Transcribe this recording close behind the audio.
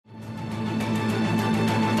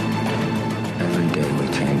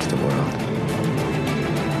change the world.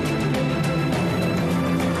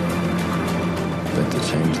 But to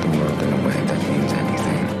change the world in a way that means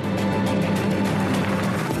anything,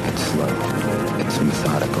 it's slow, it's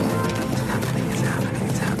methodical. It's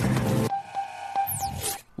happening.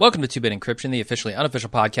 Welcome to 2-Bit Encryption, the officially unofficial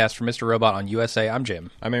podcast for Mr. Robot on USA. I'm Jim.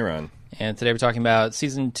 I'm Aaron. And today we're talking about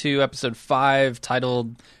Season 2, Episode 5,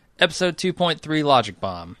 titled Episode 2.3 Logic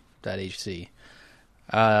Bomb.hc.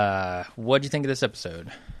 What'd you think of this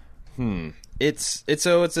episode? It's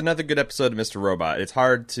another good episode of Mr. Robot. It's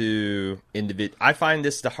hard to I find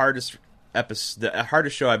this the hardest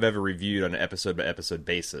show I've ever reviewed on an episode by episode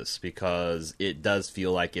basis, because it does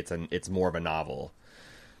feel like it's more of a novel.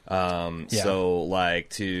 So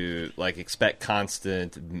to expect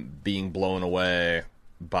constant being blown away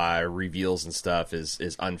by reveals and stuff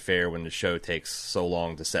is unfair when the show takes so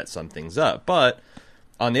long to set some things up. But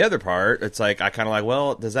on the other part, it's like, I kind of like,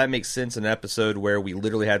 well, does that make sense in an episode where we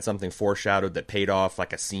literally had something foreshadowed that paid off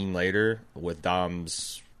like a scene later with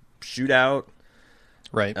Dom's shootout?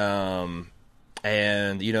 Right.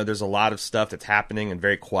 And, you know, there's a lot of stuff that's happening in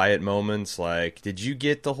very quiet moments. Like, did you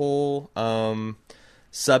get the whole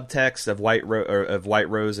subtext of White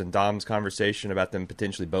Rose and Dom's conversation about them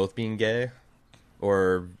potentially both being gay?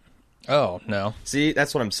 Or... Oh, no. See,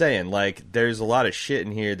 that's what I'm saying. Like, there's a lot of shit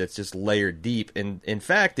in here that's just layered deep. And in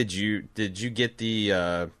fact, did you get the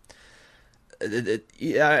I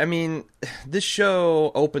mean, this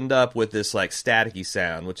show opened up with this like staticky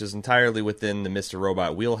sound, which is entirely within the Mr.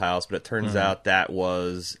 Robot wheelhouse, but it turns out that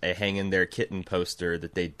was a Hang in There Kitten poster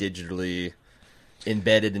that they digitally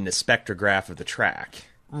embedded in the spectrograph of the track.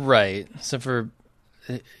 Right. So for,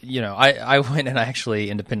 you know, I went and I actually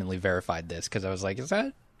independently verified this, because I was like, is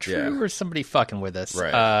that true, or somebody fucking with us?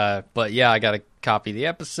 Right. But yeah, I got a copy of the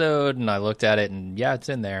episode and I looked at it, and yeah, it's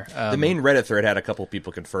in there. The main Reddit thread had a couple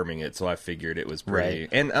people confirming it, so I figured it was pretty. Right.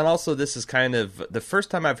 And also, this is kind of the first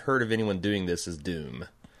time I've heard of anyone doing this is Doom.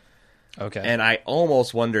 Okay. And I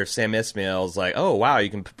almost wonder if Sam Esmail's like, oh wow, you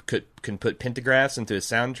can put pentagraphs into a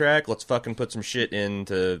soundtrack. Let's fucking put some shit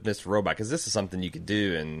into Mr. Robot, because this is something you could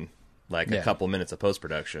do in like a couple minutes of post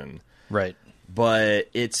production. Right. But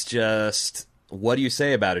it's just, what do you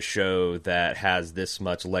say about a show that has this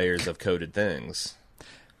much layers of coded things?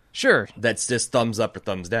 Sure. That's just thumbs up or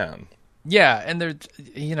thumbs down. Yeah, and there,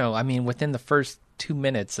 you know, I mean, within the first 2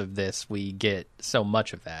 minutes of this, we get so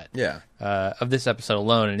much of that. Yeah. Of this episode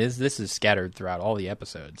alone, and this is scattered throughout all the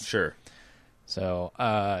episodes. Sure. So,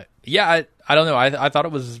 yeah, I don't know. I thought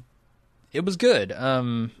it was good.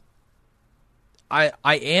 I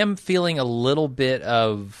am feeling a little bit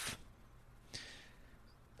of,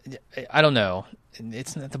 I don't know.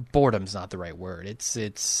 It's not, the boredom's not the right word.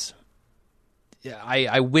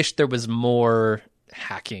 I wish there was more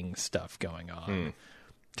hacking stuff going on,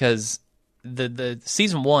 because the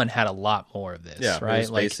season 1 had a lot more of this. Yeah, right. It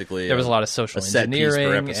was basically there was a lot of social engineering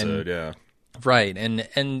set piece per episode. and, right,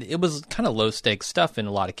 and it was kind of low stakes stuff in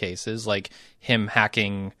a lot of cases, like him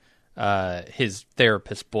hacking his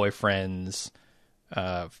therapist boyfriend's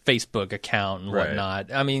Facebook account and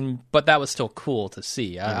whatnot. I mean, but that was still cool to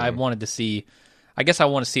see. I wanted to see, I guess I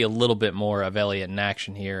want to see a little bit more of Elliot in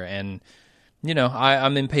action here, and you know,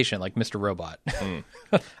 I'm impatient like Mr. Robot.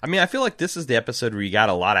 I mean, I feel like this is the episode where you got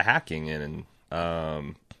a lot of hacking in,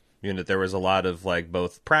 and you know, there was a lot of like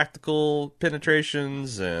both practical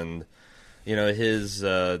penetrations and, you know, his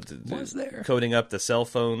was there coding up the cell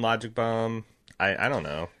phone logic bomb. I don't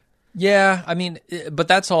know. Yeah, I mean, but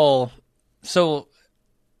that's all. So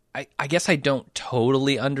I guess I don't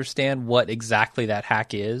totally understand what exactly that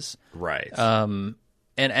hack is. Right.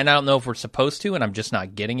 And I don't know if we're supposed to, and I'm just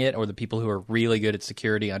not getting it, or the people who are really good at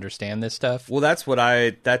security understand this stuff. Well, that's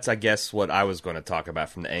I guess what I was going to talk about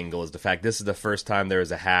from the angle, is the fact this is the first time there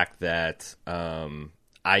was a hack that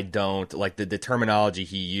I don't like. The terminology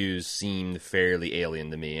he used seemed fairly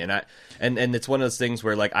alien to me, and it's one of those things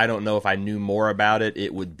where, like, I don't know if I knew more about it,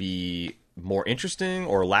 it would be more interesting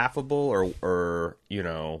or laughable or you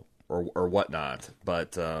know, or whatnot.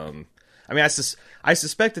 But I mean, I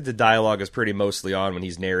suspect that the dialogue is pretty mostly on when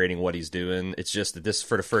he's narrating what he's doing. It's just that this,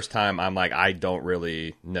 for the first time, I'm like, I don't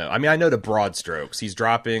really know. I mean, I know the broad strokes. He's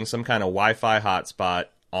dropping some kind of Wi-Fi hotspot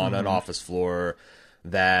on an office floor,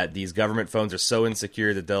 that these government phones are so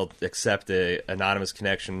insecure that they'll accept a anonymous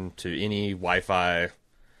connection to any Wi-Fi.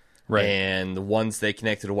 Right. And once they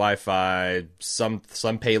connect to the Wi-Fi, some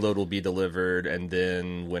payload will be delivered, and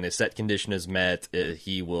then when a set condition is met,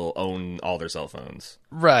 he will own all their cell phones.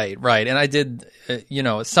 Right. And I did, you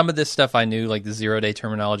know, some of this stuff I knew, like the zero-day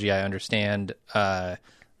terminology I understand. A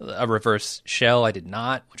reverse shell I did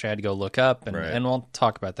not, which I had to go look up, and we'll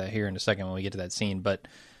talk about that here in a second when we get to that scene. But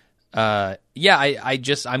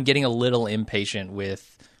I'm getting a little impatient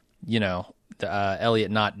with,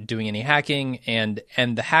 Elliot not doing any hacking and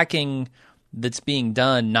the hacking that's being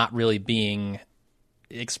done not really being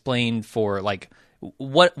explained for like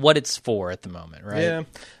what it's for at the moment, right? Yeah,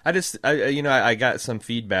 I got some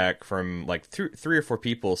feedback from like 3 or 4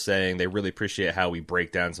 people saying they really appreciate how we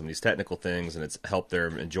break down some of these technical things and it's helped their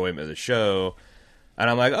enjoyment of the show. And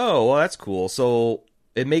I'm like, oh, well, that's cool. So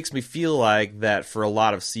it makes me feel like that for a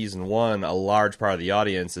lot of season 1, a large part of the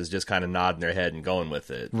audience is just kind of nodding their head and going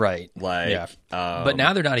with it, right? Like, yeah. But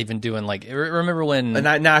now they're not even doing like. Remember when?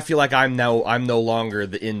 And now I feel like I'm no longer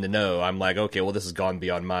in the know. I'm like, okay, well, this has gone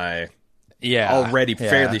beyond my already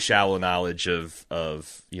fairly shallow knowledge of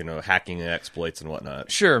hacking and exploits and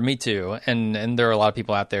whatnot. Sure, me too. And there are a lot of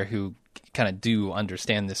people out there who kind of do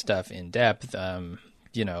understand this stuff in depth.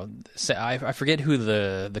 I forget who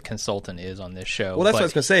the consultant is on this show. Well, that's what I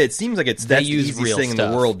was going to say. It seems like that's the easiest thing in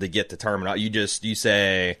the world to get to terminology. You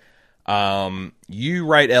say, you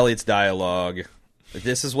write Elliot's dialogue.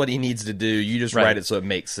 This is what he needs to do. You just write it so it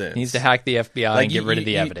makes sense. He needs to hack the FBI and get rid of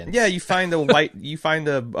the evidence. Yeah, you find a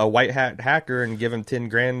white hat hacker and give him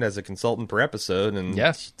 $10,000 as a consultant per episode, and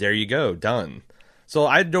there you go, done. So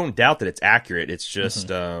I don't doubt that it's accurate. It's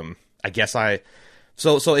just, I guess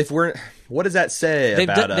So if we're, what does that say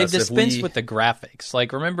about us? They've dispensed with the graphics.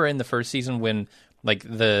 Like, remember in the first season when like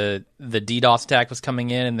the DDoS attack was coming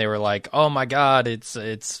in and they were like, oh my god,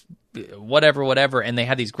 it's whatever, and they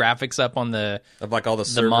had these graphics up on of like all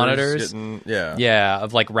the monitors,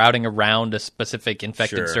 of like routing around a specific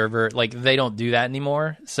infected Sure. server. Like they don't do that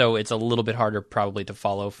anymore, so it's a little bit harder probably to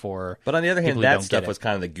follow for. But on the other hand, people who that don't stuff get was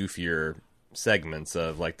kind of the goofier segments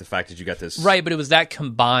of like the fact that you got this right, but it was that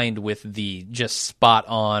combined with the just spot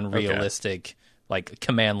on realistic like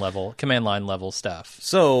command line level stuff.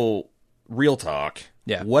 So real talk.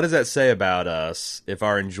 Yeah. What does that say about us if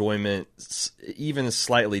our enjoyment even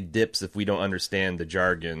slightly dips if we don't understand the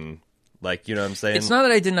jargon? Like, you know what I'm saying? It's not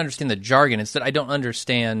that I didn't understand the jargon. It's that I don't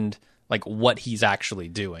understand like what he's actually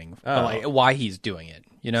doing, like why he's doing it.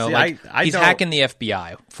 You know, See, like he's don't- hacking the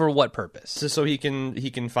FBI for what purpose? So he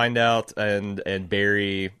can find out and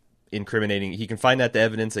bury incriminating. He can find out the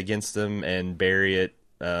evidence against him and bury it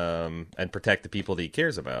and protect the people that he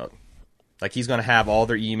cares about. Like he's going to have all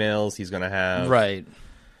their emails. He's going to have Right.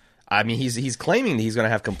 I mean, he's claiming that he's going to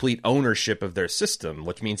have complete ownership of their system,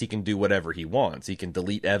 which means he can do whatever he wants. He can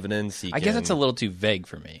delete evidence. I guess that's a little too vague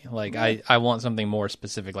for me. Like I want something more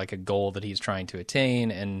specific, like a goal that he's trying to attain,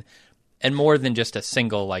 and more than just a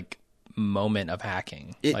single like moment of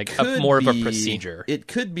hacking, like more of a procedure. It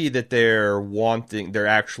could be that they're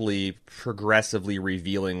actually progressively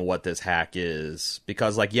revealing what this hack is,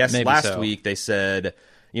 because like last week they said,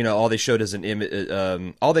 you know, all they showed is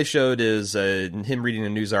him reading a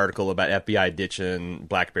news article about FBI ditching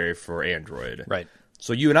BlackBerry for Android. Right.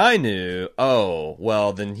 So you and I knew, oh,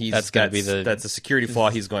 well, then that's a security flaw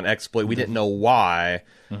he's going to exploit. We didn't know why.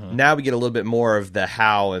 Mm-hmm. Now we get a little bit more of the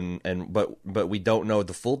how, but we don't know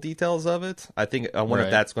the full details of it. I wonder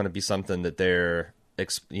if that's going to be something that they're,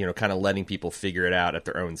 kind of letting people figure it out at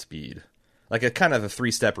their own speed. Like a kind of a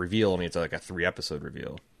 3-step reveal. I mean, it's like a 3-episode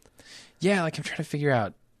reveal. Yeah, like I'm trying to figure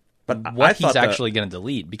out what he's actually going to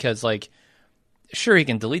delete, because like, sure, he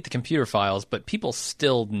can delete the computer files, but people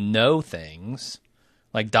still know things.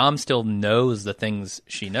 Like Dom still knows the things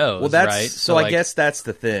she knows. Well, right? So I guess that's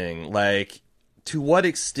the thing. Like, to what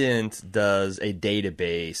extent does a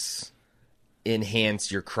database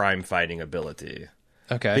enhance your crime fighting ability?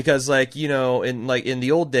 Okay. Because in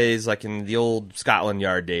the old days, like in the old Scotland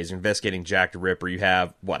Yard days, investigating Jack the Ripper, you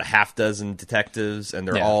have a half dozen detectives, and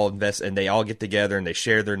they're all and they all get together and they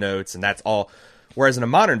share their notes, and that's all. Whereas in a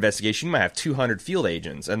modern investigation, you might have 200 field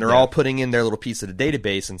agents, and they're all putting in their little piece of the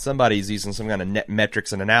database, and somebody's using some kind of net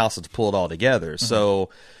metrics and analysis to pull it all together. Mm-hmm. So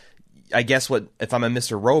I guess if I'm a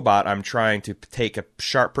Mr. Robot, I'm trying to take a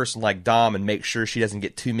sharp person like Dom and make sure she doesn't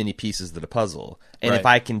get too many pieces of the puzzle. And if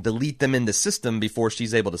I can delete them in the system before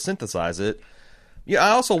she's able to synthesize it. Yeah, I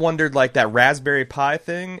also wondered, like, that Raspberry Pi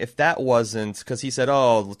thing, if that wasn't, because he said,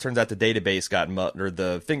 it turns out the database got muddled, or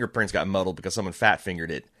the fingerprints got muddled because someone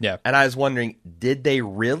fat-fingered it. Yeah. And I was wondering, did they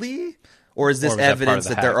really? Or is this evidence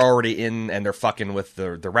that they're already in and they're fucking with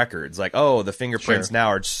the records? Like, the fingerprints now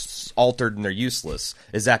are just altered and they're useless.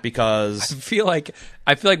 Is that because... I feel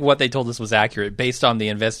like what they told us was accurate based on the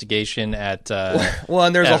investigation at... well,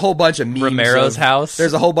 and there's a whole bunch of memes... Romero's house.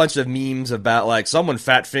 There's a whole bunch of memes about, like, someone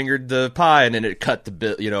fat-fingered the pie and then it cut the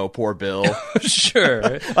bill, poor Bill.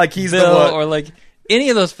 Sure. Like, he's Bill, the one... Or, like...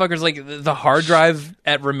 Any of those fuckers, like the hard drive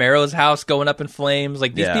at Romero's house going up in flames,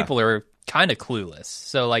 like these people are kind of clueless.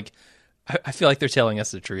 So, like... I feel like they're telling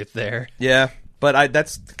us the truth there. Yeah. But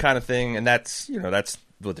that's the kind of thing, and that's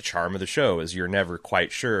what the charm of the show is. You're never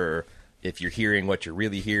quite sure if you're hearing what you're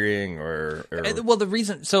really hearing, or... Well,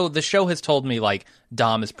 the show has told me, like,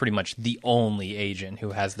 Dom is pretty much the only agent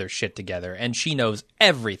who has their shit together, and she knows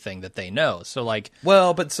everything that they know. So, like,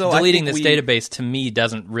 deleting this database, to me,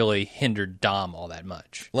 doesn't really hinder Dom all that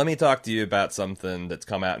much. Let me talk to you about something that's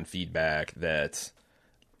come out in feedback that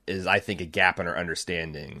is, I think, a gap in our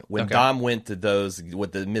understanding. When Dom went to those,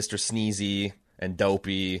 with the Mr. Sneezy and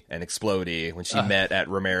Dopey and Explodey, when she met at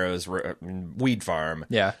Romero's weed farm...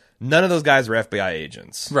 Yeah. None of those guys were FBI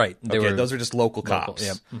agents. Right. Those are just local cops.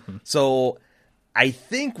 Yep. Mm-hmm. So I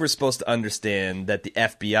think we're supposed to understand that the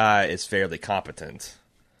FBI is fairly competent.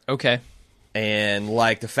 Okay. And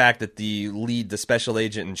like the fact that the special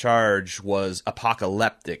agent in charge was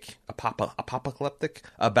apocalyptic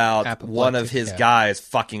about one of his guys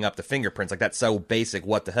fucking up the fingerprints. Like, that's so basic.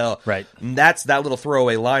 What the hell? Right. And that little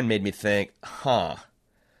throwaway line made me think,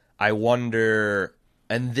 I wonder...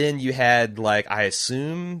 And then you had, like, I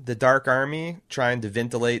assume the Dark Army trying to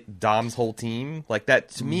ventilate Dom's whole team. Like, that,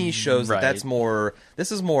 to me, shows that that's more...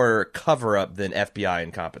 This is more cover-up than FBI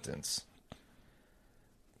incompetence.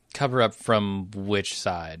 Cover-up from which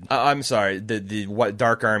side? I'm sorry. The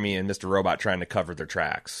Dark Army and Mr. Robot trying to cover their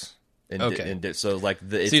tracks. So, like...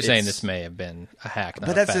 So you're saying this may have been a hack, not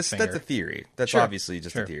but that's a theory. That's obviously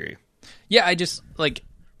just a theory. Yeah, I just, like,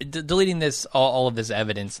 deleting this, all of this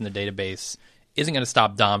evidence in the database... isn't going to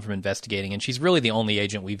stop Dom from investigating, and she's really the only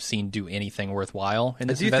agent we've seen do anything worthwhile in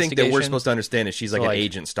this investigation. I do think that we're supposed to understand that she's like an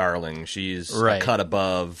Agent Starling. She's a cut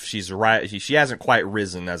above. She's right. She hasn't quite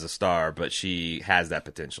risen as a star, but she has that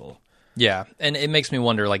potential. Yeah, and it makes me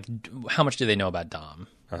wonder, like, how much do they know about Dom?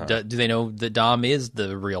 Do they know that Dom is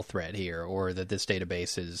the real threat here, or that this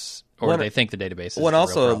database is... Or they think the database is the real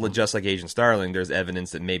problem? Just like Agent Starling, there's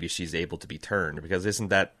evidence that maybe she's able to be turned, because isn't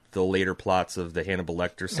that the later plots of the Hannibal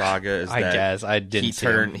Lecter saga? I guess. I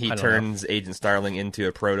didn't he turns Agent Starling into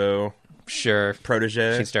a protege.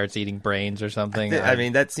 She starts eating brains or something. I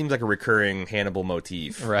mean, that seems like a recurring Hannibal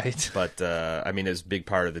motif. Right. But, I mean, it was a big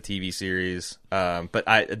part of the TV series. But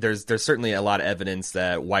there's certainly a lot of evidence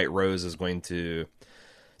that White Rose is going to...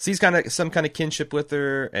 sees some kind of kinship with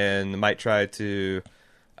her, and might try to...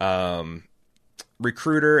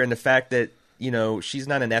 recruit her, and the fact that, she's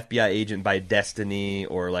not an FBI agent by destiny,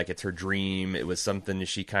 or like it's her dream. It was something that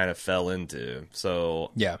she kind of fell into.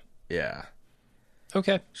 So yeah.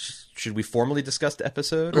 Okay. Should we formally discuss the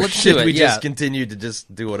episode, or let's should do it, we just continue to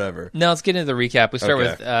just do whatever? No, let's get into the recap. We start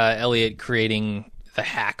with Elliot creating the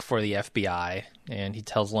hack for the FBI, and he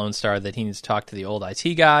tells Lone Star that he needs to talk to the old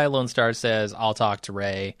IT guy. Lone Star says, I'll talk to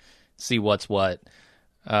Ray, see what's what.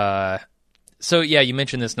 So, yeah, you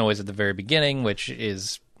mentioned this noise at the very beginning, which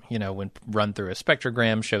is, when run through a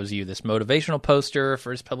spectrogram, shows you this motivational poster,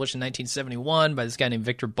 first published in 1971 by this guy named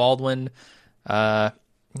Victor Baldwin.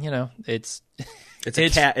 It's a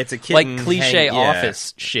kitten, like cliche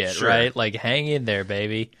office shit, sure. Right? Like, hang in there,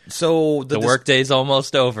 baby. So the workday's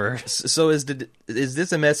almost over. So is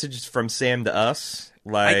this a message from Sam to us?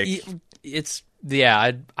 Like,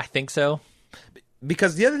 I think so.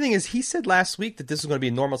 Because the other thing is, he said last week that this was going to be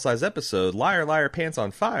a normal-sized episode. Liar, liar, pants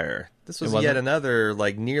on fire. This was yet another,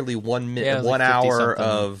 like, nearly 1 minute, 1 hour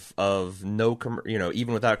of no,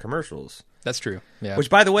 even without commercials. That's true. Yeah.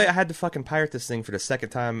 Which, by the way, I had to fucking pirate this thing for the second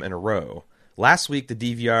time in a row. Last week, the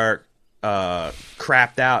DVR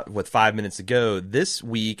crapped out with 5 minutes ago. This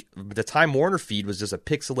week, the Time Warner feed was just a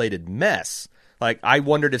pixelated mess. Like, I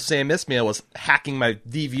wondered if Sam Ismail was hacking my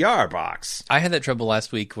DVR box. I had that trouble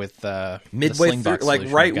last week with midway through,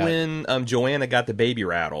 like right when Joanna got the baby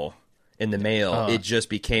rattle in the mail, it just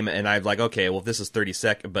became, and I'm like, okay, well, if this is 30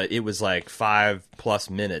 seconds, but it was like 5+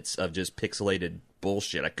 minutes of just pixelated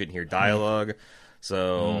bullshit. I couldn't hear dialogue,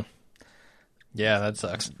 so. Yeah, that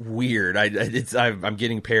sucks. Weird. I'm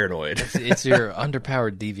getting paranoid. It's your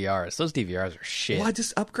underpowered DVRs. Those DVRs are shit. Well, I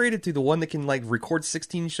just upgraded to the one that can like record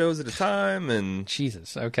 16 shows at a time, and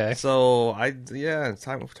Jesus. Okay. So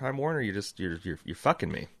Time Warner, you're fucking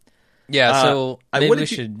me. Yeah. So maybe we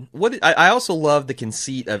should. I also love the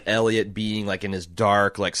conceit of Elliot being like in his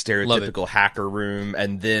dark, like stereotypical hacker room,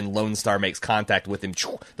 and then Lone Star makes contact with him.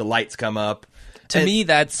 The lights come up. To me,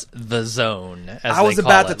 that's the zone. As I was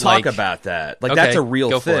about to talk about that. Like, that's a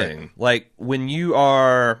real thing. Like, when you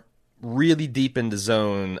are really deep in the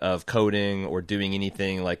zone of coding or doing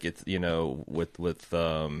anything like it's, with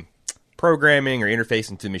programming or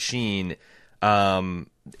interfacing to machine,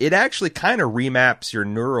 it actually kind of remaps your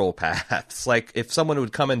neural paths. Like, if someone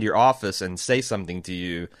would come into your office and say something to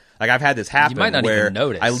you, like, I've had this happen, you might not where even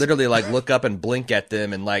notice. I literally like look up and blink at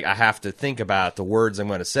them, and like I have to think about the words I'm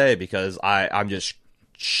going to say because I'm just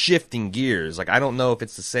shifting gears. Like, I don't know if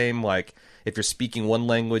it's the same, like, if you're speaking one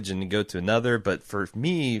language and you go to another, but for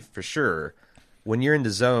me, for sure, when you're in the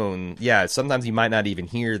zone, yeah, sometimes you might not even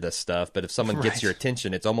hear this stuff, but if someone gets Right. your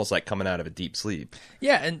attention, it's almost like coming out of a deep sleep.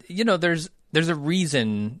 Yeah, and you know, there's a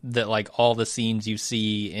reason that like all the scenes you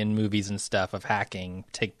see in movies and stuff of hacking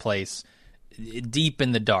take place deep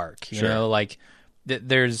in the dark. You Sure. know, like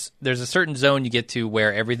there's a certain zone you get to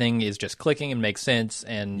where everything is just clicking and makes sense,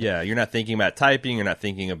 and Yeah, you're not thinking about typing, you're not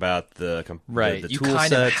thinking about the right, the you tool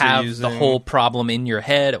kind of sets you're have the using. whole problem in your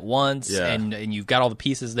head at once, Yeah. and you've got all the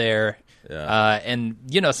pieces there. Yeah. And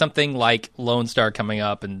you know, something like Lone Star coming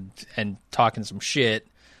up and talking some shit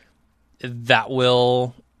that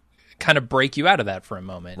will kind of break you out of that for a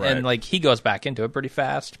moment. Right. And like he goes back into it pretty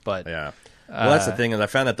fast, but Yeah. Well, that's the thing is I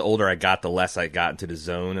found that the older I got, the less I got into the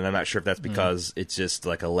zone, and I'm not sure if that's because it's just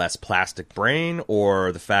like a less plastic brain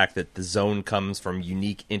or the fact that the zone comes from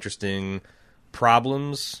unique, interesting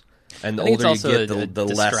problems, and the I think it's older you also get, the a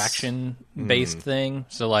less distraction-based thing.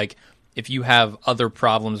 So like if you have other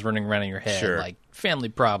problems running around in your head, Sure. like family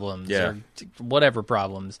problems Yeah. or whatever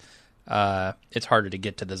problems, it's harder to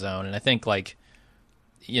get to the zone. And I think like,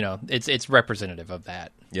 you know, it's representative of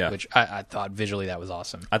that. Yeah. Which I thought visually that was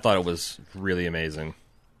awesome. I thought it was really amazing.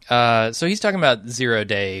 So he's talking about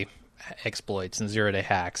zero-day exploits and zero-day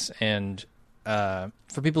hacks. And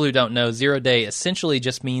for people who don't know, zero-day essentially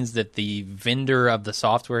just means that the vendor of the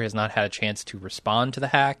software has not had a chance to respond to the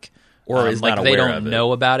hack. Or is like not they aware don't of it.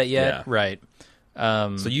 know about it yet. Yeah. Right.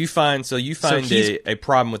 So you find he's- a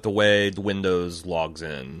problem with the way the Windows logs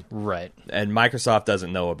in, Right. and Microsoft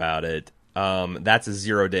doesn't know about it. That's a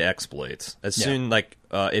zero-day exploit. As Yeah. soon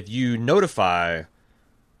if you notify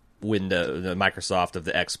Microsoft of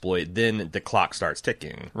the exploit, then the clock starts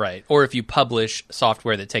ticking. Right. Or if you publish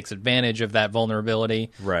software that takes advantage of that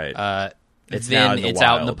vulnerability, Right. It's then now in the it's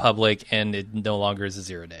out in the wild. public and it no longer is a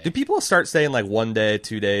 0 day. Do people start saying like 1 day,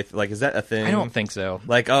 2 day? Like, is that a thing? I don't think so.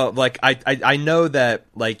 Like, oh, like I know that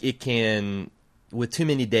like it can, with too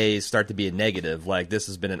many days, start to be a negative. Like, this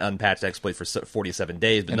has been an unpatched exploit for 47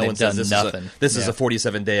 days, but And no they've one says done this nothing. is a Yeah.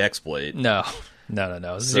 47-day exploit. No.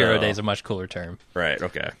 0 So- days is a much cooler term. Right.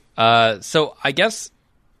 Okay. So I guess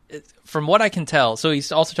from what I can tell, so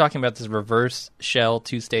he's also talking about this reverse shell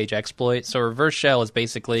 2-stage exploit. So reverse shell is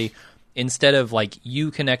basically instead of like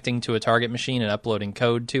you connecting to a target machine and uploading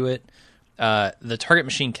code to it, the target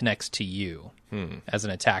machine connects to you as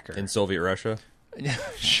an attacker. In Soviet Russia,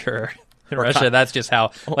 Sure. In Russia, that's just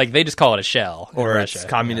how, like, they just call it a shell. in or Russia. it's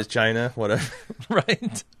communist China, whatever.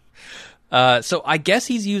 Right. So I guess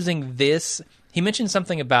he's using this. He mentioned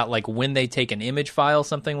something about like when they take an image file,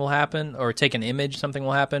 something will happen, or take an image, something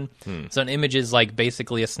will happen. So an image is like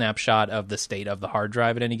basically a snapshot of the state of the hard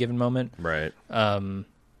drive at any given moment. Right.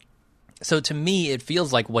 So to me, it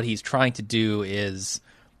feels like what he's trying to do is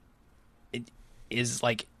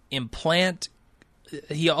like implant.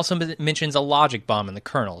 He also mentions a logic bomb in the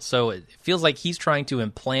kernel. So it feels like he's trying to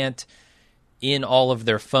implant in all of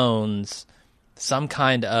their phones some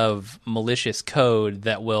kind of malicious code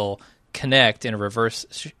that will connect in a reverse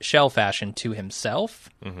shell fashion to himself,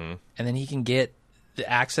 and then he can get the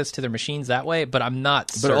access to their machines that way. But I'm not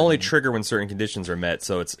But certain. only trigger when certain conditions are met.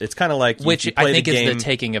 So it's kind of like Which you play I think the game. is the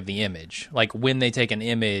taking of the image. Like when they take an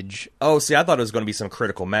image, Oh, see, I thought it was going to be some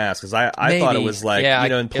critical mass because I thought it Maybe. was like Yeah,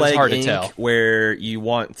 in it was Plague hard to Inc. tell. where you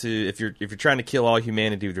want to if you're trying to kill all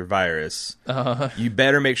humanity with your virus, you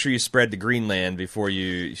better make sure you spread to Greenland before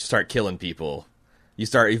you start killing people. You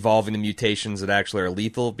start evolving the mutations that actually are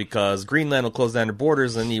lethal because Greenland will close down their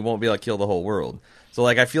borders and you won't be able to kill the whole world. So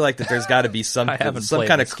like I feel like that there's got to be some I haven't some played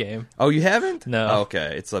kind this of game. Oh, you haven't? No. Oh,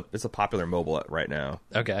 okay, it's a popular mobile right now.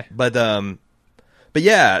 okay. But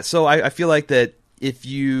yeah, so I feel like that if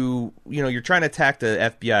you're trying to attack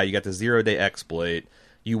the FBI, you got the 0 day exploit.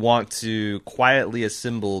 You want to quietly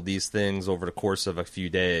assemble these things over the course of a few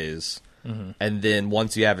days, and then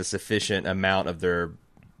once you have a sufficient amount of their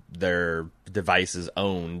devices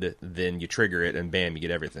owned, then you trigger it, and bam, you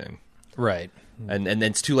get everything. Right. And then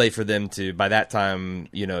it's too late for them to. By that time,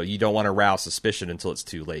 you don't want to rouse suspicion until it's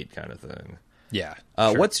too late, kind of thing. Yeah.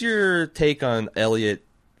 Sure. What's your take on Elliot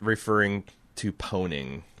referring to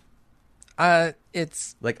pwning?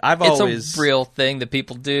 It's Like I've it's always, a real thing that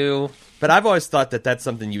people do. but I've always thought that that's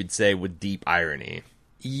something you would say with deep irony.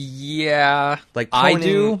 Yeah, Like I poning-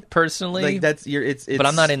 do personally. Like that's it's. but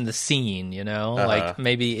I'm not in the scene, Uh-huh. Like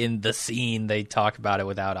maybe in the scene they talk about it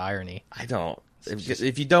without irony. I don't.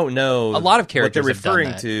 If you don't know, A lot of characters what they're have done referring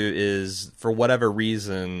that. to is for whatever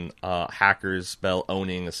reason, hackers spell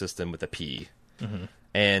owning a system with a P.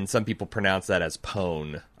 and some people pronounce that as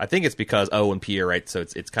pone. I think it's because O and P are right, so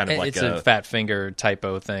it's kind of like it's a fat finger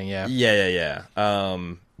typo thing. Yeah. Yeah.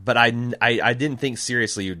 But I didn't think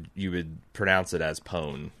seriously you would pronounce it as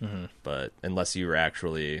pone, but unless you were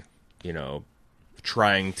actually,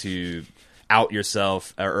 trying to out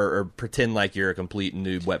yourself or pretend like you're a complete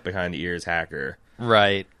noob, wet behind the ears hacker.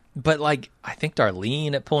 Right. But I think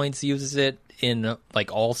Darlene at points uses it in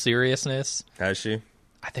all seriousness. Has she?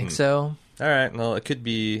 I think so. All right. Well, it could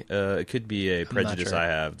be a prejudice sure. I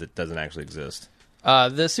have that doesn't actually exist.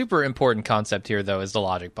 The super important concept here, though, is the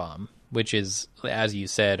logic bomb, which is, as you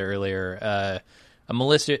said earlier, a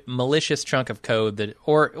malicious chunk of code that,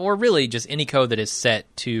 or really just any code that is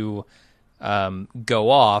set to go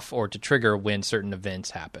off or to trigger when certain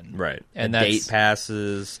events happen. Right. And a that's, date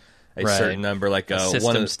passes, a right. certain number, like a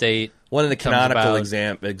system state. One of the comes canonical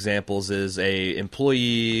about. examples is a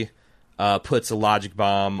employee puts a logic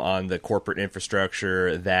bomb on the corporate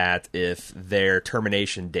infrastructure that if their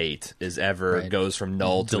termination date is ever Right. goes from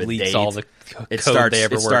null to a Deletes date, all the code they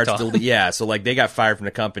ever worked on. Yeah, so they got fired from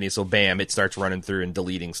the company, so bam, it starts running through and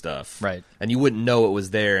deleting stuff. Right. And you wouldn't know it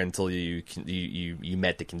was there until you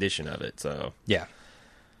met the condition of it. So Yeah.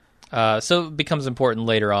 So it becomes important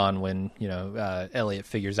later on when Elliot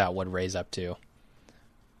figures out what Ray's up to,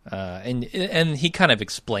 and he kind of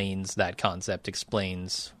explains that concept,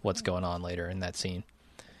 explains what's going on later in that scene.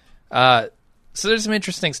 So there's some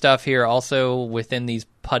interesting stuff here also within these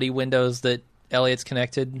putty windows that Elliot's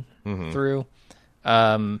connected through.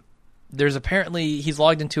 There's apparently he's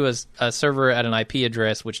logged into a server at an IP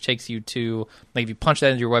address which takes you to, if you punch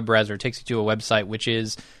that into your web browser, it takes you to a website which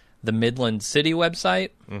is the Midland City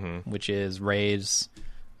website, which is Ray's,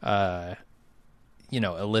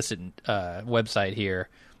 illicit website here,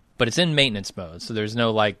 but it's in maintenance mode, so there's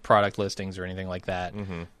no product listings or anything like that.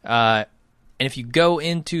 And if you go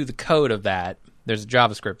into the code of that, there's a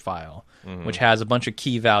JavaScript file which has a bunch of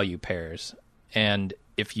key value pairs, and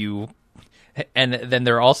then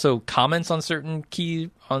there are also comments on certain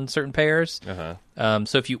pairs.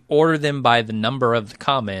 So if you order them by the number of the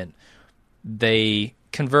comment, they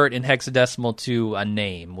convert in hexadecimal to a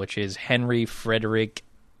name, which is Henry Frederick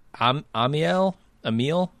Emil,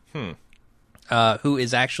 who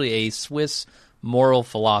is actually a Swiss moral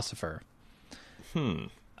philosopher.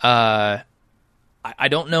 I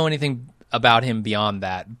don't know anything about him beyond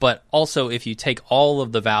that, but also if you take all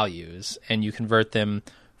of the values and you convert them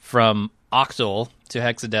from octal to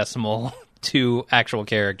hexadecimal to actual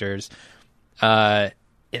characters, it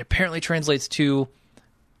apparently translates to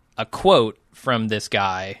a quote from this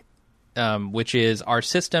guy, which is, "Our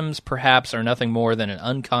systems perhaps are nothing more than an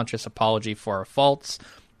unconscious apology for our faults,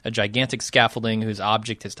 a gigantic scaffolding whose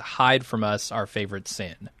object is to hide from us our favorite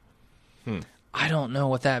sin." I don't know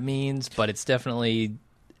what that means, but it's definitely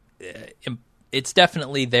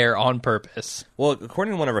there on purpose. Well,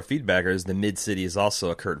 according to one of our feedbackers, the Mid-City is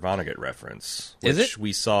also a Kurt Vonnegut reference. Which Is it?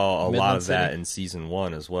 We saw a lot Midland of that City? in Season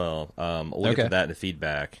 1 as well. We'll Okay. get to that in the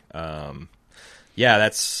feedback. Yeah,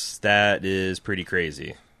 that is pretty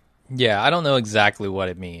crazy. Yeah, I don't know exactly what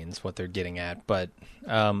it means, what they're getting at, but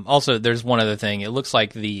also there's one other thing. It looks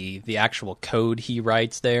like the actual code he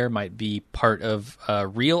writes there might be part of a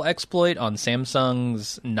real exploit on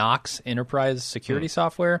Samsung's Knox enterprise security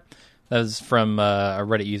software. That was from a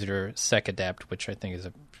Reddit user, SecAdept, which I think is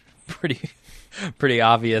a pretty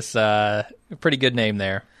obvious, pretty good name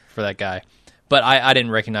there for that guy. But I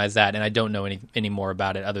didn't recognize that, and I don't know any more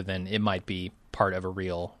about it other than it might be part of a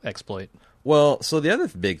real exploit. Well, so the other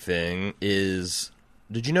big thing is,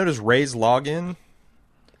 did you notice Ray's login?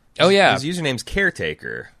 Oh, yeah. His username's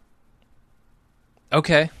Caretaker.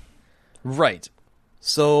 Okay. Right.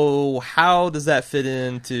 So how does that fit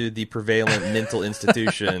into the prevalent mental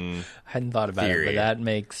institution I hadn't thought about theory? it, but that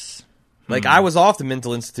makes... I was off the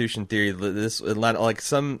mental institution theory.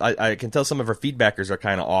 I can tell some of our feedbackers are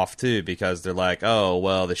kind of off too, because they're like, "Oh,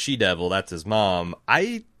 well, the she-devil, that's his mom."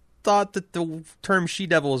 I thought that the term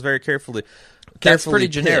she-devil was very carefully That's pretty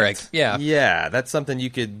generic. picked. Yeah, that's something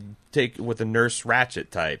you could take with a Nurse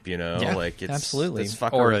Ratched type. Yeah, it's absolutely. it's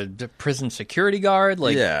fucker- Or a prison security guard.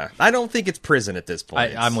 I don't think it's prison at this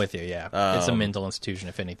point. I'm with you, yeah. It's a mental institution,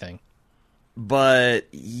 if anything. But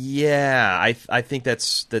yeah, I think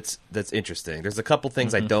that's interesting. There's a couple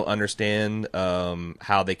things I don't understand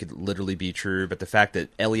how they could literally be true, but the fact that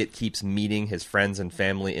Elliot keeps meeting his friends and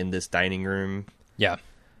family in this dining room, Yeah.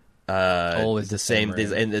 Always the the same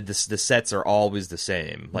room. and the sets are always the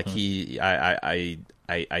same. Like I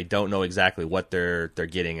don't know exactly what they're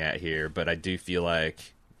getting at here, but I do feel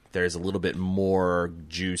like there's a little bit more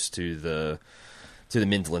juice to to the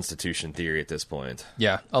mental institution theory at this point.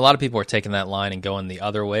 Yeah, a lot of people are taking that line and going the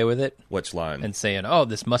other way with it Which line? and saying, "Oh,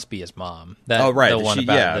 this must be his mom." Oh, right. the one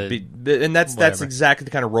about and that's whatever. exactly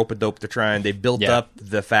the kind of rope-a-dope they're trying. They built Yeah. up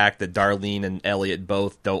the fact that Darlene and Elliot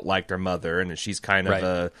both don't like their mother, and she's kind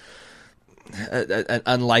of an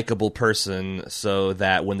unlikable person, so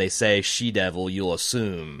that when they say she-devil, you'll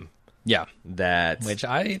assume yeah. that... Which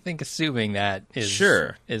I think assuming that is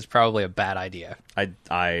Sure. is probably a bad idea.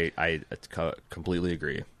 I completely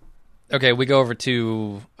agree. Okay, we go over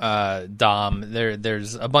to Dom.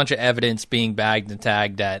 There's a bunch of evidence being bagged and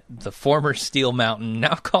tagged at the former Steel Mountain,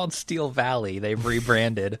 now called Steel Valley. They've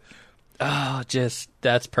rebranded. Oh,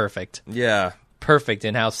 that's perfect. Yeah, Perfect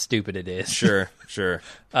in how stupid it is. sure.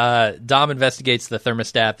 Dom investigates the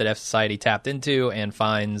thermostat that F Society tapped into and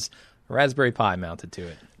finds a Raspberry Pi mounted to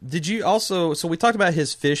it. Did you also... So we talked about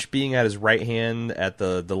his fish being at his right hand at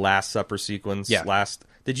the Last Supper sequence. Yeah.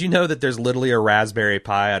 Did you know that there's literally a Raspberry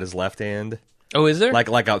Pi at his left hand? Oh, is there? Like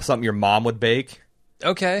something your mom would bake?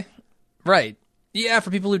 Okay. Right. Yeah, for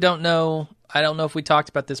people who don't know, I don't know if we talked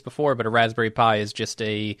about this before, but a Raspberry Pi is just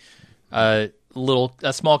a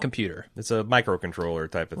small computer. It's a microcontroller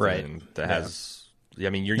type of Right. thing that has... I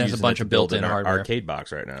mean, you're It has a using bunch it to of build built-in an hardware. arcade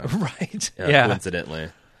box right now. Right. Yeah. Coincidentally.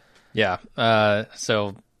 Yeah.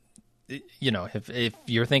 So, if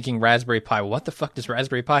you're thinking Raspberry Pi, what the fuck does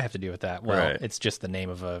Raspberry Pi have to do with that? Well, Right. it's just the name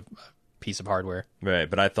of a piece of hardware. Right,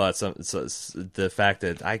 but I thought the fact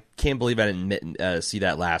that I can't believe I didn't see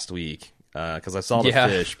that last week because I saw the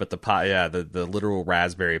fish, but the pie, the literal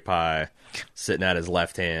Raspberry Pi sitting at his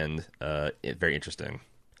left hand, very interesting.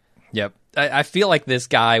 Yep. I feel like this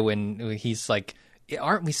guy when he's like,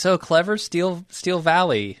 aren't we so clever? Steel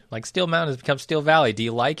Valley, like Steel Mountain has become Steel Valley. Do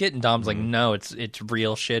you like it? And Dom's like, no, it's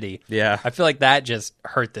real shitty. Yeah. I feel like that just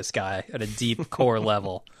hurt this guy at a deep core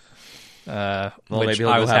level. Well, which maybe he'll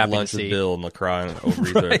I go was have happy lunch to with see. Bill and crying over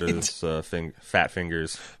Right. his fat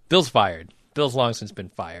fingers. Bill's fired. Bill's long since been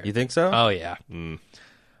fired. You think so? Oh yeah.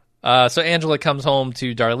 So Angela comes home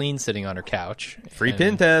to Darlene sitting on her couch. Free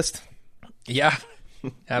pin test. Yeah,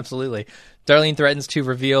 absolutely. Darlene threatens to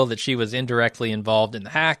reveal that she was indirectly involved in the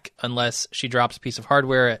hack unless she drops a piece of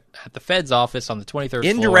hardware at the Fed's office on the 23rd floor.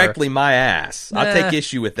 Indirectly, my ass. I'll Nah. take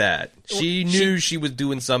issue with that. She knew she was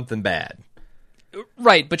doing something bad.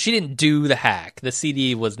 Right, but she didn't do the hack. The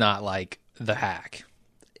CD was not like the hack.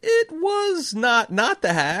 It was not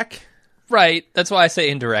the hack. Right, that's why I say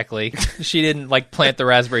indirectly. She didn't like plant the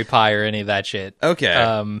Raspberry Pi or any of that shit.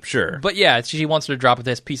 Okay, sure. But yeah, she wants her to drop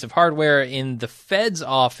this piece of hardware in the Fed's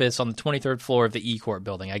office on the 23rd floor of the E-Court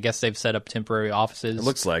building. I guess they've set up temporary offices. It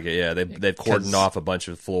looks like it, yeah. They've cordoned off a bunch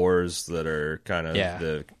of floors that are kind of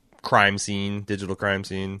the crime scene, digital crime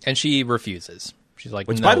scene. And she refuses. She's like,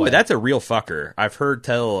 Which, no by the way, way. that's a real fucker. I've heard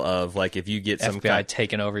tell of, like, if you get some FBI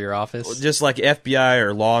taking over your office. just like FBI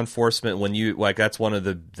or law enforcement, when you, like, that's one of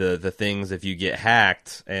the things, if you get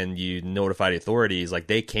hacked and you notify the authorities, like,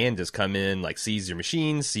 they can just come in, like, seize your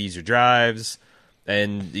machines, seize your drives,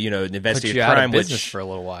 and, investigate Put you out crime, of business which... for a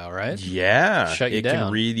little while, right? Yeah, Shut you it down.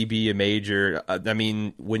 can really be a major... I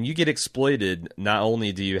mean, when you get exploited, not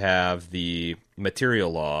only do you have the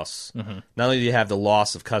material loss, not only do you have the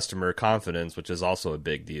loss of customer confidence, which is also a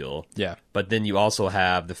big deal, Yeah. but then you also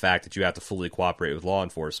have the fact that you have to fully cooperate with law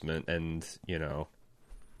enforcement, and,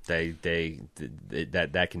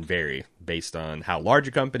 that can vary based on how large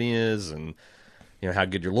your company is and, how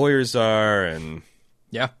good your lawyers are, and...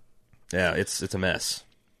 Yeah. Yeah, it's a mess.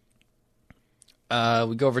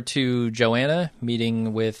 We go over to Joanna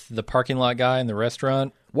meeting with the parking lot guy in the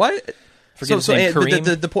restaurant. What? Forget his name, Kareem?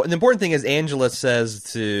 The important thing is Angela says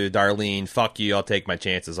to Darlene, fuck you, I'll take my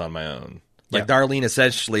chances on my own. Like, Yeah. Darlene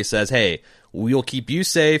essentially says, hey, we'll keep you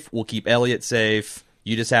safe, we'll keep Elliot safe,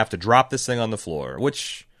 you just have to drop this thing on the floor,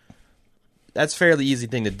 which... That's a fairly easy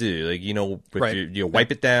thing to do. Like, if Right. you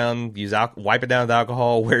wipe it down, wipe it down with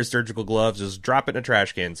alcohol, wear surgical gloves, just drop it in a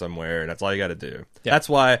trash can somewhere, and that's all you got to do. Yeah. That's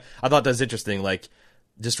why I thought that was interesting. Like,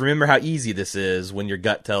 just remember how easy this is when your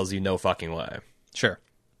gut tells you no fucking way. Sure.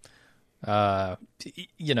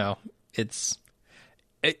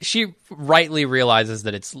 She rightly realizes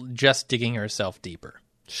that it's just digging herself deeper,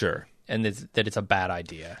 Sure. and that it's a bad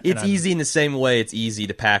idea. It's And easy in the same way it's easy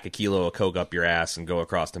to pack a kilo of coke up your ass and go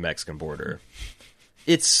across the Mexican border.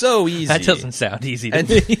 It's so easy. That doesn't sound easy to And-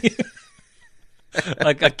 me.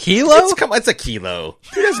 Like a kilo? It's a kilo.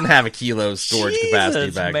 Who doesn't have a kilo storage capacity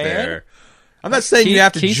Jesus, back man. there? I'm not saying you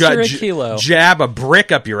have to Keith or a kilo? jab a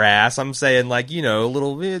brick up your ass. I'm saying, like, you know, a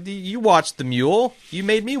little, you watched the mule. You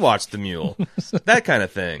made me watch the mule. That kind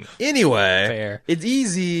of thing. Anyway, Fair. it's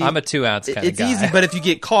easy. I'm a 2-ounce kind of It's guy. easy, but if you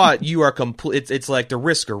get caught, you are complete. It's like the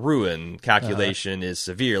risk or ruin calculation is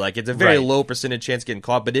severe. Like, it's a very Right. low percentage chance of getting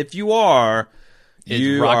caught, but if you are, It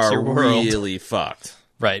you rocks are your world. really fucked.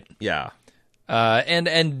 Right. Yeah.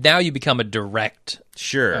 And now you become a direct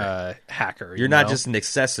Sure. hacker. You're not just an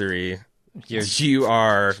accessory. You're You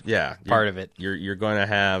are, yeah, part of it. You're going to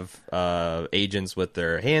have agents with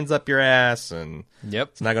their hands up your ass, and Yep.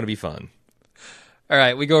 it's not going to be fun. All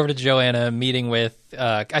right, we go over to Joanna meeting with,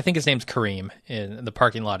 I think his name's Kareem, in the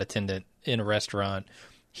parking lot attendant in a restaurant.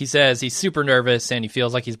 He says he's super nervous and he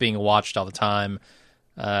feels like he's being watched all the time.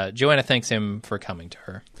 Joanna thanks him for coming to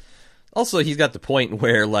her. Also, he's got the point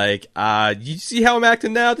where, like, you see how I'm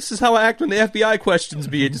acting now? This is how I act when the FBI questions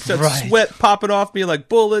me. It just got Right. sweat popping off me like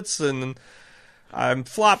bullets, and I'm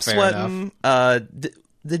flop Fair sweating.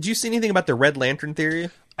 Did you see anything about the Red Lantern theory?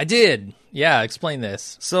 I did. Yeah, explain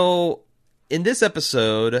this. So, in this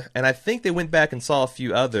episode, and I think they went back and saw a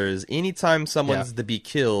few others, anytime someone's to be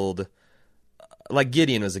killed, like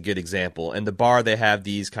Gideon was a good example. In the bar, they have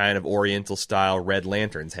these kind of Oriental-style red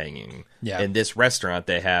lanterns hanging. Yeah. In this restaurant,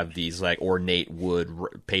 they have these like ornate wood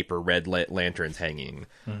paper red lanterns hanging.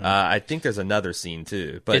 I think there's another scene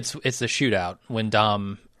too, but It's the shootout when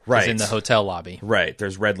Dom Right. is in the hotel lobby. right,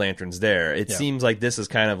 there's red lanterns there. It Yeah. seems like this is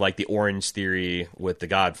kind of like the orange theory with The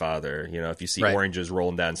Godfather. You know, if you see Right. oranges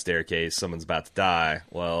rolling down staircase, someone's about to die.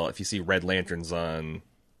 Well, if you see red lanterns on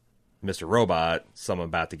Mr. Robot, someone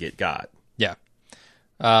about to get got. Yeah.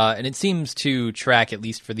 And it seems to track, at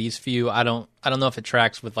least for these few. I don't know if it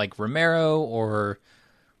tracks with like Romero or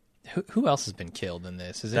who else has been killed in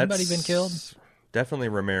this. Has anybody been killed? Definitely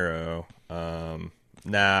Romero.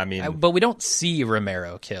 Nah, I mean, But we don't see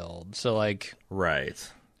Romero killed. So like, right.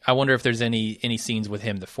 I wonder if there's any scenes with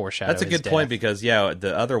him that foreshadow. That's a his good point death. because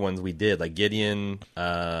the other ones we did, like Gideon,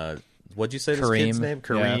 what'd you say this kid's Kareem, name?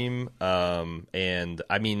 Kareem. And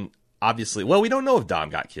I mean, obviously, well, we don't know if Dom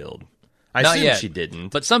got killed. I Not assume yet, she didn't.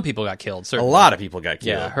 But some people got killed. A Certainly. lot of people got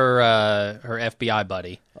killed. Yeah, her FBI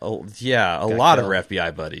buddy. Oh, yeah, a lot of killed. her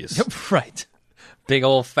FBI buddies. Right. Big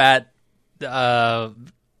old fat.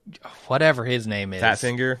 Whatever his name is. Fat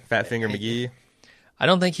Finger McGee. I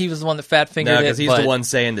don't think he was the one that fat fingered No, it. because he's but- the one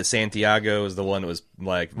saying that Santiago is the one that was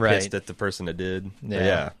like Right. pissed at the person that did. But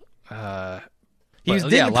Yeah. he but, didn't yeah, a lot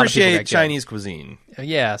of people got appreciate killed. Chinese cuisine.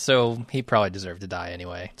 Yeah, so he probably deserved to die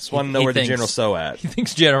anyway. Just want to know He where the thinks- General So at. He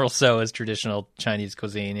thinks General So is traditional Chinese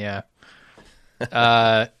cuisine. Yeah.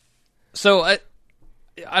 So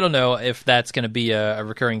I don't know if that's going to be a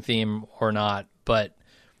recurring theme or not, but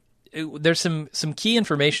there's some key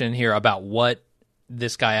information in here about what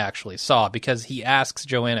this guy actually saw, because he asks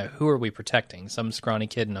Joanna, "Who are we protecting? Some scrawny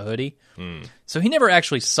kid in a hoodie?" So he never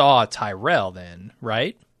actually saw Tyrell then,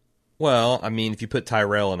 right? Well, I mean, if you put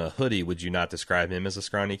Tyrell in a hoodie, would you not describe him as a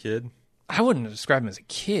scrawny kid? I wouldn't describe him as a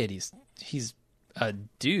kid. He's a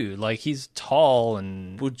dude. Like, he's tall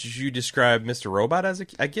and Would you describe Mr. Robot as a?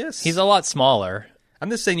 I guess he's a lot smaller. I'm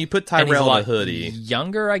just saying you put And he's Tyrell in a lot hoodie.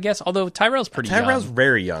 younger, I guess. Although Tyrell's pretty Tyrell's young.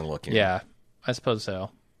 very young looking. Yeah, I suppose so.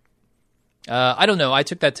 I don't know. I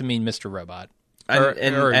took that to mean Mr. Robot.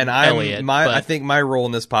 And Or I'm Elliot, my but- I think my role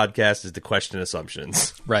in this podcast is to question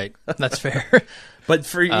assumptions. Right. That's fair.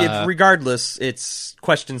 But regardless, it's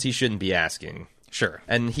questions he shouldn't be asking. Sure.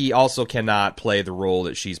 And he also cannot play the role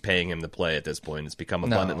that she's paying him to play at this point. It's become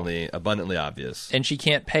No. abundantly obvious. And she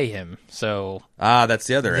can't pay him, so That's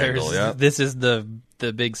the other there's angle. Yeah. this is the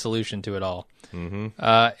big solution to it all.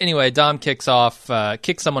 Mm-hmm. Anyway, Dom kicks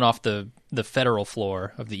someone off the federal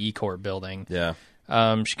floor of the E-Court building. Yeah.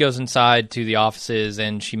 She goes inside to the offices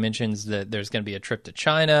and she mentions that there's going to be a trip to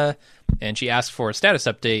China, and she asks for a status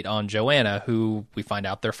update on Joanna, who we find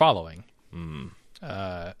out they're following.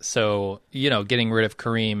 So, getting rid of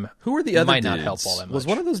Kareem Who are the other might dudes? not help all that much. Was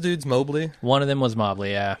one of those dudes Mobley? One of them was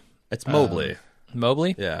Mobley, yeah. It's Mobley.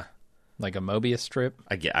 Mobley? Yeah. Like a Mobius strip?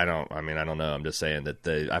 I don't know. I'm just saying that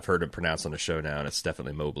I've heard it pronounced on the show now, and it's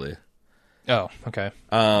definitely Mobley. Oh, okay.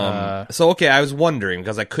 So I was wondering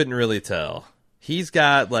because I couldn't really tell. He's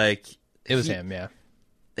got like It was him, yeah.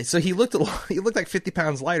 So he looked like 50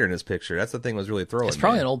 pounds lighter in his picture. That's the thing was really throwing. It's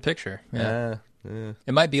probably me. an old picture. Yeah. Yeah.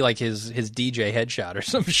 It might be like his DJ headshot or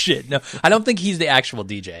some shit. No, I don't think he's the actual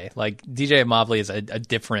DJ. Like, DJ Mobley is a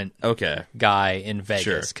different Okay. guy in Sure.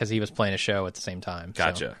 Vegas because he was playing a show at the same time. so.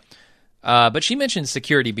 Gotcha. But she mentioned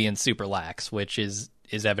security being super lax, which is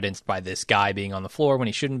evidenced by this guy being on the floor when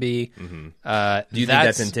he shouldn't be. Mm-hmm. Do you think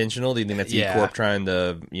that's intentional? Do you think that's Yeah. E-Corp trying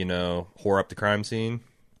to, whore up the crime scene?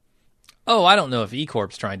 Oh, I don't know if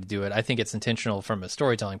E-Corp's trying to do it. I think it's intentional from a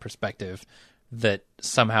storytelling perspective that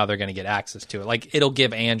somehow they're going to get access to it. Like, it'll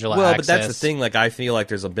give Angela access. Well, but that's the thing. Like, I feel like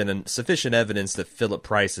there's been sufficient evidence that Philip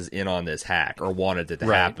Price is in on this hack or wanted it to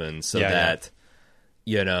happen so that,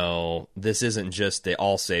 you know, this isn't just the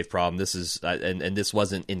all-safe problem. This is, and this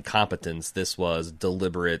wasn't incompetence. This was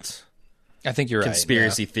deliberate I think you're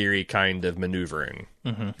conspiracy theory kind of maneuvering.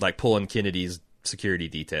 Like pulling Kennedy's security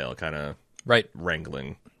detail kind of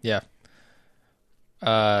wrangling. Yeah.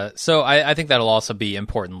 So I think that'll also be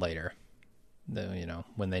important later, you know,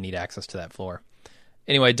 when they need access to that floor.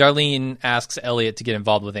 Anyway, Darlene asks Elliot to get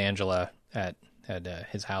involved with Angela at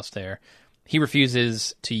his house there. He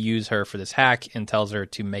refuses to use her for this hack and tells her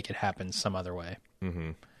to make it happen some other way.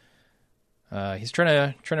 He's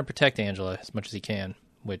trying to protect Angela as much as he can,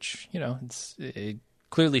 which, you know, it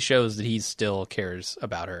clearly shows that he still cares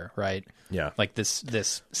about her, right? Yeah. Like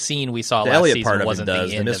this scene we saw the last Elliot season part of wasn't it does,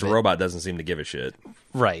 the end and of Mr. it. Robot doesn't seem to give a shit.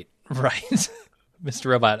 Right. Mr.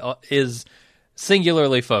 Robot is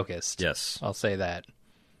singularly focused. Yes. I'll say that.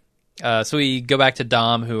 So we go back to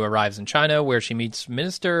Dom, who arrives in China, where she meets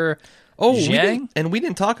Minister Jiang. We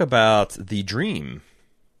didn't talk about the dream.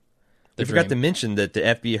 We forgot to mention that her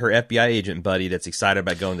FBI agent buddy that's excited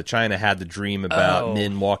about going to China had the dream about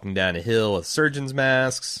men walking down a hill with surgeons'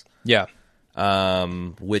 masks. Yeah.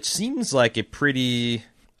 Which seems like a pretty...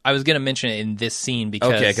 I was going to mention it in this scene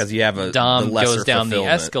because you have Dom goes down the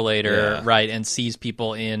fulfillment. escalator, right, and sees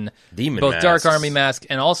people in Demon both masks. Dark Army masks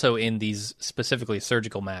and also in these specifically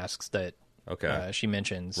surgical masks that she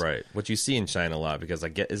mentions. Right. What you see in China a lot, because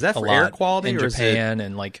is that for a air lot quality? in or Japan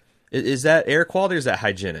and like... Is that air quality or is that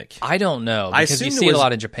hygienic? I don't know, because you see it a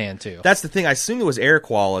lot in Japan too. That's the thing. I assumed it was air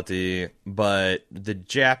quality, but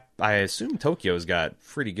I assume Tokyo's got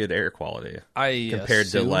pretty good air quality compared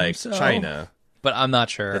to like China. But I'm not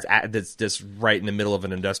sure. That's just right in the middle of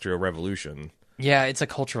an industrial revolution. Yeah, it's a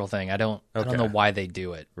cultural thing. I don't know why they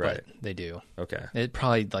do it, right. but they do. Okay. It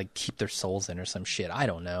probably like keep their souls in or some shit. I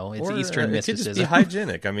don't know. It's or, Eastern mysticism. It could just be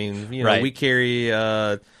hygienic. I mean, you know, we carry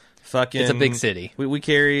fucking... It's a big city. We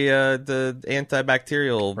carry the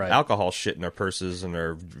antibacterial alcohol shit in our purses and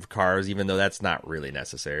our cars, even though that's not really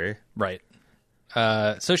necessary. Right.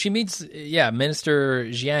 So she meets, Minister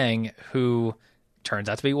Jiang, who turns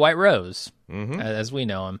out to be White Rose, as we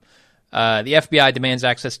know him. The FBI demands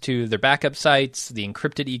access to their backup sites, the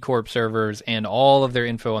encrypted E-Corp servers, and all of their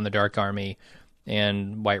info on the Dark Army.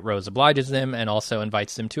 And White Rose obliges them and also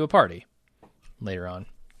invites them to a party later on.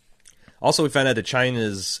 Also, we found out that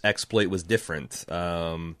China's exploit was different.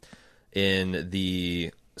 In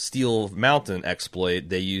the Steel Mountain exploit,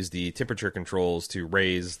 they used the temperature controls to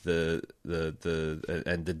raise and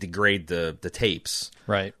to degrade the tapes.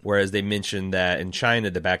 Right. Whereas they mentioned that in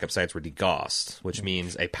China, the backup sites were degaussed, which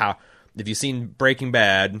means if you've seen Breaking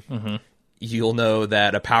Bad, you'll know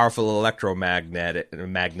that a powerful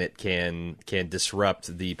electromagnet can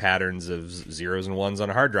disrupt the patterns of zeros and ones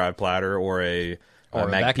on a hard drive platter or a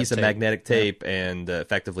piece of magnetic tape and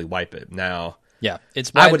effectively wipe it. Now,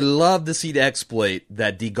 I would love to see the exploit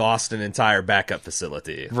that degaussed an entire backup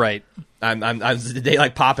facility. Right. Did they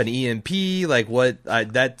like pop an EMP? Like what?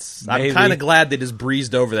 I'm kind of glad they just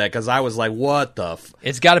breezed over that because I was like, what the?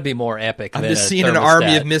 It's got to be more epic. I'm just seeing an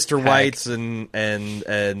army of Mr. Whites and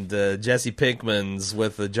Jesse Pinkmans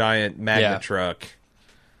with a giant magnet truck.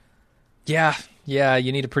 Yeah,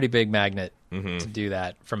 you need a pretty big magnet to do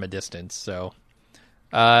that from a distance. So.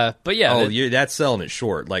 But yeah, that's selling it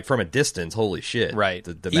short. Like from a distance, holy shit! Right.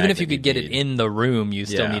 Even if you could get it in the room, you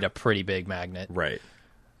still need a pretty big magnet. Right.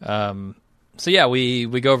 So yeah, we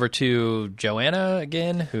go over to Joanna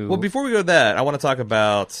again. Well, before we go to that, I want to talk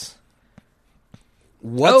about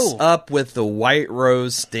what's up with the White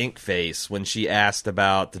Rose stink face when she asked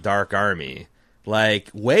about the Dark Army. Like,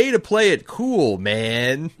 way to play it cool,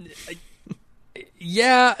 man.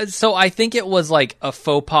 Yeah, so I think it was like a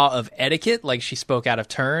faux pas of etiquette, like she spoke out of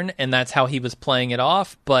turn, and that's how he was playing it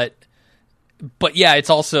off. But yeah,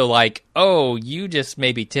 it's also like, oh, you just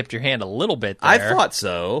maybe tipped your hand a little bit there. I thought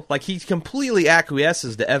so. Like, he completely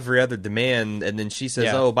acquiesces to every other demand, and then she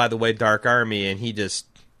says, oh, by the way, Dark Army, and he just...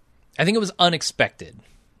 I think it was unexpected.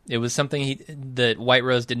 It was something that White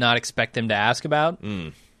Rose did not expect him to ask about,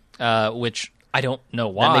 which I don't know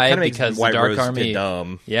why, because the Dark Army...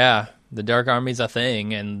 dumb. Yeah. The Dark Army's a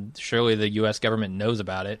thing, and surely the U.S. government knows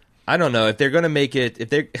about it. I don't know if they're going to make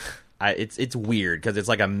it. It's weird because it's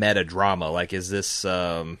like a meta drama. Like, is this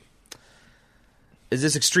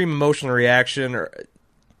extreme emotional reaction, or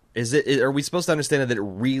are we supposed to understand that it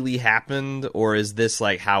really happened, or is this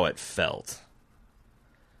like how it felt?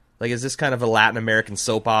 Like, is this kind of a Latin American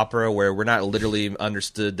soap opera where we're not literally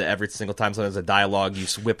understood that every single time someone has a dialogue, you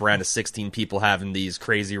whip around to 16 people having these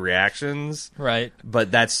crazy reactions? Right.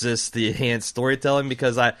 But that's just the enhanced storytelling,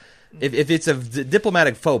 because if it's a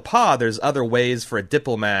diplomatic faux pas, there's other ways for a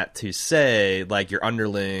diplomat to say, like, your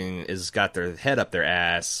underling has got their head up their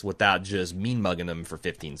ass without just mean-mugging them for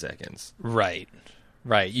 15 seconds. Right.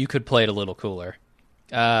 You could play it a little cooler.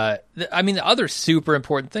 I mean, the other super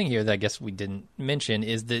important thing here that I guess we didn't mention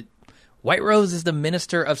is that White Rose is the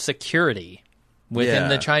Minister of Security within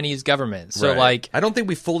the Chinese government. So, like, I don't think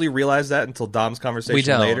we fully realized that until Dom's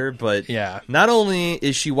conversation later, but yeah. Not only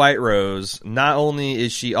is she White Rose, not only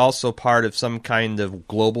is she also part of some kind of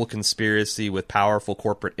global conspiracy with powerful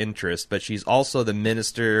corporate interests, but she's also the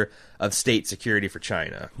Minister of State Security for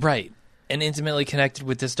China. Right. And intimately connected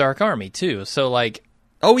with this Dark Army, too. So, like...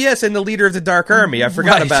 Oh, yes, and the leader of the Dark Army. I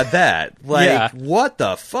forgot about that. Like, what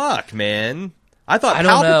the fuck, man? I thought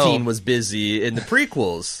Palpatine was busy in the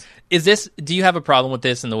prequels. Do you have a problem with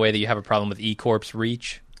this in the way that you have a problem with E-Corp's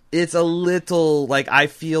reach? It's a little, like, I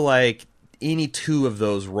feel like any two of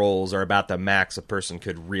those roles are about the max a person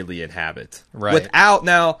could really inhabit. Right.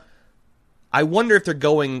 Now, I wonder if they're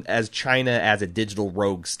going as China as a digital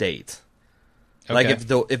rogue state. Okay. Like,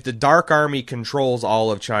 if the Dark Army controls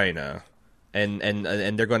all of China... And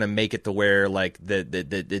they're going to make it to where, like,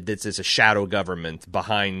 this is a shadow government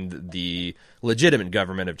behind the legitimate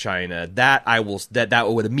government of China. That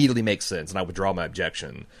would immediately make sense, and I would draw my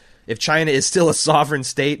objection. If China is still a sovereign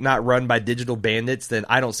state, not run by digital bandits, then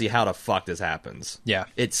I don't see how the fuck this happens. Yeah,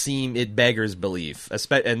 it beggars belief.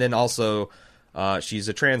 And then also, she's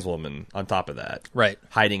a trans woman on top of that, right?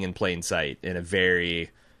 Hiding in plain sight in a very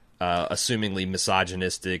assumingly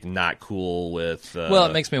misogynistic, not cool with... well,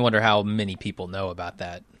 it makes me wonder how many people know about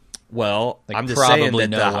that. Well, like, I'm just saying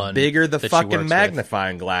that the bigger the that fucking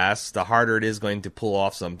magnifying glass, the harder it is going to pull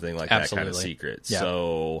off something like that kind of secret. Yeah.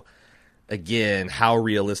 So, again, how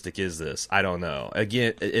realistic is this? I don't know.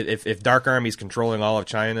 Again, if Dark Army's controlling all of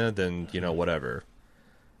China, then, whatever.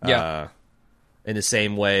 Yeah. In the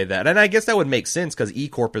same way that, and I guess that would make sense because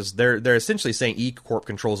E-Corp is they're essentially saying E-Corp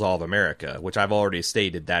controls all of America, which I've already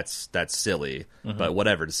stated that's silly, but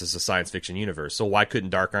whatever. This is a science fiction universe, so why couldn't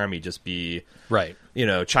Dark Army just be right?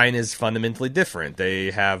 China's fundamentally different. They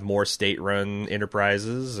have more state-run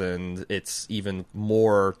enterprises, and it's even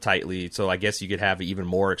more tightly. So I guess you could have an even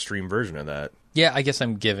more extreme version of that. Yeah, I guess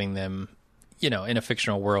I'm giving them, in a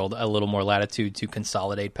fictional world, a little more latitude to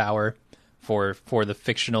consolidate power. For the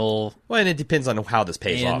fictional... Well, and it depends on how this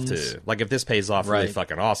pays off, too. Like, if this pays off really right.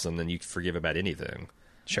 fucking awesome, then you can forgive about anything.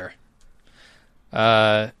 Sure.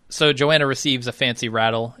 So Joanna receives a fancy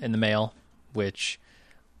rattle in the mail, which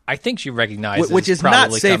I think she recognizes. Which is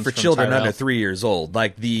not safe for children Tyrell. under 3 years old.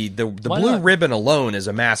 Like, the blue ribbon alone is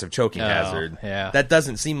a massive choking hazard. Yeah. That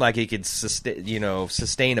doesn't seem like it could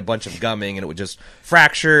sustain a bunch of gumming, and it would just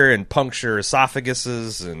fracture and puncture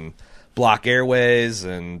esophaguses and... block airways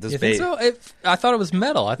and this. You think so? I thought it was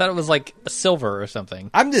metal. I thought it was like a silver or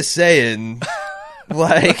something. I'm just saying,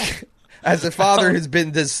 like, as a father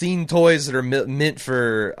who's seen toys that are meant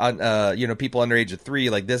for people under age of 3,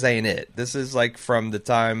 like this ain't it. This is like from the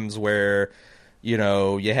times where you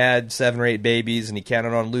had 7 or 8 babies and you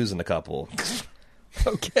counted on losing a couple.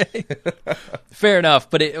 Okay, fair enough,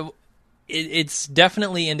 but it's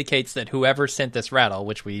definitely indicates that whoever sent this rattle,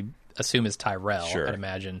 which we assume is Tyrell, sure. I'd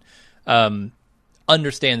imagine.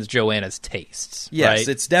 Understands Joanna's tastes. Yes, right?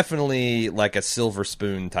 It's definitely like a silver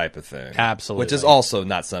spoon type of thing. Absolutely. Which is also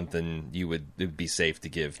not something it would be safe to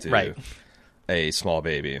give to a small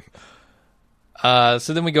baby. So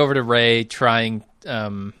then we go over to Ray trying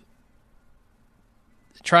to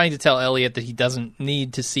tell Elliot that he doesn't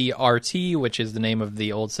need to see RT, which is the name of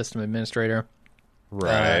the old system administrator.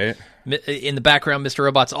 Right. In the background, Mr.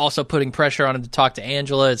 Robot's also putting pressure on him to talk to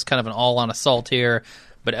Angela. It's kind of an all-on assault here.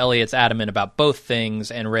 But Elliot's adamant about both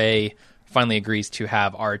things, and Ray finally agrees to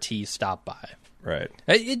have RT stop by. Right.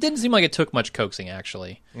 It didn't seem like it took much coaxing,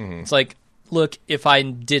 actually. Mm-hmm. It's like, look, if I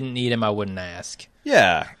didn't need him, I wouldn't ask.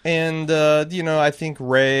 Yeah, and, I think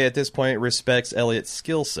Ray, at this point, respects Elliot's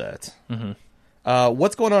skill set. Mm-hmm.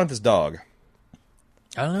 What's going on with this dog?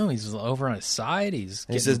 I don't know. He's over on his side. He says,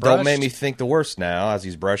 brushed. Don't make me think the worst now, as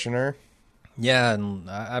he's brushing her. Yeah, and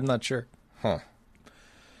I'm not sure. Huh.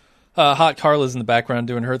 Hot Carla's in the background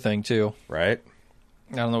doing her thing, too. Right.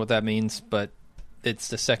 I don't know what that means, but it's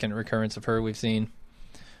the second recurrence of her we've seen.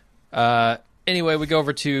 Anyway, we go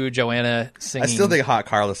over to Joanna singing. I still think Hot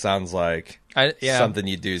Carla sounds like something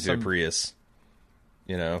you do to a Prius.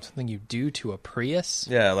 Something you do to a Prius?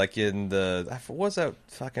 Yeah, like in what was that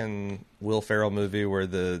fucking Will Ferrell movie where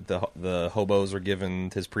the hobos are giving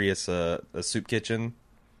his Prius a soup kitchen?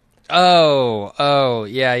 Oh,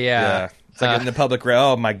 yeah. Yeah. It's like in the public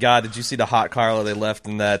oh my god, did you see the hot Carla they left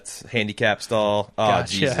in that handicap stall? Oh,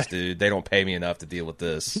 Gotcha. Jesus, dude. They don't pay me enough to deal with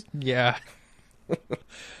this. Yeah.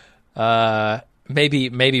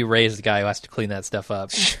 Maybe Ray's the guy who has to clean that stuff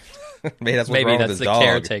up. Maybe that's what's Maybe wrong that's with his the dog.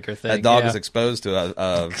 caretaker thing. That dog yeah. is exposed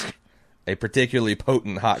to a particularly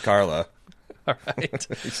potent hot Carla. All right.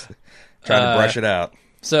 Trying to brush it out.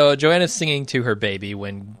 So Joanna's singing to her baby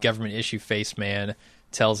when government issue face man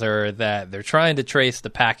tells her that they're trying to trace the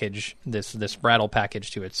package, this rattle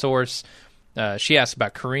package, to its source. She asks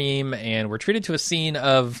about Kareem, and we're treated to a scene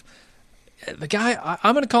of the guy.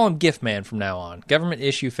 I'm going to call him Gift Man from now on. Government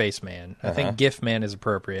issue face man. I think Gift Man is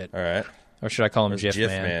appropriate. All right. Or should I call him Gift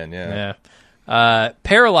Man? Yeah.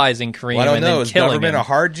 Paralyzing Kareem Well, I don't and know. then Is killing government him. a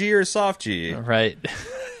hard G or a soft G? Right.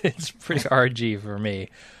 It's pretty RG for me.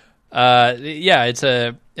 Yeah, it's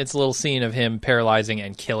a little scene of him paralyzing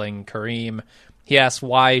and killing Kareem. He asks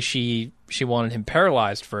why she wanted him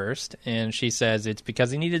paralyzed first, and she says it's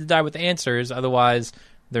because he needed to die with answers, otherwise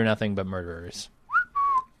they're nothing but murderers.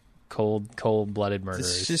 Cold-blooded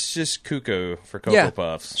murderers. It's just cuckoo for Cocoa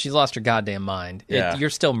Puffs. She's lost her goddamn mind. Yeah. You're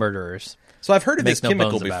still murderers. So I've heard of Make this no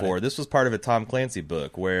chemical bones about before. it. This was part of a Tom Clancy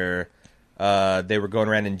book where they were going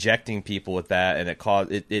around injecting people with that, and it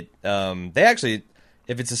caused it. They actually,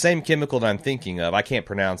 if it's the same chemical that I'm thinking of, I can't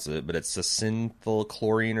pronounce it, but it's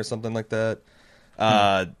acetylchlorine or something like that.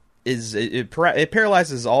 It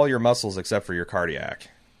paralyzes all your muscles except for your cardiac,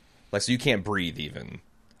 like so you can't breathe even.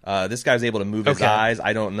 This guy was able to move his eyes.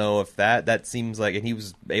 I don't know if that seems like, and he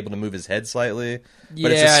was able to move his head slightly.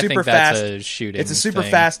 But it's a super I think fast. that's a shooting. It's a super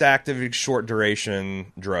thing. fast active, short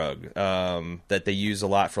duration drug that they use a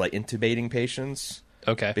lot for like intubating patients.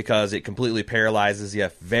 Okay. Because it completely paralyzes you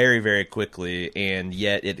very, very quickly, and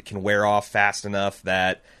yet it can wear off fast enough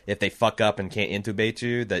that if they fuck up and can't intubate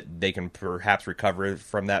you, that they can perhaps recover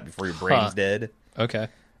from that before your brain's dead. Okay.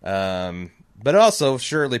 But also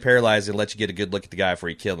surely paralyze and let you get a good look at the guy before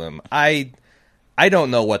you kill him. I don't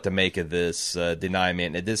know what to make of this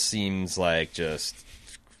deniement. This seems like just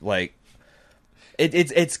like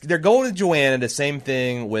it's they're going to Joanna, the same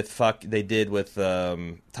thing with they did with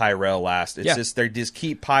Tyrell last. It's just they just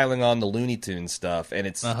keep piling on the Looney Tunes stuff, and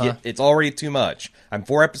it's already too much. I'm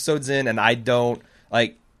 4 episodes in, and I don't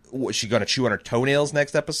like. Is she going to chew on her toenails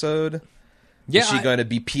next episode? Yeah, Is she going to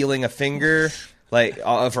be peeling a finger, like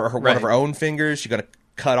of one of her own fingers? She going to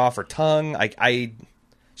cut off her tongue?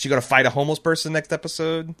 She going to fight a homeless person next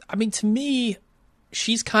episode? I mean, to me,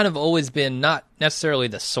 she's kind of always been not necessarily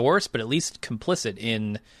the source, but at least complicit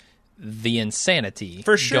in the insanity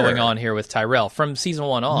For sure. going on here with Tyrell from season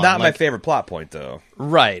 1 on. Not my favorite plot point, though.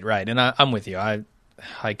 Right, and I'm with you. I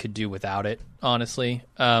could do without it, honestly.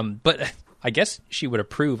 But I guess she would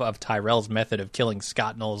approve of Tyrell's method of killing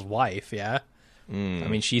Scott Knoll's wife, yeah? I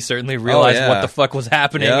mean, she certainly realized what the fuck was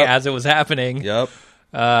happening as it was happening. Yep.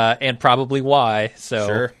 And probably why.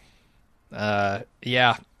 So, Sure.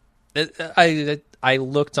 yeah. I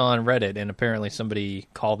looked on Reddit, and apparently somebody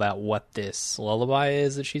called that what this lullaby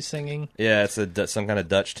is that she's singing. Yeah, it's some kind of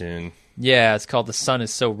Dutch tune. Yeah, it's called The Sun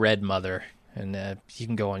Is So Red, Mother. And you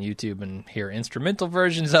can go on YouTube and hear instrumental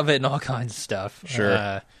versions of it and all kinds of stuff.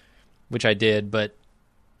 Sure. Which I did, but...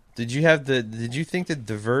 Did you think the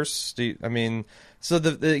diverse... I mean, so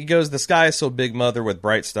it goes, the sky is so big, mother, with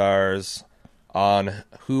bright stars on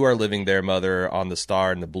who are living there, mother, on the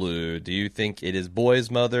star and the blue. Do you think it is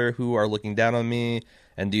boys, mother, who are looking down on me?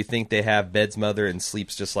 And do you think they have beds, mother, and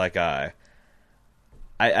sleeps just like I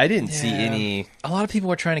didn't see any... A lot of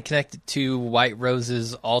people are trying to connect it to White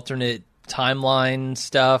Rose's alternate timeline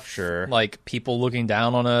stuff. Sure. Like people looking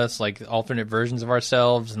down on us, like alternate versions of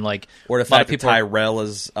ourselves, and like... Or the a lot fact of that people Tyrell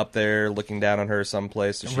is up there looking down on her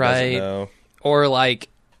someplace so she doesn't know. Or like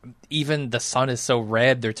even the sun is so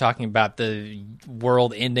red, they're talking about the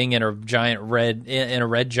world ending in a giant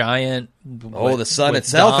red giant. Oh, the sun with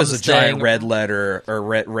itself Dom is a giant staying- red letter or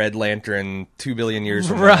red lantern 2 billion years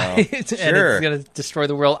from now. right, and Sure. it's gonna destroy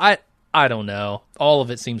the world. I don't know. All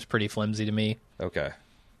of it seems pretty flimsy to me. Okay.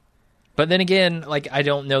 But then again, like I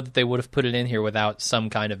don't know that they would have put it in here without some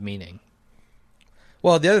kind of meaning.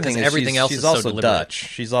 Well, the other thing is everything else she's is so also deliberate. Dutch.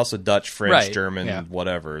 She's also Dutch, French, Right, German, yeah.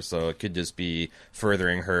 whatever. So it could just be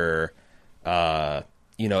furthering her. Did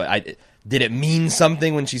it mean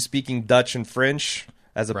something when she's speaking Dutch and French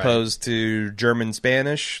as opposed to German,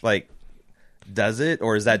 Spanish? Like, does it,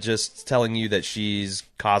 or is that just telling you that she's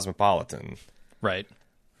cosmopolitan? Right.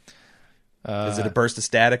 Is it a burst of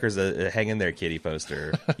static, or is it a hang in there, kitty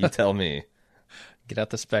poster? You tell me. Get out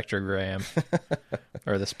the spectrogram.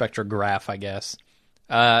 Or the spectrograph, I guess.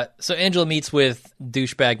 So Angela meets with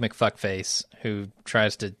douchebag McFuckface, who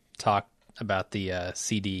tries to talk about the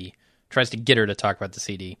CD. Tries to get her to talk about the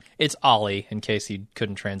CD. It's Ollie, in case you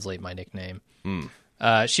couldn't translate my nickname.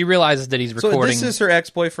 She realizes that he's recording. So this is her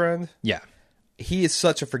ex-boyfriend? Yeah. He is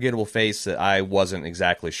such a forgettable face that I wasn't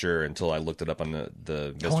exactly sure until I looked it up on the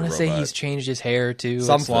Mr. I want to Robot. say he's changed his hair too. It's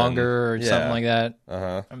Something. longer or something like that.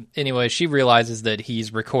 Uh-huh. Anyway, she realizes that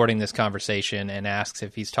he's recording this conversation and asks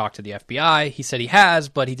if he's talked to the FBI. He said he has,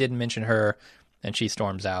 but he didn't mention her, and she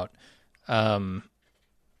storms out. So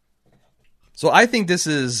I think this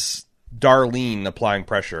is Darlene applying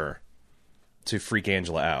pressure to freak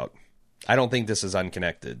Angela out. I don't think this is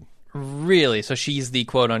unconnected. Really? So she's the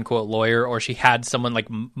quote-unquote lawyer, or she had someone like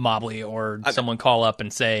Mobley or someone call up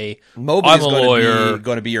and say, Mobley's I'm a lawyer.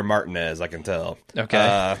 going to be your Martinez, I can tell.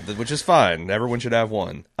 Okay. Which is fine. Everyone should have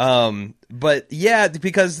one. But yeah,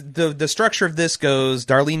 because the structure of this goes,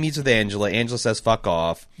 Darlene meets with Angela. Angela says, fuck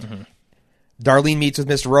off. Mm-hmm. Darlene meets with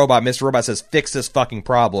Mr. Robot. Mr. Robot says, fix this fucking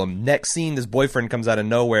problem. Next scene, this boyfriend comes out of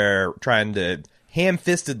nowhere trying to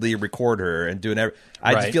ham-fistedly record her and doing everything.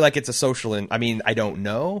 I just feel like it's a social... I mean, I don't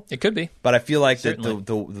know. It could be. But I feel like that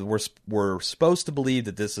we're supposed to believe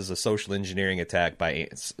that this is a social engineering attack by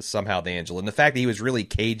somehow the Angela. And the fact that he was really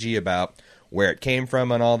cagey about where it came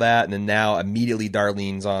from and all that, and then now immediately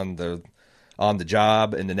Darlene's on the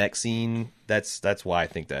job in the next scene, that's why I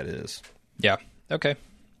think that is. Yeah. Okay.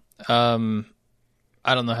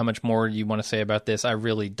 I don't know how much more you want to say about this. I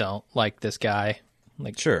really don't like this guy.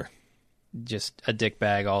 Like, sure. Just a dick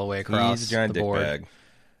bag all the way across He's a giant the dick board.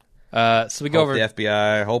 bag. So we go over the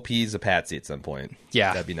FBI. Hope he's a patsy at some point.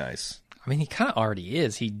 Yeah. That'd be nice. I mean, he kind of already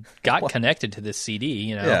is. He got connected to this CD,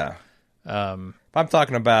 you know. Yeah. I'm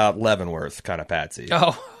talking about Leavenworth kind of patsy.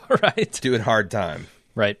 Oh, right. Doing hard time.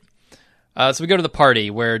 Right. So we go to the party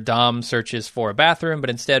where Dom searches for a bathroom, but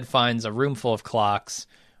instead finds a room full of clocks.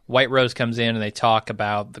 White Rose comes in and they talk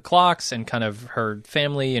about the clocks and kind of her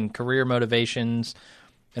family and career motivations.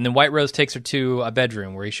 And then White Rose takes her to a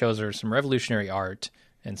bedroom where he shows her some revolutionary art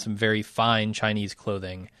and some very fine Chinese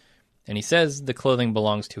clothing. And he says the clothing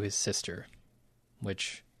belongs to his sister,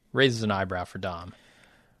 which raises an eyebrow for Dom.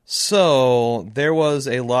 So there was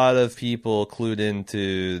a lot of people clued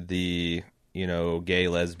into the, gay,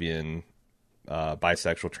 lesbian,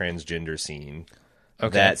 bisexual, transgender scene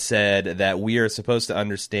that said that we are supposed to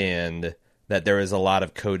understand that there is a lot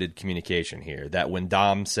of coded communication here. That when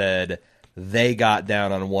Dom said they got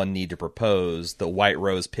down on one knee to propose, the White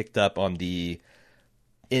Rose picked up on the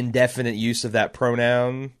indefinite use of that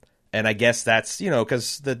pronoun. And I guess that's,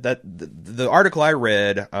 because the article I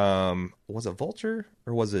read, was it Vulture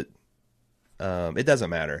or was it? It doesn't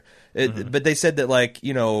matter. But they said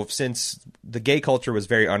that, since the gay culture was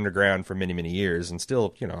very underground for many, many years, and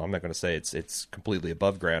still, I'm not going to say it's completely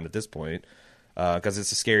above ground at this point, because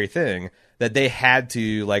it's a scary thing, that they had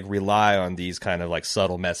to rely on these kind of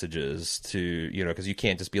subtle messages to, because you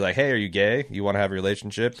can't just be like, hey, are you gay? You want to have a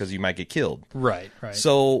relationship? Because you might get killed. Right.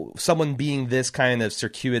 So someone being this kind of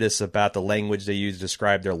circuitous about the language they use to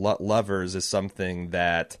describe their lovers is something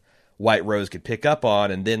that White Rose could pick up on,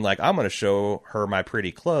 and then I'm going to show her my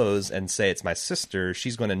pretty clothes and say it's my sister.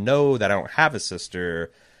 She's going to know that I don't have a sister.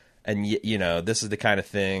 And, this is the kind of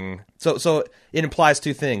thing. So it implies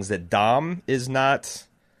two things: that Dom is not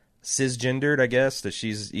cisgendered, I guess, that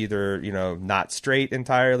she's either, not straight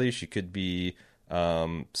entirely. She could be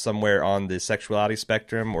somewhere on the sexuality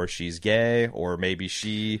spectrum, or she's gay, or maybe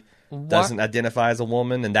she doesn't identify as a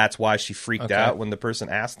woman, and that's why she freaked out when the person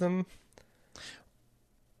asked them.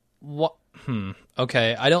 What?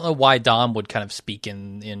 Okay. I don't know why Dom would kind of speak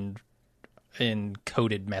in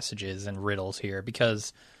coded messages and riddles here,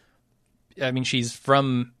 because I mean, she's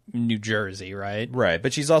from New Jersey, right? Right,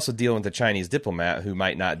 but she's also dealing with a Chinese diplomat who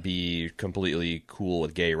might not be completely cool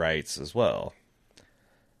with gay rights as well.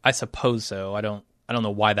 I suppose so. I don't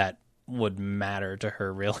know why that would matter to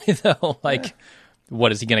her, really, though.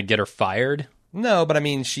 What, is he going to get her fired? No, but I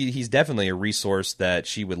mean, he's definitely a resource that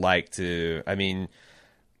she would like to. I mean,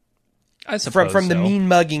 I suppose from the mean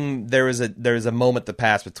mugging, there was a moment that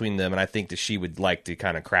passed between them, and I think that she would like to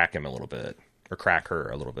kind of crack him a little bit, or crack her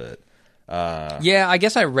a little bit. Yeah, I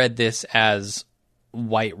guess I read this as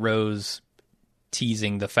White Rose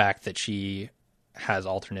teasing the fact that she has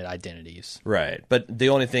alternate identities. Right, but the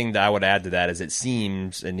only thing that I would add to that is it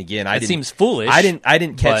seems, and again, it seems foolish. I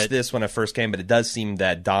didn't catch this when it first came, but it does seem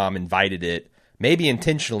that Dom invited it, maybe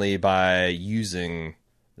intentionally, by using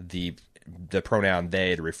the pronoun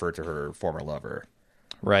they to refer to her former lover.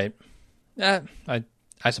 Right.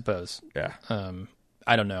 I suppose. Yeah.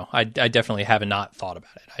 I don't know. I definitely have not thought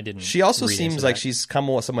about it. I didn't. She also read seems into like that. she's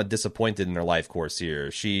somewhat disappointed in her life course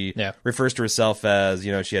here. She Yeah. refers to herself as,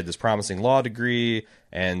 she had this promising law degree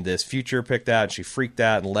and this future picked out, and she freaked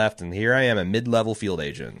out and left, and here I am, a mid-level field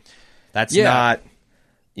agent. That's not,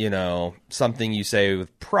 something you say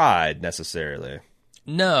with pride necessarily.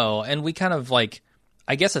 No, and we kind of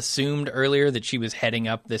I guess assumed earlier that she was heading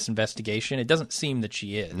up this investigation. It doesn't seem that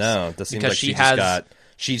she is. No, it seems because like she just got.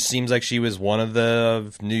 She seems like she was one of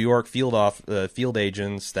the New York field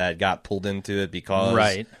agents that got pulled into it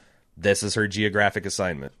because this is her geographic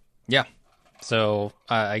assignment. Yeah. So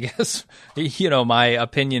I guess my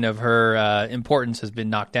opinion of her importance has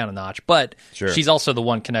been knocked down a notch, but she's also the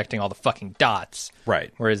one connecting all the fucking dots,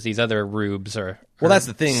 right? Whereas these other rubes are that's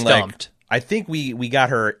the thing. Stumped. I think we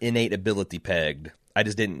got her innate ability pegged.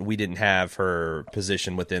 We didn't have her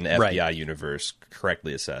position within the FBI universe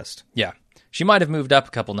correctly assessed. Yeah. She might have moved up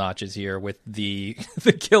a couple notches here with the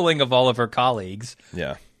the killing of all of her colleagues.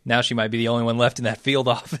 Yeah. Now she might be the only one left in that field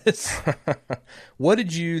office. What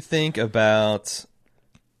did you think about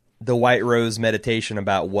the White Rose meditation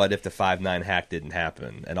about what if the 5/9 hack didn't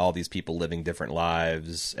happen and all these people living different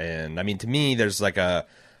lives? And I mean, to me, there's a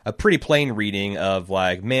pretty plain reading of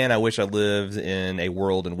man, I wish I lived in a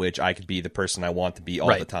world in which I could be the person I want to be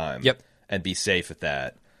all the time. Yep. And be safe at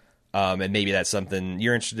that. And maybe that's something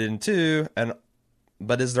you're interested in too.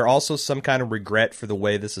 But is there also some kind of regret for the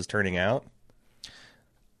way this is turning out?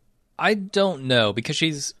 I don't know, because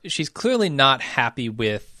she's clearly not happy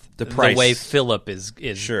with the way Philip is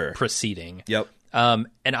proceeding. Yep. And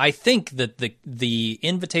I think that the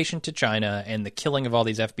invitation to China and the killing of all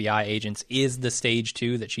these FBI agents is the stage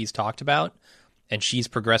 2 that she's talked about, and she's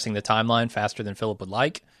progressing the timeline faster than Philip would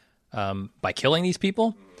like by killing these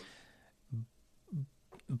people.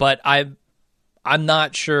 But I'm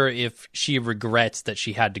not sure if she regrets that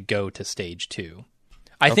she had to go to stage 2.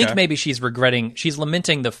 I think maybe she's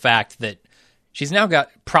lamenting the fact that she's now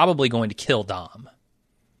probably going to kill Dom.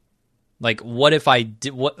 What if I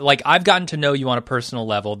did? I've gotten to know you on a personal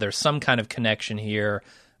level. There's some kind of connection here.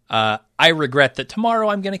 I regret that tomorrow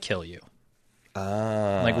I'm going to kill you.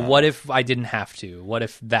 What if I didn't have to? What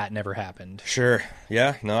if that never happened? Sure.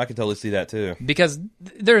 Yeah. No, I can totally see that too. Because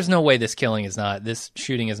there's no way this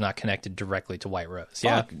shooting is not connected directly to White Rose.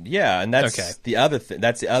 Yeah. Yeah. And that's the other thing.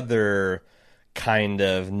 That's the other kind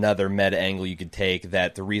of another meta angle you could take,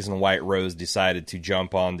 that the reason White Rose decided to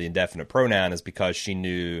jump on the indefinite pronoun is because she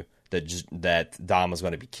knew that Dom was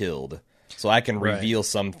going to be killed. So I can reveal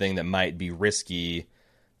something that might be risky,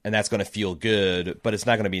 and that's going to feel good, but it's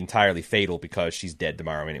not going to be entirely fatal because she's dead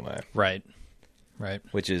tomorrow anyway. Right.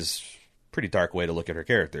 Which is a pretty dark way to look at her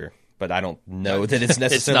character, but I don't know that it's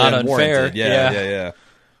necessarily it's not unwarranted. Unfair.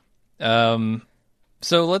 Yeah.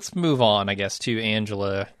 So let's move on, I guess, to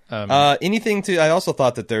Angela. I also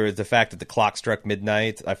thought that there was the fact that the clock struck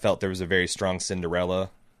midnight. I felt there was a very strong Cinderella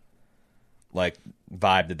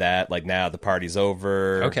vibe to that. Now the party's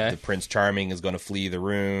over. Okay. The Prince Charming is going to flee the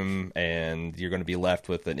room, and you're going to be left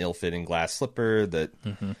with an ill-fitting glass slipper that,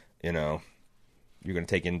 you're going to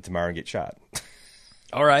take in tomorrow and get shot.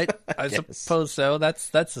 All right. I suppose so. That's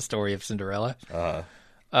the story of Cinderella.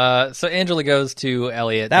 So Angela goes to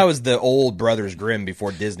Elliot. That was the old Brothers Grimm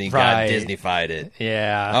before Disney got Disney-fied it.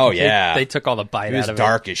 Yeah. Oh, yeah. They took all the bite out of it. It was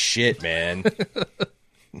dark as shit, man.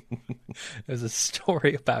 There's a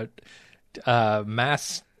story about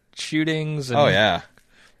mass shootings. And it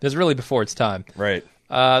was really before its time. Right.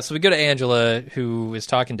 So we go to Angela, who is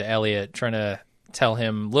talking to Elliot, trying to tell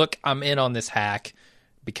him, look, I'm in on this hack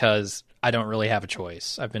because I don't really have a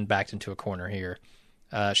choice. I've been backed into a corner here.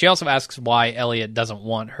 She also asks why Elliot doesn't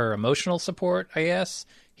want her emotional support, I guess.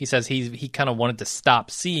 He says he kind of wanted to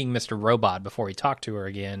stop seeing Mr. Robot before he talked to her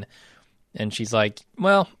again. And she's like,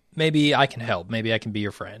 well, maybe I can help. Maybe I can be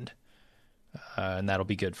your friend. And that'll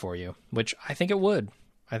be good for you. Which I think it would.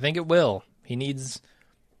 I think it will. He needs,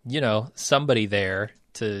 somebody there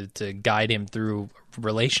to guide him through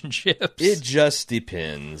relationships. It just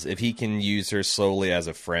depends if he can use her solely as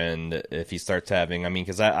a friend. If he starts having,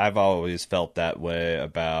 because I've always felt that way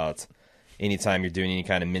about anytime you're doing any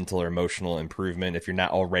kind of mental or emotional improvement. If you're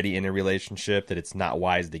not already in a relationship, that it's not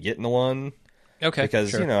wise to get into one. Okay, because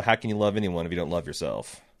sure. How can you love anyone if you don't love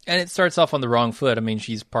yourself? And it starts off on the wrong foot.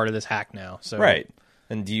 She's part of this hack now. So right.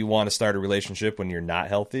 And do you want to start a relationship when you're not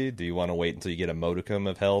healthy? Do you want to wait until you get a modicum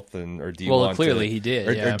of health, or do you want clearly he did,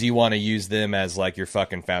 or do you want to use them as your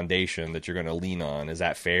fucking foundation that you're going to lean on? Is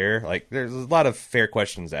that fair? There's a lot of fair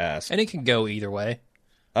questions to ask, and it can go either way.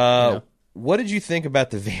 What did you think about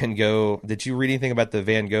the Van Gogh? Did you read anything about the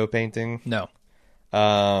Van Gogh painting? No.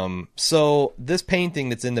 So this painting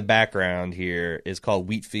that's in the background here is called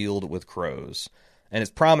Wheatfield with Crows. And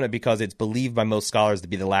it's prominent because it's believed by most scholars to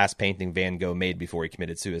be the last painting Van Gogh made before he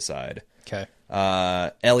committed suicide. Okay.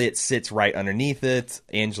 Elliot sits right underneath it.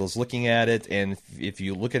 Angela's looking at it, and if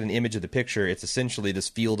you look at an image of the picture, it's essentially this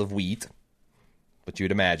field of wheat, what you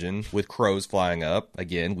would imagine, with crows flying up.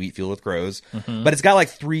 Again, wheat field with crows. Mm-hmm. But it's got like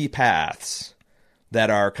 3 paths that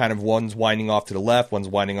are kind of, one's winding off to the left, one's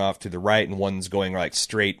winding off to the right, and one's going like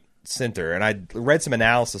straight center. And I read some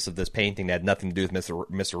analysis of this painting that had nothing to do with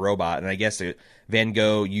Mr. Robot, and I guess Van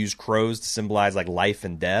Gogh used crows to symbolize like life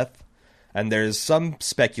and death. And there's some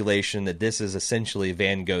speculation that this is essentially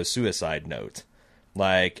Van Gogh's suicide note.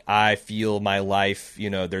 Like, I feel my life,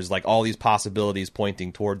 there's like all these possibilities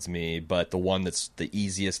pointing towards me, but the one that's the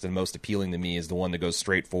easiest and most appealing to me is the one that goes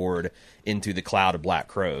straight forward into the cloud of black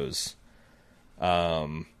crows.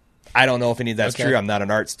 I don't know if any of that's true. I'm not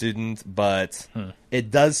an art student, but it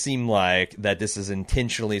does seem like that this is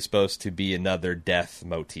intentionally supposed to be another death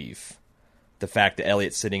motif. The fact that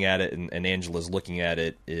Elliot's sitting at it and Angela's looking at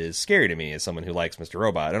it is scary to me as someone who likes Mr.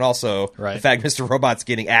 Robot. And also, the fact Mr. Robot's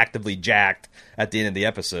getting actively jacked at the end of the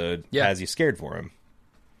episode has you scared for him.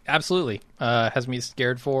 Absolutely. Has me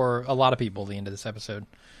scared for a lot of people at the end of this episode.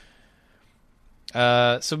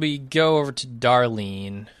 So we go over to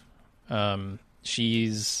Darlene.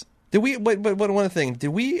 She's... One thing.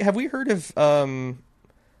 Have we heard of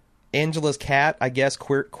Angela's cat, I guess,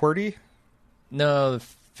 QWERTY? No, the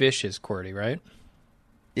fish is QWERTY, right?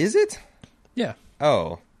 Is it? Yeah.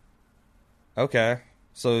 Oh. Okay.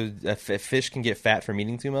 So a fish can get fat from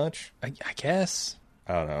eating too much? I guess.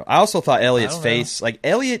 I don't know. I also thought Elliot's face... Like,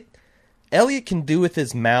 Elliot can do with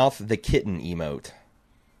his mouth the kitten emote.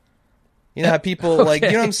 You know how people, like,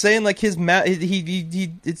 you know what I'm saying? Like, his mouth...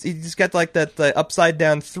 He's got, like, that upside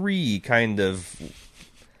down 3 kind of...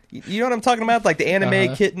 You know what I'm talking about? Like, the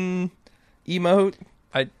anime kitten emote?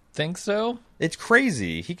 I think so. It's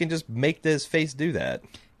crazy. He can just make his face do that.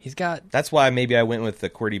 He's got... That's why maybe I went with the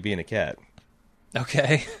QWERTY being a cat.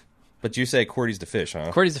 Okay. But you say QWERTY's the fish,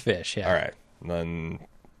 huh? QWERTY's the fish, yeah. All right. Then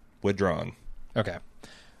withdrawn. Okay.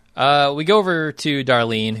 We go over to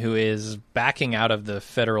Darlene, who is backing out of the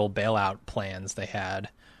federal bailout plans they had.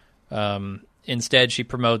 Instead, she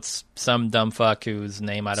promotes some dumb fuck whose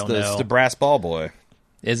name I don't know. It's the brass ball boy.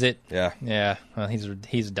 Is it? Yeah. Yeah. Well, he's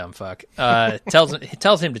a dumb fuck. Tells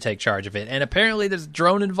him to take charge of it, and apparently there's a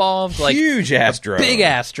drone involved, like huge ass drone, big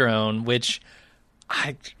ass drone, which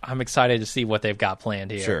I'm excited to see what they've got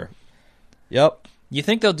planned here. Sure. Yep. You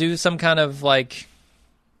think they'll do some kind of like?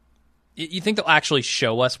 You think they'll actually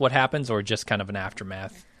show us what happens, or just kind of an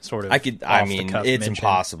aftermath sort of? I mean, it's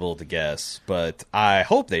impossible to guess, but I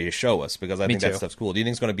hope they show us because I think that stuff's cool. Do you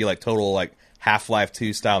think it's going to be like total like Half-Life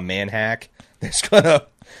 2 style man hack?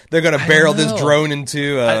 They're gonna barrel this drone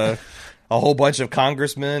into a whole bunch of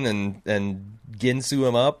congressmen and Ginsu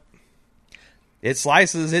them up. It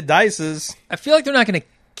slices, it dices. I feel like they're not going to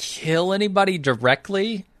kill anybody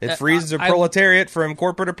directly. It frees the proletariat from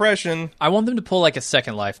corporate oppression. I want them to pull like a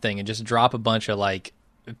Second Life thing and just drop a bunch of like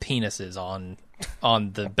penises on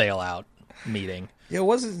the bailout meeting. Yeah,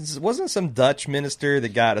 wasn't some Dutch minister that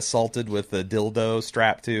got assaulted with a dildo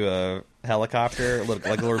strapped to a helicopter, like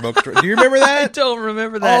a little remote control? Do you remember that? I don't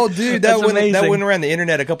remember that. Oh, dude, that went around the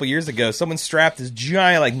internet a couple years ago. Someone strapped this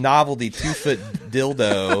giant, like, novelty 2-foot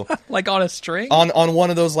dildo, like on a string, on one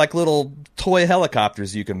of those like little toy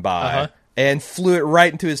helicopters you can buy, and flew it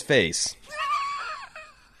right into his face.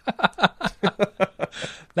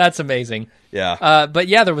 That's amazing. Yeah, but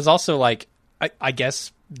yeah, there was also like I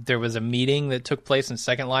guess. There was a meeting that took place in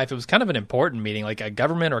Second Life. It was kind of an important meeting, like a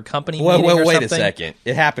government or company meeting or wait something. A second.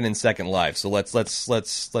 It happened in Second Life, so let's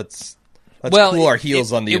cool our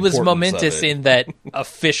heels on the importance of it. It was momentous in that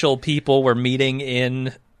official people were meeting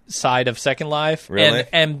inside of Second Life, really?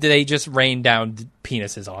 and they just rained down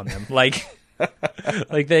penises on them, like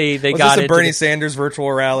they was got this a Bernie Sanders virtual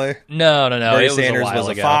rally? No. Bernie it Sanders was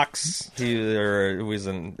a fox. He was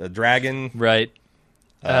a dragon, right?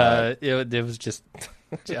 It was just.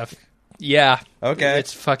 Yeah. Okay.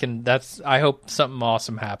 It's fucking. I hope something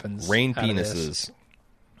awesome happens. Rain penises.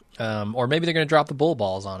 Or maybe they're going to drop the bull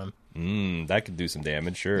balls on him. That could do some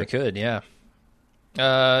damage. Sure. It could. Yeah.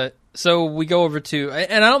 So we go over to,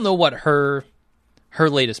 and I don't know what her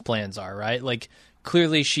latest plans are. Right. Like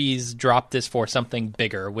clearly she's dropped this for something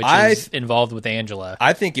bigger, which is involved with Angela.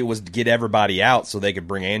 I think it was to get everybody out so they could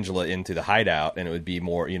bring Angela into the hideout, and it would be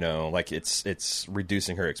more, like it's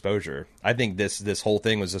reducing her exposure. I think this whole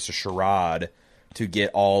thing was just a charade to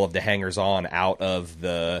get all of the hangers-on out of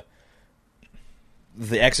the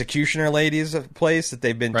the executioner lady's place that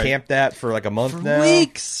they've been Right. camped at for like a month now.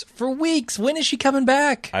 For weeks. When is she coming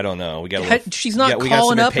back? I don't know. We got. She's not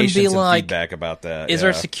calling up and being like, feedback about that. "Is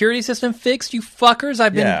our security system fixed? You fuckers!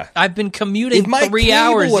 I've been commuting If my 3 cable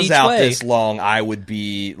hours was each out way." this long, I would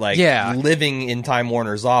be like Yeah. living in Time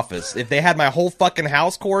Warner's office. If they had my whole fucking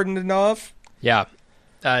house coordinated off. Yeah.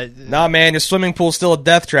 Nah, man, your swimming pool's still a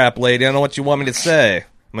death trap, lady. I don't know what you want me to say.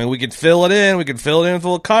 I mean, we could fill it in. We could fill it in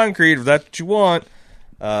full of concrete if that's what you want.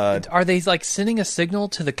 Are they like sending a signal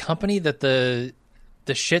to the company that the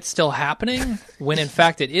shit's still happening when in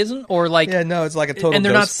fact it isn't? Or like, Yeah, no, it's like a total. and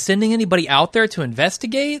they're not ghost. sending anybody out there to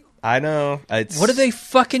investigate? I know. What are they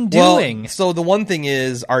fucking Well, doing? so the one thing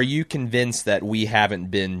is, are you convinced that we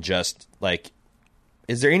haven't been just like?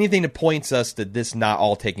 Is there anything that points us that this not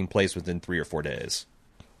all taking place within 3 or 4 days?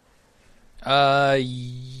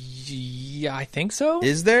 Yeah, I think so.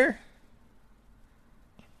 Is there?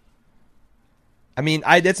 I mean,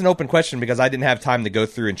 that's an open question because I didn't have time to go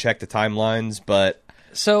through and check the timelines, but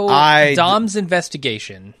So I- Dom's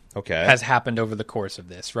investigation okay. has happened over the course of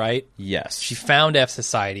this, right? Yes. She found F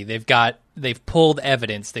Society. They've pulled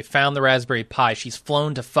evidence. They found the Raspberry Pi. She's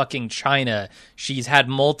flown to fucking China. She's had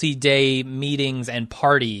multi-day meetings and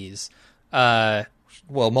parties. Well,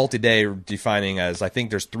 multi-day defining as I think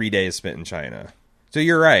there's 3 days spent in China. So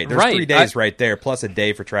you're right. There's Right. 3 days right there, plus a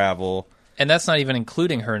day for travel. And that's not even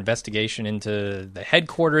including her investigation into the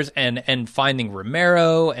headquarters and finding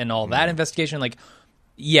Romero and all that investigation. Like,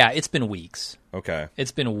 yeah, it's been weeks. Okay.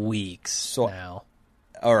 It's been weeks now.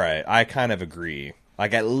 All right. I kind of agree.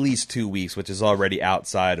 Like at least 2 weeks, which is already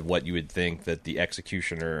outside of what you would think that the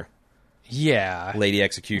executioner, Yeah. lady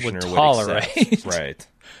executioner, Would would tolerate. accept. Right.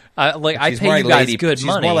 I She's pay more you like guys good she's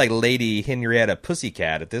money. more like Lady Henrietta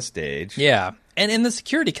Pussycat at this stage. Yeah. And the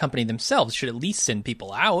security company themselves should at least send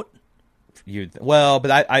people out.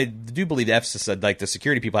 But I do believe F Society, like the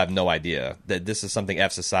security people, have no idea that this is something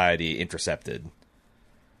F Society intercepted.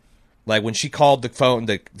 Like when she called the phone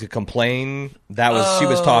to complain, she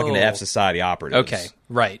was talking to F Society operatives. Okay,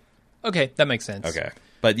 right. Okay, that makes sense. Okay,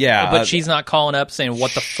 but yeah, But she's not calling up saying,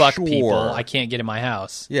 "What the fuck, Sure. people? I can't get in my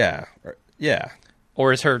house." yeah.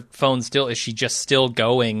 Or is her phone still? Is she just still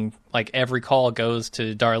going? Like every call goes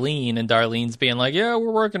to Darlene, and Darlene's being like, "Yeah,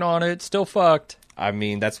 we're working on it. Still fucked." I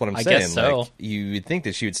mean, that's what I'm I saying. guess so. Like, you would think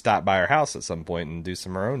that she would stop by her house at some point and do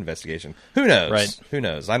some of her own investigation. Who knows? Right. Who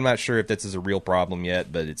knows? I'm not sure if this is a real problem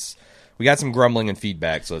yet, but we got some grumbling and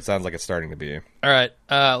feedback, so it sounds like it's starting to be. All right,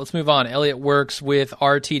 let's move on. Elliot works with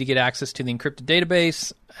RT to get access to the encrypted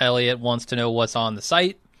database. Elliot wants to know what's on the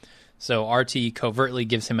site, so RT covertly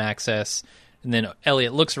gives him access, and then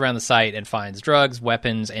Elliot looks around the site and finds drugs,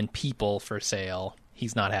 weapons, and people for sale.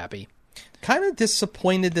 He's not happy. Kind of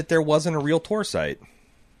disappointed that there wasn't a real Tor site.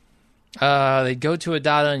 They go to a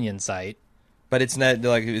 .onion site. But it's not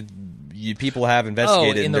like people have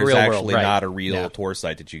investigated, in and the there's real world, actually right. not a real No. Tor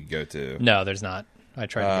site that you could go to. No, there's not. I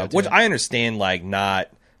tried to go to Which it. I understand, like, not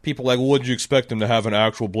people like, well, would you expect them to have an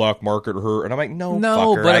actual black market or her? And I'm like, no,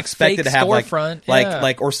 fucker. but I a expected fake to have storefront,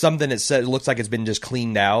 yeah. or something that said it looks like it's been just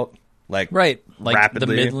cleaned out, like Right, like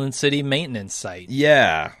rapidly. the Midland City maintenance site.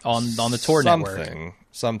 Yeah, On the Tor network.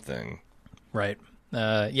 something. Right.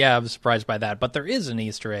 Yeah, I was surprised by that. But there is an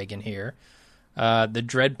Easter egg in here. The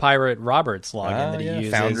Dread Pirate Roberts login that he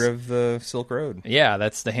uses. Founder of the Silk Road, Yeah,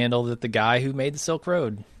 that's the handle that the guy who made the Silk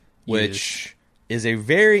Road which is a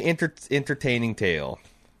very entertaining tale.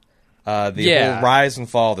 The Yeah. whole rise and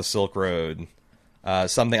fall of the Silk Road,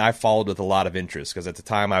 something I followed with a lot of interest because at the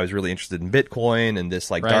time I was really interested in Bitcoin and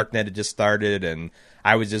this Right. darknet had just started, and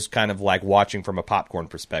I was just kind of like watching from a popcorn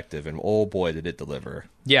perspective. And oh boy, did it deliver!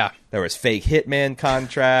 Yeah. There was fake hitman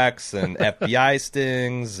contracts and FBI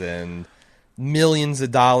stings and millions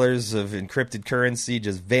of dollars of encrypted currency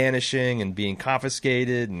just vanishing and being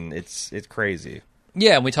confiscated, and it's crazy.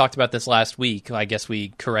 Yeah, and we talked about this last week. I guess we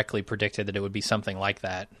correctly predicted that it would be something like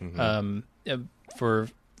that.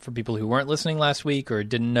 For people who weren't listening last week or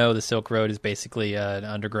didn't know, the Silk Road is basically an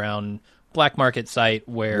underground black market site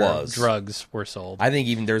where drugs were sold. I think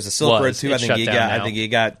even there's a Silk Road too. It's shut down now. I think it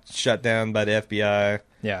got shut down by the FBI.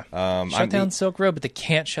 Yeah. I'm- Shut down Silk Road, but they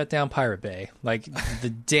can't shut down Pirate Bay. Like, the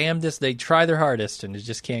damnedest, they try their hardest, and it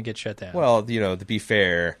just can't get shut down. Well, to be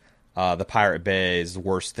fair, the Pirate Bay's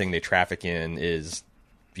worst thing they traffic in is,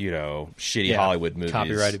 shitty Yeah, Hollywood movies.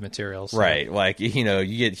 copyrighted materials. Right. Like, you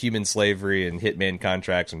get human slavery and hitman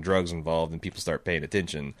contracts and drugs involved, and people start paying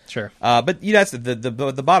attention. Sure. But that's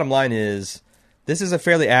the bottom line is this is a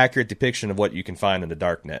fairly accurate depiction of what you can find in the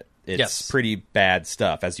darknet. It's Yes. pretty bad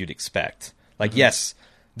stuff, as you'd expect. Like, yes,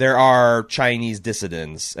 there are Chinese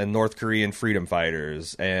dissidents and North Korean freedom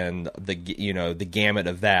fighters and the gamut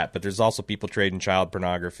of that. But there's also people trading child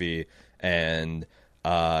pornography and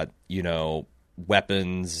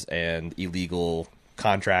weapons and illegal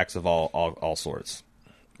contracts of all sorts.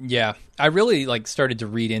 Yeah, I really started to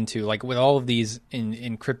read into with all of these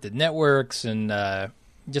encrypted networks and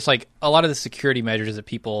just a lot of the security measures that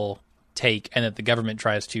people take and that the government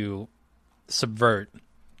tries to subvert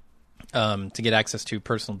to get access to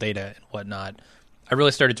personal data and whatnot. I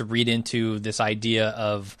really started to read into this idea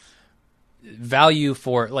of value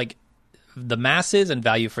for the masses and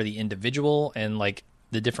value for the individual and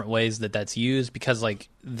the different ways that that's used, because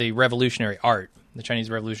the revolutionary art, the Chinese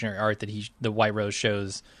revolutionary art that the White Rose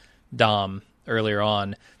shows Dom earlier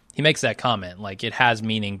on, he makes that comment it has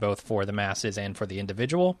meaning both for the masses and for the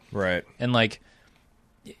individual, right? And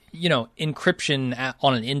encryption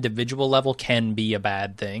on an individual level can be a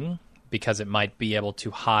bad thing because it might be able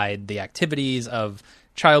to hide the activities of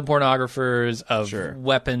child pornographers, of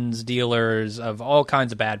weapons dealers, of all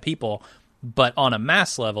kinds of bad people. But on a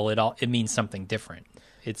mass level, it means something different.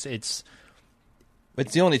 It's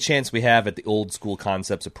the only chance we have at the old school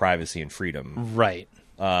concepts of privacy and freedom, right?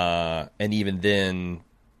 And even then,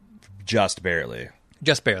 just barely,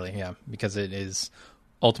 yeah. Because it is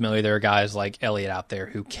ultimately there are guys like Elliot out there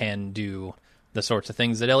who can do the sorts of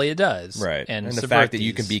things that Elliot does, right? And the fact that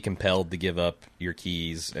you can be compelled to give up your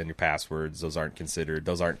keys and your passwords, those aren't considered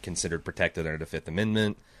protected under the Fifth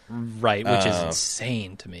Amendment. Right, which is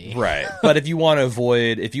insane to me. Right, but if you want to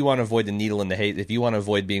avoid the needle in the hay, if you want to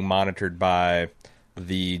avoid being monitored by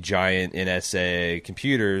the giant NSA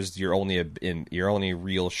computers, your only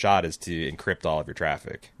real shot is to encrypt all of your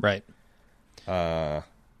traffic. Right. So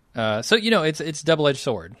it's a double-edged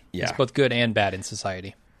sword. Yeah. It's both good and bad in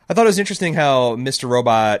society. I thought it was interesting how Mr.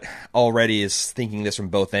 Robot already is thinking this from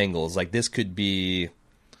both angles. This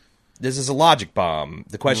is a logic bomb.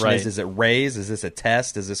 The question is it Ray's? Is this a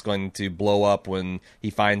test? Is this going to blow up when he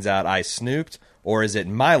finds out I snooped? Or is it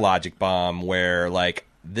my logic bomb where,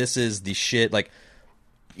 this is the shit, Elliot's...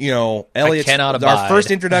 I cannot abide. Our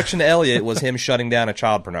first introduction to Elliot was him shutting down a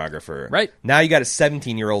child pornographer. Right. Now you got a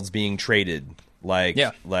 17-year-olds being traded,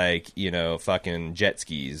 fucking jet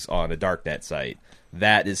skis on a darknet site.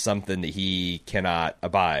 That is something that he cannot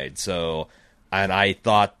abide. So, and I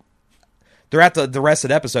thought... Throughout the rest of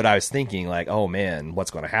the episode, I was thinking, oh, man,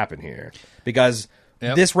 what's going to happen here? Because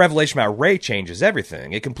this revelation about Ray changes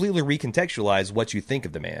everything. It completely recontextualizes what you think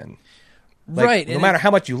of the man. Right. No matter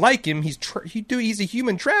how much you like him, he's a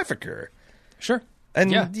human trafficker. Sure.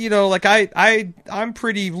 And, I'm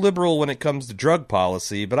pretty liberal when it comes to drug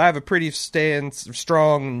policy, but I have a pretty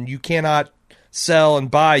strong, you cannot sell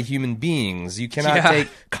and buy human beings. You cannot take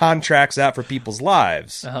contracts out for people's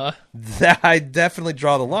lives. Uh-huh. I definitely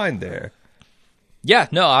draw the line there. Yeah,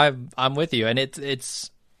 no, I'm with you, and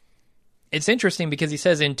it's interesting because he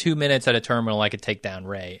says in 2 minutes at a terminal I could take down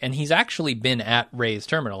Ray, and he's actually been at Ray's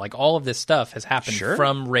terminal. All of this stuff has happened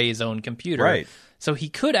from Ray's own computer, right? So he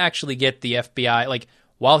could actually get the FBI.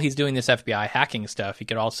 While he's doing this FBI hacking stuff, he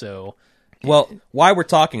could also. Well, while we're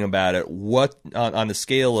talking about it, what on the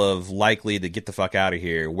scale of likely to get the fuck out of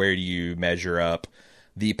here, where do you measure up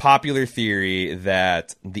the popular theory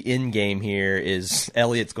that the end game here is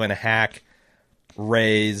Elliot's going to hack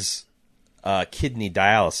Ray's kidney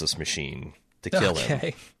dialysis machine to kill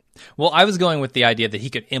him? Well, I was going with the idea that he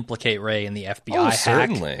could implicate Ray in the FBI hack.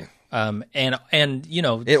 Certainly. And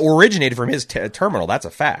it originated from his terminal. That's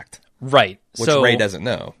a fact, right? Which Ray doesn't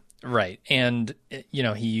know, right? And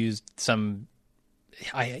he used some.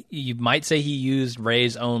 You might say he used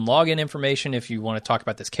Ray's own login information if you want to talk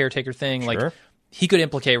about this caretaker thing. Sure. He could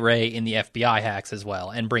implicate Ray in the FBI hacks as well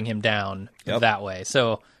and bring him down that way.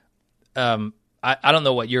 So, I don't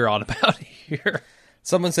know what you're on about here.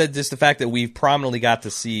 Someone said just the fact that we've prominently got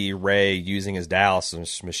to see Ray using his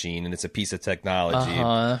dialysis machine, and it's a piece of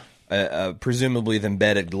technology, presumably the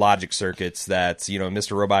embedded logic circuits that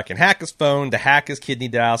Mr. Robot can hack his phone to hack his kidney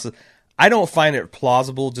dialysis. I don't find it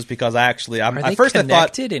plausible, just because are they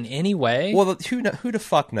connected in any way? Well, who the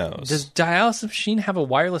fuck knows? Does dialysis machine have a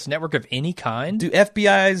wireless network of any kind? Do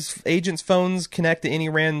FBI's agents' phones connect to any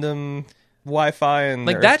random Wi-Fi? And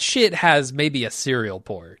that shit has maybe a serial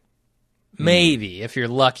port. Maybe, if you're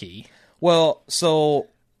lucky. Well, so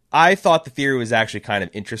I thought the theory was actually kind of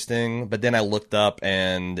interesting, but then I looked up,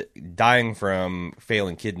 and dying from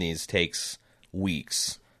failing kidneys takes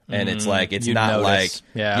weeks. And it's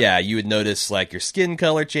you would notice your skin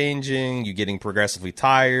color changing, you getting progressively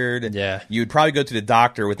tired. Yeah. You would probably go to the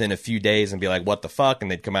doctor within a few days and be like, what the fuck?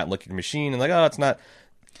 And they'd come out and look at your machine and oh, it's not.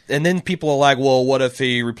 And then people are like, well, what if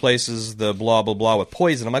he replaces the blah, blah, blah with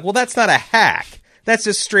poison? I'm like, well, that's not a hack. that's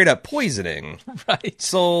just straight up poisoning. Right.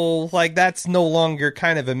 So, like, that's no longer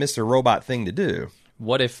kind of a Mr. Robot thing to do.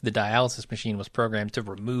 What if the dialysis machine was programmed to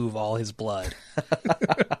remove all his blood?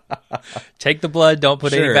 Take the blood, don't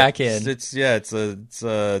put any back in. It's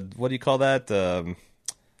what do you call that?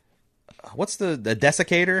 What's the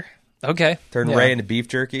desiccator? Okay. Turn Ray into beef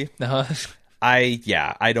jerky. Uh-huh.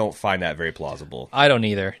 I don't find that very plausible. I don't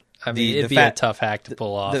either. I mean, it'd be a tough hack to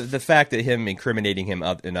pull off. The fact that him incriminating him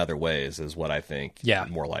in other ways is what I think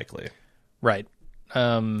more likely. Right.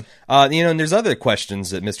 And there's other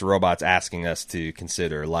questions that Mr. Robot's asking us to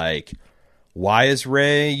consider, like, why is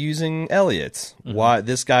Ray using Elliot? Mm-hmm. Why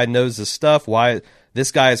this guy knows his stuff? Why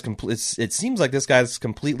this guy is it seems like this guy's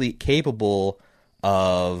completely capable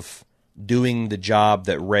of doing the job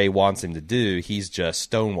that Ray wants him to do. He's just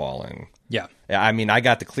stonewalling. Yeah. I mean, I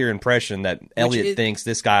got the clear impression that Elliot thinks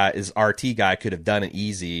this guy is RT guy could have done it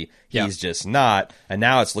easy. Yeah. He's just not, and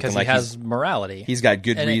now it's looking like he has morality. He's got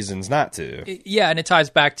good reasons not to. Yeah, and it ties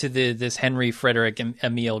back to this Henry Frederick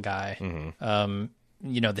Emile guy.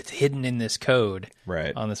 That's hidden in this code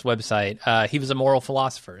on this website. He was a moral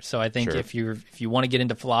philosopher, so I think if you want to get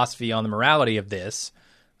into philosophy on the morality of this,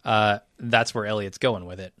 that's where Elliot's going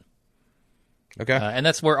with it. Okay. And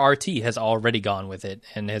that's where RT has already gone with it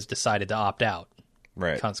and has decided to opt out.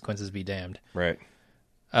 Right. Consequences be damned. Right.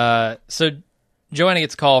 So Joanna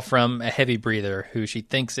gets a call from a heavy breather who she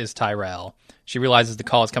thinks is Tyrell. She realizes the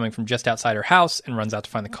call is coming from just outside her house and runs out to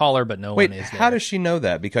find the caller, but no one is there. How does she know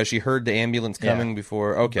that? Because she heard the ambulance coming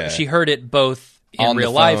before? Okay. She heard it both in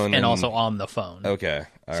real life and also on the phone. Okay.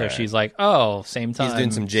 So she's like, oh, same time. He's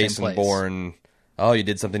doing some Jason Bourne, oh, you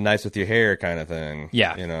did something nice with your hair kind of thing.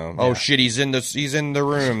 Yeah. Oh shit, he's in the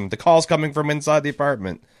room. The call's coming from inside the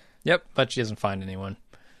apartment. Yep, but she doesn't find anyone.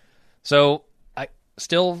 So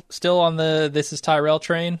still on the this is Tyrell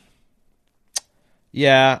train.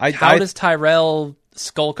 Yeah, how does Tyrell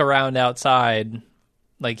skulk around outside?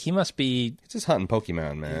 Like, he must be he's just hunting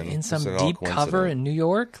Pokemon, man. In some deep cover in New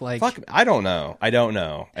York. Like, fuck, I don't know.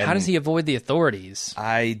 And how does he avoid the authorities?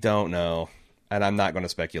 I don't know, and I'm not going to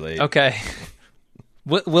speculate. Okay.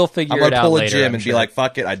 We'll figure it out later. I'm going to pull a Jim and be like,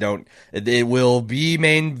 fuck it, I don't. It will be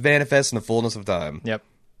manifest in the fullness of time. Yep.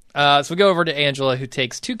 So we go over to Angela, who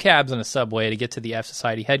takes 2 cabs and a subway to get to the F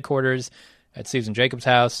Society headquarters at Susan Jacobs'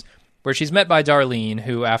 house, where she's met by Darlene,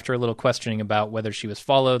 who, after a little questioning about whether she was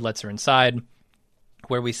followed, lets her inside,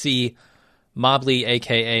 where we see Mobley,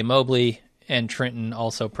 a.k.a. Mobley, and Trenton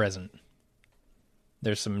also present.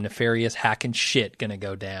 There's some nefarious hacking shit going to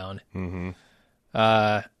go down. Mm-hmm.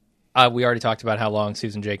 We already talked about how long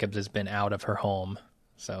Susan Jacobs has been out of her home,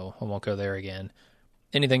 so I won't go there again.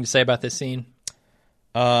 Anything to say about this scene?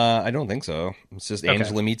 I don't think so. It's just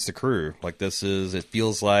Angela meets the crew. Like, it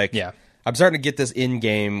feels like... Yeah. I'm starting to get this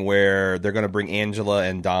in-game where they're going to bring Angela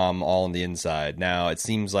and Dom all on the inside. Now, it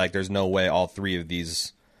seems like there's no way all 3 of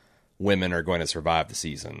these women are going to survive the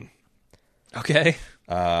season. Okay.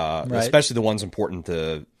 Right. Especially the ones important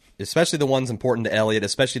to Elliot,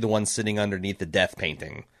 especially the ones sitting underneath the death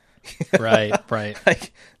painting. Right.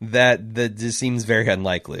 Like, that just seems very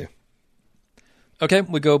unlikely. Okay,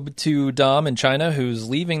 we go to Dom in China, who's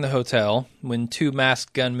leaving the hotel when 2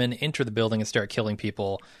 masked gunmen enter the building and start killing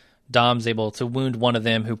people. Dom's able to wound one of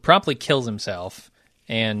them, who promptly kills himself,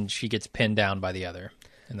 and she gets pinned down by the other.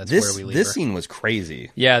 And that's where we leave her. This scene was crazy.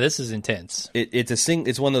 Yeah, this is intense.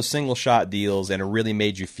 It's one of those single shot deals, and it really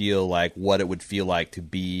made you feel like what it would feel like to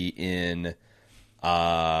be in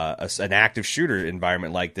an active shooter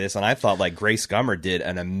environment like this. And I thought like Grace Gummer did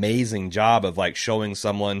an amazing job of like showing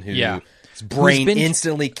someone whose brain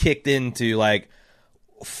instantly kicked into like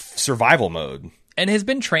survival mode and has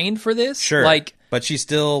been trained for this. Sure, but she's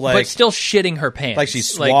still shitting her pants. Like she's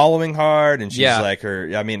swallowing hard, and she's like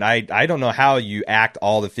her. I mean, I don't know how you act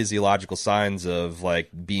all the physiological signs of like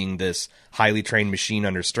being this highly trained machine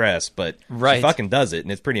under stress, but she fucking does it,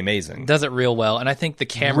 and it's pretty amazing. Does it real well, and I think the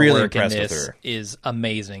camera work in this is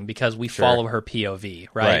amazing because we follow her POV.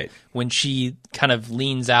 Right, when she kind of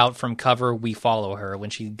leans out from cover, we follow her. When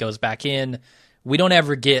she goes back in, we don't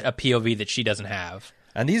ever get a POV that she doesn't have.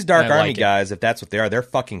 And these Dark Army guys, if that's what they are, they're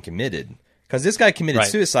fucking committed. Because this guy committed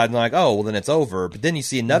suicide, and they're like, oh, well, then it's over. But then you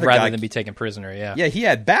see another guy... Rather than be taken prisoner, Yeah, he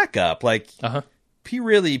had backup. Like, he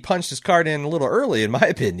really punched his card in a little early, in my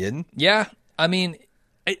opinion. Yeah, I mean,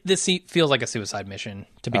 this feels like a suicide mission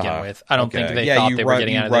to begin with. I don't think they thought they were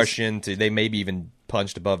getting out of this. They maybe even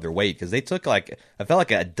punched above their weight, because they took, like, I felt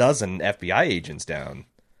like a dozen FBI agents down.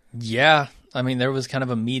 Yeah, I mean, there was kind of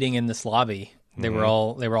a meeting in this lobby. They were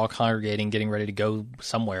all congregating, getting ready to go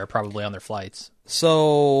somewhere, probably on their flights.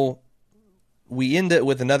 So we end it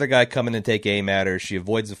with another guy coming to take aim at her. She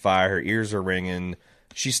avoids the fire. Her ears are ringing.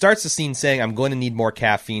 She starts the scene saying, "I'm going to need more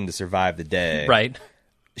caffeine to survive the day." Right.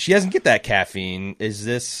 She doesn't get that caffeine. Is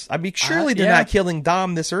this? I mean, surely they're yeah. not killing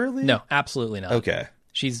Dom this early. No, absolutely not. Okay.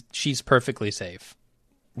 She's perfectly safe.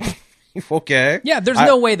 Okay. Yeah, there's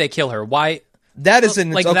no way they kill her. Why? That is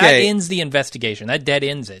an Like, okay. that ends the investigation. That dead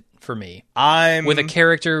ends it for me. With a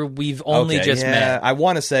character we've only just met. I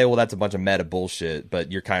want to say, well, that's a bunch of meta bullshit,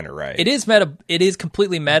 but you're kind of right. It is meta. It is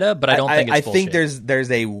completely meta, but I don't think it's I bullshit. think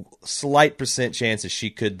there's a slight % chance that she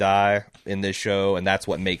could die in this show, and that's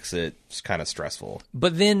what makes it kind of stressful.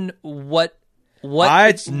 But then what?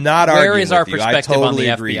 It's not Where arguing is our with you. perspective I totally on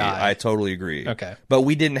the agree. FBI? I totally agree. Okay. But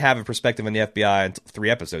we didn't have a perspective on the FBI until 3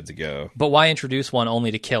 episodes ago. But why introduce one only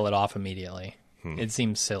to kill it off immediately? It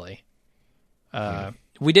seems silly.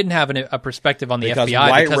 We didn't have a perspective on the Because FBI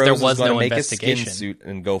White because Rose there is was going no to make investigation. a skin suit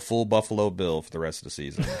and go full Buffalo Bill for the rest of the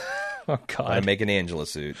season. Oh I God. make an Angela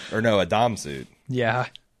suit. Or no, a Dom suit. Yeah.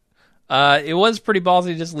 It was pretty ballsy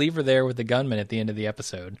to just leave her there with the gunman at the end of the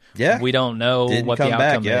episode. Yeah. We don't know Didn't what come the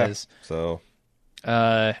back, outcome yeah. is. So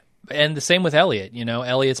And the same with Elliot. You know,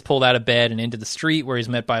 Elliot's pulled out of bed and into the street where he's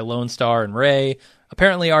met by Lone Star and Ray.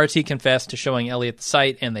 Apparently, RT confessed to showing Elliot the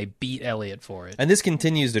site, and they beat Elliot for it. And this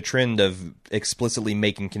continues the trend of explicitly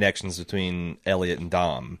making connections between Elliot and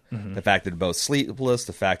Dom. Mm-hmm. The fact that they're both sleepless,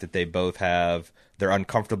 the fact that they're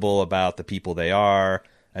uncomfortable about the people they are,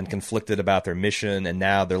 and conflicted about their mission, and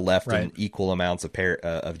now they're left in Right. equal amounts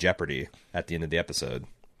of jeopardy at the end of the episode.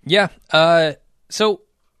 Yeah. So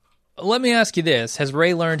let me ask you this: has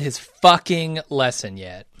Ray learned his fucking lesson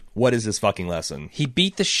yet? What is this fucking lesson? He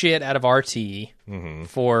beat the shit out of RT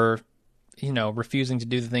for, refusing to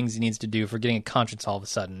do the things he needs to do, for getting a conscience all of a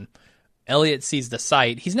sudden. Elliot sees the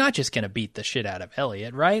site. He's not just going to beat the shit out of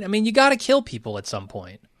Elliot, right? I mean, you got to kill people at some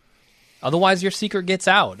point. Otherwise, your secret gets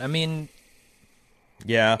out. I mean,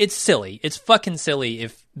 Yeah. it's silly. It's fucking silly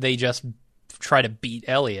if they just try to beat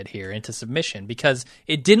Elliot here into submission, because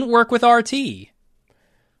it didn't work with RT.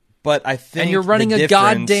 But I think, And you're running the a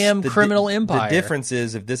difference- goddamn the criminal empire. The difference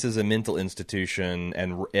is, if this is a mental institution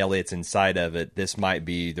and Elliot's inside of it, this might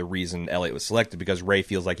be the reason Elliot was selected, because Ray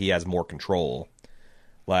feels like he has more control.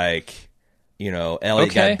 Like, Elliot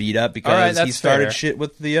Okay. got beat up All right, because he that's started fair. shit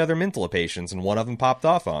with the other mental patients, and one of them popped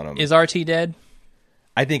off on him. Is RT dead?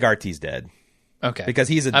 I think RT's dead. Okay. Because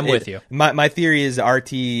I'm with you. My theory is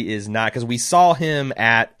RT is not, because we saw him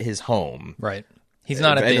at his home. Right. He's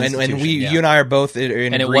not at the and institution. you and I are both in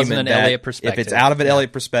And it agreement wasn't an that Elliot perspective. if it's out of an Yeah.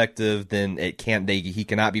 Elliot perspective, then he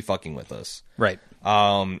cannot be fucking with us. Right.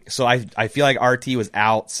 So I feel like RT was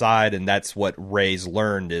outside, and that's what Ray's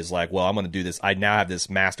learned is like, well, I'm going to do this. I now have this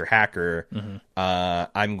master hacker.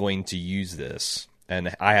 I'm going to use this,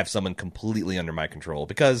 and I have someone completely under my control,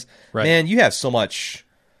 because Right. man, you have so much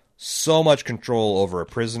control over a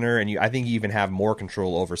prisoner, and I think you even have more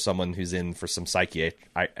control over someone who's in for some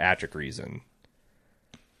psychiatric reason.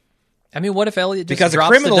 I mean, what if Elliot just Because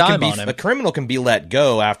drops the dime on him? a criminal can be let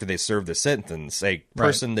go after they serve the sentence. A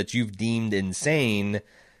person that you've deemed insane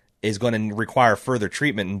is going to require further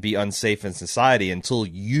treatment and be unsafe in society until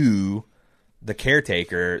you, the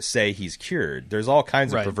caretaker, say he's cured. There's all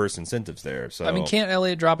kinds of Right. perverse incentives there. So I mean, can't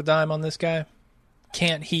Elliot drop a dime on this guy?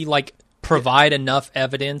 Can't he, provide enough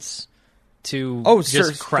evidence to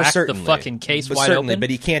just crack the fucking case wide certainly, open? but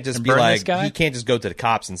he can't just and be burn like, this guy? he can't just go to the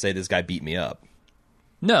cops and say this guy beat me up.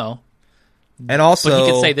 No. And also, But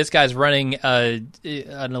he could say this guy's running an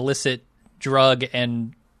illicit drug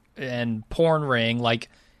and porn ring.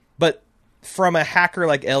 But from a hacker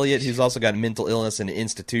like Elliot, who's also got mental illness in an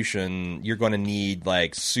institution, you're going to need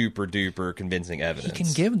super duper convincing evidence. He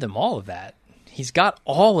can give them all of that. He's got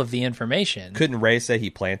all of the information. Couldn't Ray say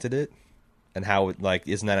he planted it? And how,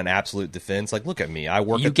 isn't that an absolute defense? Look at me. I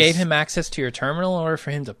work You at gave this... him access to your terminal in order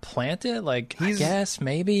for him to plant it? I guess,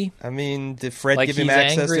 maybe. I mean, did Fred give him he's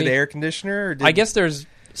access angry. to the air conditioner? Or did... I guess there's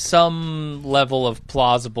some level of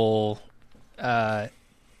plausible,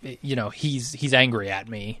 he's angry at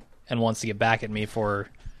me and wants to get back at me for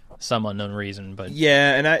some unknown reason. But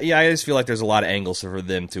Yeah, and I just feel like there's a lot of angles for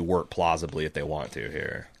them to work plausibly if they want to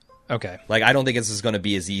here. okay. I don't think this is going to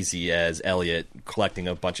be as easy as Elliot collecting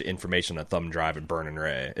a bunch of information on a thumb drive and burning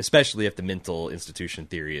Ray, especially if the mental institution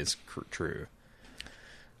theory is true.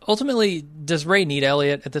 Ultimately, does Ray need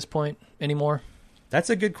Elliot at this point anymore? That's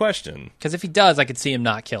a good question. Because if he does, I could see him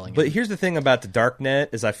not killing him. But here's the thing about the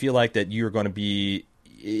Darknet is I feel like that you're going to be...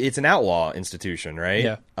 It's an outlaw institution, right?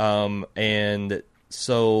 Yeah. And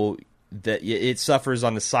so that it suffers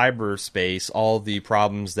on the cyberspace all the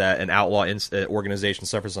problems that an outlaw organization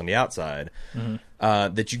suffers on the outside.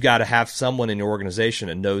 That you got to have someone in your organization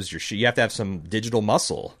that knows your shit. You have to have some digital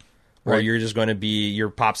muscle. or Right. you're just going to be, your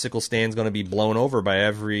popsicle stand's going to be blown over by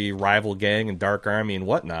every rival gang and Dark Army and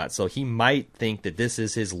whatnot. So he might think that this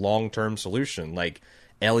is his long-term solution. Like,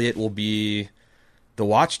 Elliot will be the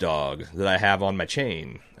watchdog that I have on my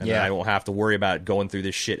chain, and Yeah. I won't have to worry about going through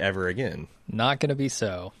this shit ever again. Not going to be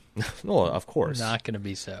so. No, of course. Not going to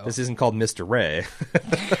be so. This isn't called Mr. Ray.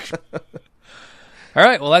 All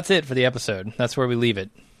right, well, that's it for the episode. That's where we leave it.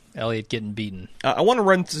 Elliot getting beaten. I want to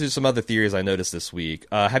run through some other theories I noticed this week.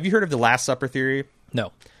 Have you heard of the Last Supper theory?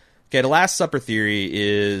 No. Okay, the Last Supper theory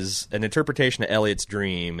is an interpretation of Elliot's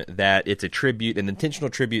dream that it's a tribute, an intentional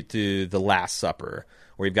tribute to the Last Supper,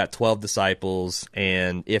 where you've got 12 disciples,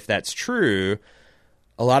 and if that's true,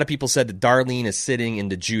 a lot of people said that Darlene is sitting in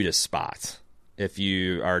the Judas spot. If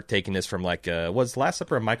you are taking this from like, was Last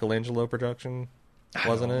Supper a Michelangelo production?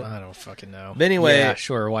 Wasn't it? I don't fucking know. But anyway, yeah,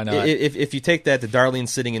 sure, why not? If you take that, the Darlene's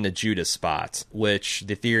sitting in the Judas spot, which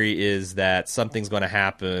the theory is that something's going to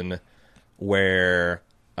happen where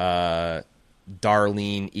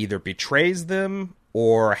Darlene either betrays them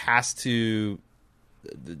or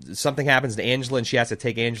something happens to Angela and she has to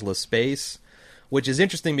take Angela's space, which is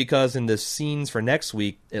interesting because in the scenes for next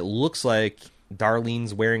week, it looks like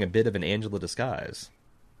Darlene's wearing a bit of an Angela disguise.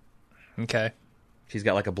 Okay. She's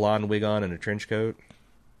got like a blonde wig on and a trench coat.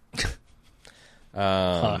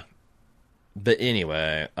 But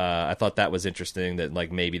anyway, I thought that was interesting that like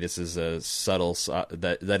maybe this is a subtle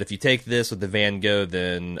that if you take this with the Van Gogh,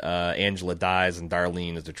 then Angela dies and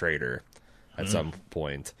Darlene is the traitor at some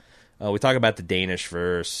point. We talk about the Danish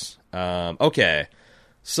verse. Okay.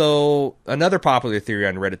 So another popular theory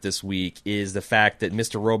on Reddit this week is the fact that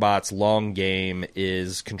Mr. Robot's long game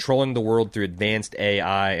is controlling the world through advanced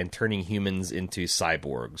AI and turning humans into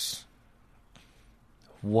cyborgs.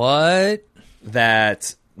 What?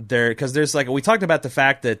 That because there's like, we talked about the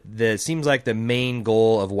fact that it seems like the main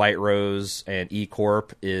goal of White Rose and E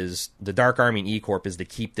Corp is, the Dark Army and E Corp is to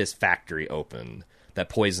keep this factory open that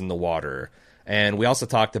poisoned the water. And we also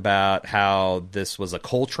talked about how this was a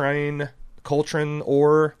Coltrane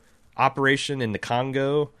ore operation in the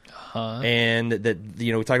Congo, and that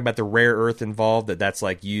we talked about the rare earth involved, that's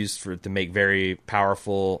like used to make very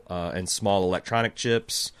powerful and small electronic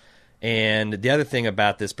chips. And the other thing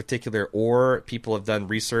about this particular ore, people have done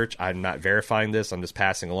research. I'm not verifying this. I'm just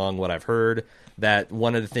passing along what I've heard. That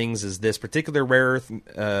one of the things is this particular rare earth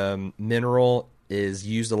mineral is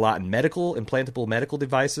used a lot in implantable medical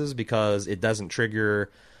devices because it doesn't trigger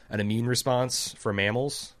an immune response for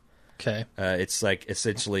mammals. Okay. It's like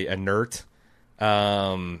essentially inert.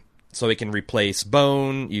 So it can replace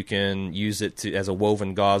bone. You can use it as a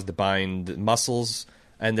woven gauze to bind muscles.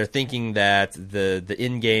 And they're thinking that the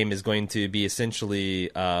end game is going to be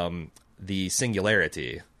essentially the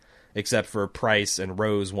Singularity, except for Price and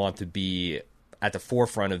Rose want to be at the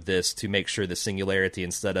forefront of this to make sure the Singularity,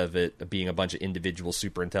 instead of it being a bunch of individual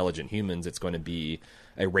super intelligent humans, it's going to be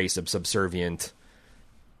a race of subservient,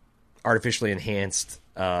 artificially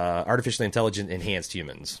intelligent enhanced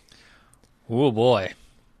humans. Oh boy.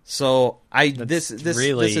 So this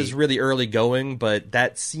really... is really early going, but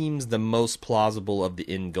that seems the most plausible of the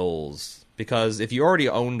end goals, because if you already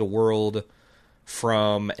own the world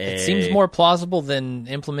from It seems more plausible than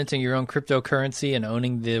implementing your own cryptocurrency and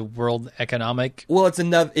owning the world economic. Well, it's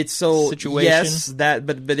another. It's so situation. Yes,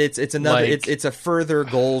 but it's another. Like, it's a further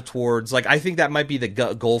goal towards, like, I think that might be the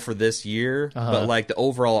goal for this year, but like the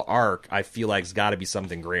overall arc, I feel like it's got to be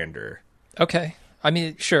something grander. Okay. I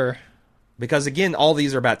mean, sure. Because again, all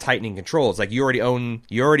these are about tightening controls. Like you already own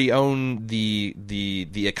the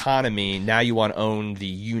economy. Now you want to own the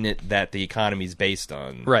unit that the economy is based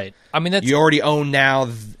on. Right. I mean, that's... You already own now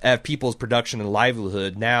people's production and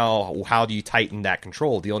livelihood. Now, how do you tighten that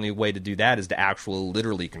control? The only way to do that is to actually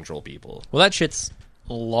literally control people. Well, that shit's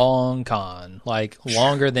long con. Like,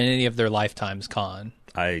 longer than any of their lifetimes con.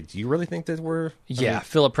 Do you really think that we're... Yeah,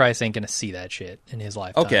 Philip Price ain't going to see that shit in his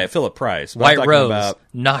lifetime. Okay, Philip Price. White Rose,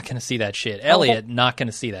 not going to see that shit. Elliot, not going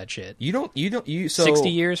to see that shit. So 60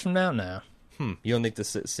 years from now? No. You don't think the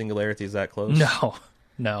Singularity is that close?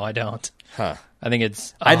 No, I don't. Huh. I think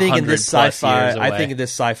it's I think in this sci-fi, years away. I think in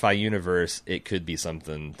this sci-fi universe, it could be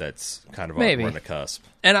something that's kind of Maybe on the cusp.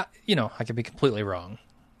 And I could be completely wrong,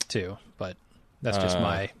 too. But that's just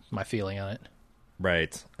my feeling on it.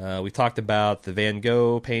 Right. We talked about the Van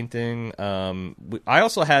Gogh painting. I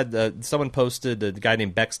also had someone posted, a guy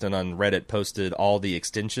named Bexton on Reddit posted all the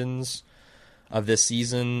extensions of this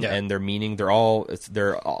season and their meaning. They're all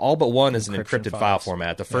but one is an encrypted file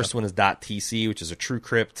format. The first one is .tc, which is a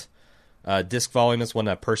TrueCrypt disk volume. That's one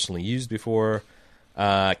I've personally used before.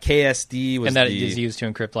 KSD was, and that is used to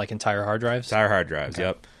encrypt like entire hard drives. Entire hard drives.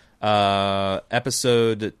 Okay. Yep.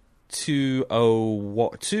 Episode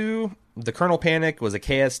 202. The kernel panic was a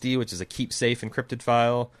KSD, which is a keep safe encrypted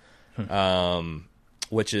file,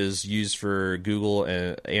 which is used for Google,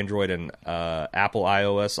 Android, and Apple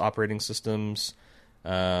iOS operating systems.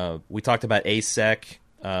 We talked about ASEC,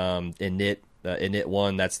 init.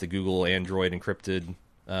 Init1, that's the Google Android encrypted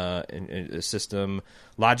system.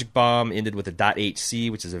 Logic Bomb ended with a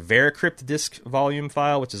 .hc, which is a Veracrypt disk volume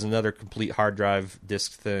file, which is another complete hard drive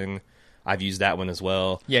disk thing. I've used that one as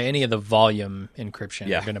well. Yeah, any of the volume encryption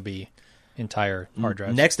Yeah. are going to be entire hard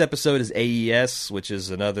drives. Next episode is AES, which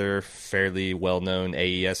is another fairly well-known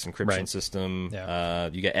AES encryption Right. system.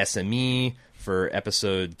 Yeah. You got SME for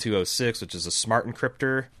episode 206, which is a smart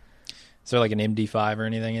encryptor. Is there like an MD5 or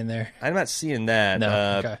anything in there? I'm not seeing that.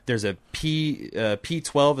 No, okay. There's a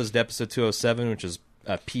P12 is episode 207, which is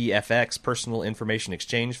a PFX, Personal Information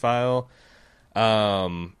Exchange file.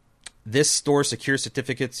 This stores secure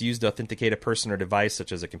certificates used to authenticate a person or device,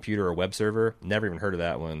 such as a computer or web server. Never even heard of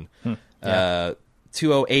that one. Yeah.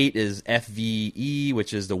 208 is FVE,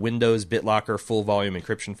 which is the Windows BitLocker full volume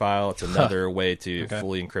encryption file. It's another way to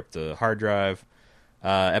fully encrypt a hard drive.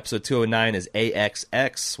 Episode 209 is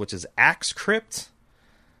AXX, which is AXCrypt,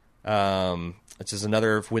 which is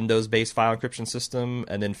another Windows-based file encryption system.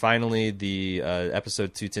 And then finally, the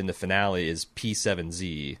episode 210, the finale, is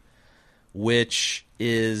P7Z, which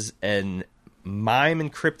is an MIME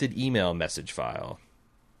encrypted email message file.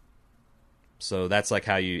 So that's like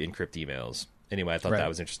how you encrypt emails. Anyway, I thought that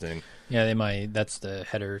was interesting. Yeah, they might. That's the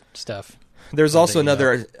header stuff. There's also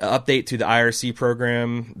another update to the IRC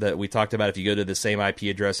program that we talked about. If you go to the same IP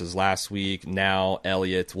address as last week, now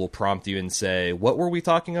Elliot will prompt you and say, what were we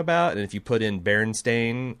talking about? And if you put in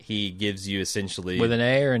Berenstain, he gives you essentially... With an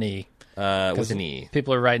A or an E? With an E.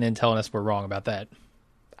 People are writing in telling us we're wrong about that.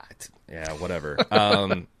 Yeah, whatever.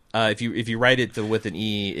 If you write it with an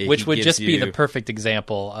E... Which would just be the perfect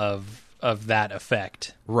example of that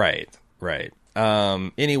effect. Right.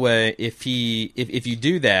 Anyway, if you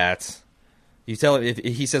do that... You tell him, if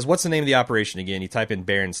he says, what's the name of the operation again? You type in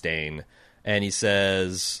Berenstain, and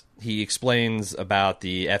he explains about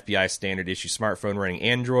the FBI standard issue smartphone running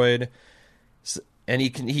Android, and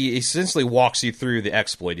he essentially walks you through the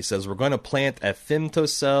exploit. He says, we're going to plant a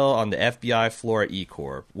femtocell on the FBI floor at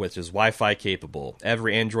eCorp, which is Wi-Fi capable.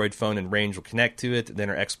 Every Android phone in range will connect to it,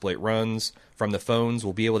 then our exploit runs. From the phones,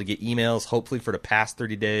 we'll be able to get emails, hopefully for the past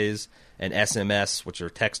 30 days, and SMS, which are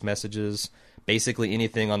text messages. Basically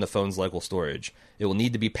anything on the phone's local storage. It will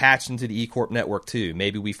need to be patched into the eCorp network too.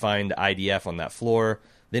 Maybe we find IDF on that floor.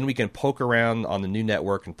 Then we can poke around on the new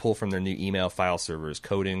network and pull from their new email file servers,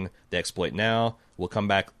 coding the exploit now. We'll come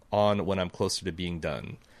back on when I'm closer to being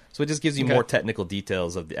done. So it just gives you more technical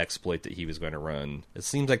details of the exploit that he was going to run. It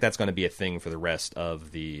seems like that's going to be a thing for the rest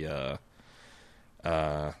of the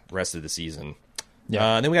season.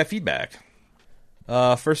 Yeah. And then we got feedback.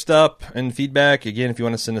 First up, in feedback, again, if you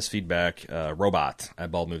want to send us feedback,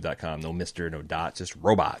 robot@baldmove.com. No Mr., no dot, just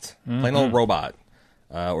robot. Plain old robot.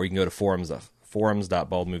 Or you can go to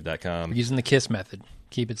forums.baldmove.com. Using the KISS method.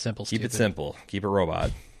 Keep it simple, Keep it simple. Keep it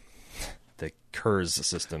robot. The KERS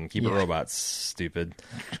system. Keep it robot, stupid.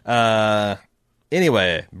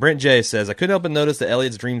 Anyway, Brent J says, I couldn't help but notice that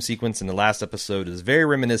Elliot's dream sequence in the last episode is very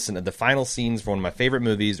reminiscent of the final scenes for one of my favorite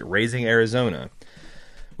movies, Raising Arizona,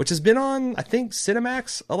 which has been on, I think,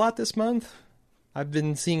 Cinemax a lot this month. I've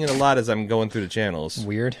been seeing it a lot as I'm going through the channels.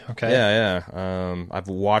 Weird. Okay. Yeah. I've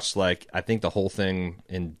watched, I think the whole thing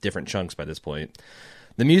in different chunks by this point.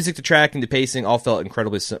 The music, the track, and the pacing all felt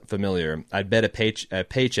incredibly familiar. I'd bet a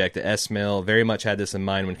paycheck that S-Mail very much had this in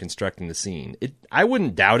mind when constructing the scene. I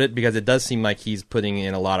wouldn't doubt it, because it does seem like he's putting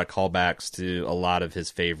in a lot of callbacks to a lot of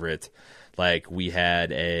his favorite. Like, we had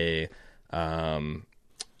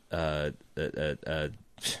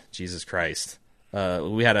Jesus Christ.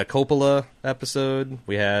 We had a Coppola episode.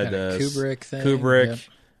 We had a Kubrick thing. Kubrick.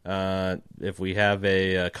 Yep. If we have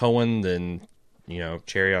a Cohen, then,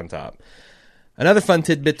 cherry on top. Another fun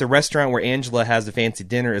tidbit, the restaurant where Angela has the fancy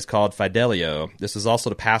dinner is called Fidelio. This is also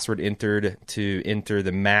the password entered to enter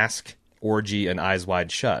the Mask, Orgy, and Eyes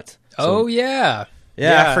Wide Shut. So, yeah,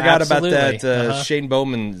 I forgot absolutely. about that. Shane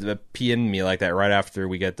Bowman PM'd me like that right after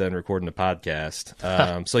we got done recording the podcast.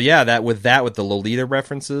 With the Lolita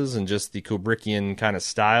references and just the Kubrickian kind of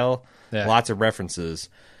style, lots of references.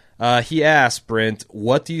 He asked, Brent,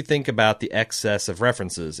 what do you think about the excess of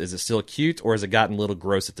references? Is it still cute, or has it gotten a little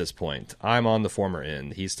gross at this point? I'm on the former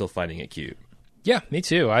end. He's still finding it cute. Yeah, me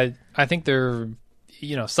too. I think they're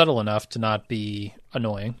subtle enough to not be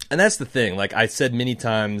annoying. And that's the thing. Like I said many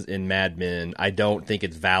times in Mad Men, I don't think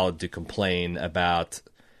it's valid to complain about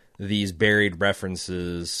these buried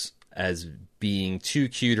references as being too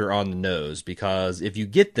cute or on the nose, because if you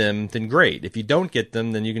get them, then great. If you don't get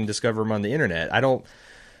them, then you can discover them on the internet. I don't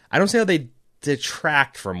see how they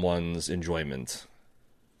detract from one's enjoyment.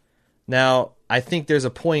 Now, I think there's a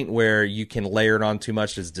point where you can layer it on too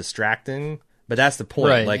much as distracting, but that's the point.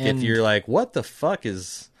 Right, like, if you're like, what the fuck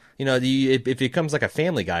is, if it becomes like a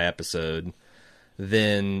Family Guy episode,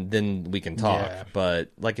 then we can talk. Yeah.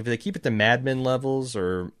 But like, if they keep it to Mad Men levels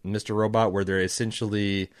or Mr. Robot, where they're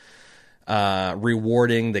essentially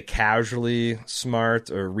rewarding the casually smart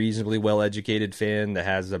or reasonably well-educated fan that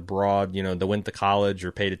has a broad, that went to college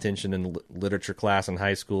or paid attention in literature class in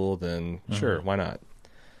high school, then sure, why not?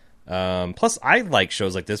 Plus, I like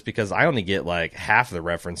shows like this because I only get like half the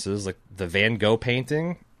references. Like the Van Gogh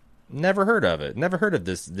painting, never heard of it. Never heard of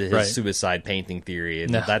his suicide painting theory,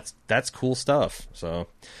 and that's cool stuff. So,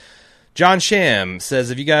 John Sham says,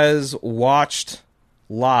 "Have you guys watched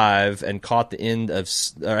live and caught the end of?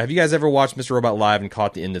 Have you guys ever watched Mr. Robot live and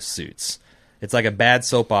caught the end of Suits? It's like a bad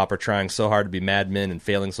soap opera trying so hard to be Mad Men and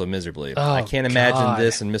failing so miserably. Oh, I can't imagine God.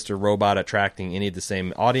 this and Mr. Robot attracting any of the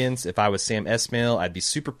same audience. If I was Sam Esmail, I'd be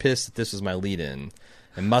super pissed that this was my lead-in.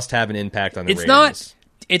 It must have an impact on the ratings."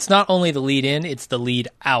 It's not only the lead in, it's the lead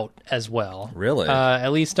out as well. Really?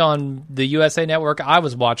 At least on the USA Network I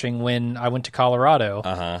was watching when I went to Colorado.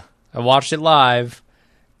 Uh-huh. I watched it live,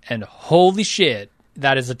 and holy shit,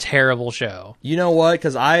 that is a terrible show. You know what?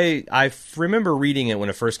 Because I remember reading it when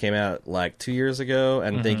it first came out like 2 years ago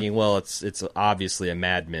and thinking, well, it's obviously a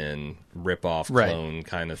Mad Men ripoff clone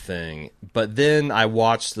kind of thing. But then I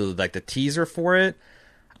watched the teaser for it,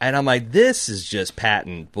 and I'm like, this is just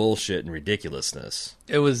patent bullshit and ridiculousness.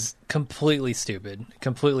 It was completely stupid,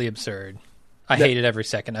 completely absurd. I hated every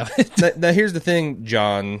second of it. Now here's the thing,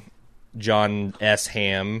 John S.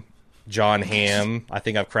 Ham. John Ham. I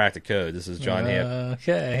think I've cracked the code. This is John Ham.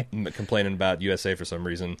 Okay. Complaining about USA for some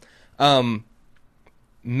reason. Mad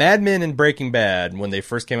Men and Breaking Bad, when they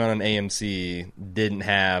first came out on AMC, didn't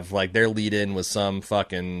have, like, their lead-in was some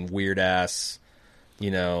fucking weird-ass,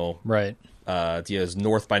 Right.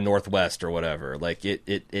 North by Northwest or whatever. Like,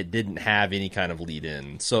 it didn't have any kind of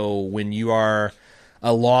lead-in. So when you are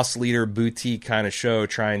a loss leader boutique kind of show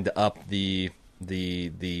trying to up the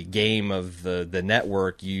game of the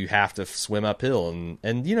network, you have to swim uphill,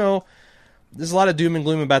 and there's a lot of doom and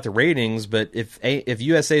gloom about the ratings, but if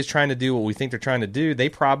USA is trying to do what we think they're trying to do, they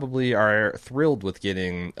probably are thrilled with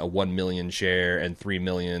getting a 1 million share and 3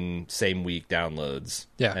 million same week downloads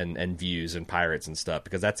and views and pirates and stuff,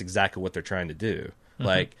 because that's exactly what they're trying to do.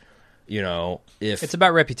 Like, if It's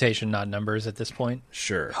about reputation, not numbers at this point.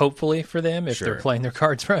 Sure. Hopefully for them, if they're playing their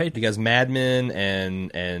cards right. Because Mad Men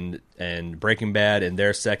and Breaking Bad in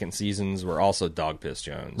their second seasons were also dog piss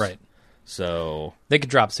Jones. Right. So They could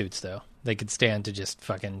drop Suits, though. They could stand to just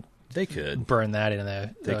fucking they could. burn that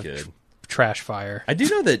in trash fire. I do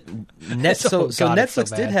know that Oh, God, it's so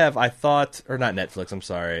Netflix did bad. have, I thought, or not Netflix, I'm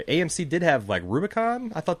sorry, AMC did have like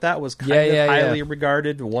Rubicon. I thought that was kind of highly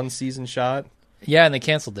regarded, one season shot. Yeah, and they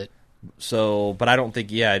canceled it. So, but I don't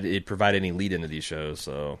think, it provided any lead into these shows.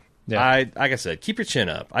 So, Yeah. like I said, keep your chin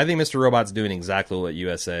up. I think Mr. Robot's doing exactly what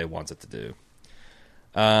USA wants it to do.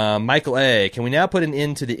 Michael A., can we now put an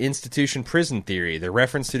end to the institution prison theory? The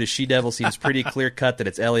reference to the she-devil seems pretty clear-cut that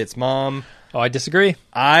it's Elliot's mom. Oh, I disagree.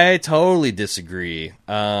 I totally disagree.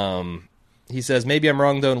 He says, maybe I'm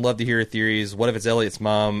wrong, though, and love to hear your theories. What if it's Elliot's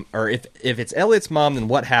mom? Or if it's Elliot's mom, then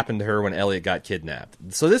what happened to her when Elliot got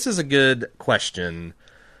kidnapped? So this is a good question,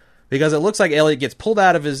 because it looks like Elliot gets pulled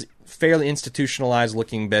out of his fairly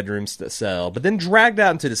institutionalized-looking bedroom cell, but then dragged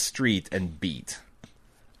out into the street and beat.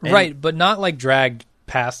 And Right, but not like dragged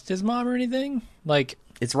past his mom or anything. Like,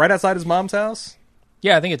 it's right outside his mom's house?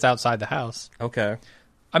 yeah, I think it's outside the house. Okay.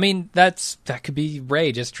 I mean, that could be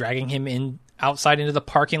Ray just dragging him outside into the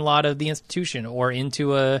parking lot of the institution or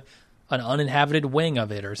into an uninhabited wing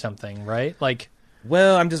of it or something, right? Like,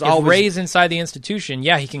 Well, I'm just if always... Ray's inside the institution,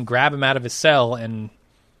 yeah, he can grab him out of his cell and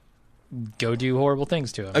go do horrible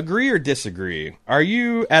things to him. Agree or disagree? Are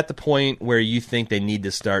you at the point where you think they need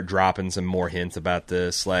to start dropping some more hints about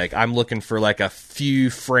this? Like, I'm looking for like a few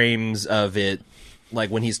frames of it. Like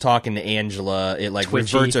when he's talking to Angela, it like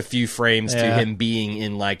Twitchy. reverts a few frames to Yeah. him being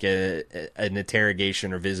in like an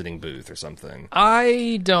interrogation or visiting booth or something.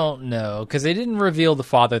 I don't know, because they didn't reveal the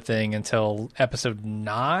father thing until episode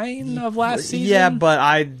 9 of last season. Yeah, but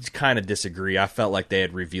I kind of disagree. I felt like they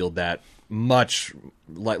had revealed that much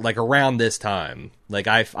like around this time. Like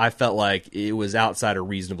I felt like it was outside a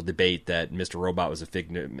reasonable debate that Mr. Robot was a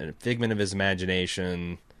figment of his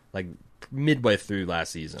imagination, like midway through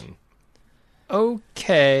last season.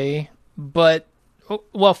 Okay, but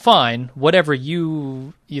well, fine, whatever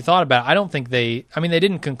you thought about it, I don't think they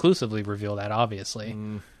didn't conclusively reveal that, obviously.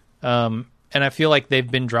 And I feel like they've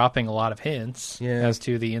been dropping a lot of hints as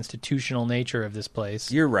to the institutional nature of this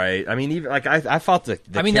place. You're right. I mean, even like I thought the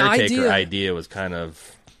caretaker idea was kind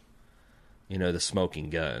of, the smoking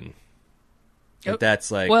gun. But that's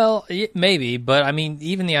like... Well, maybe, but I mean,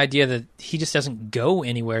 even the idea that he just doesn't go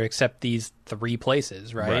anywhere except these 3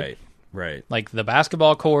 places, right? Right. Like the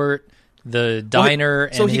basketball court, the diner,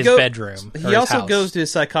 and his bedroom. He also goes to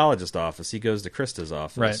his psychologist's office. He goes to Krista's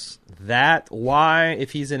office. Right. Why,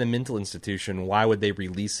 if he's in a mental institution, why would they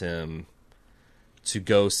release him to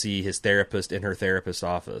go see his therapist in her therapist's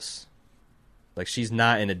office? Like, she's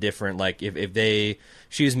not in a different, like,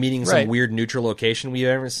 she was meeting some weird neutral location we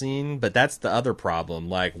haven't seen, but that's the other problem.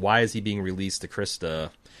 Like, why is he being released to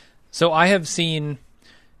Krista? So I have seen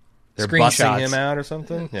They're screenshots. bussing him out or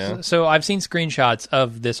something? Yeah. So I've seen screenshots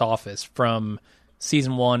of this office from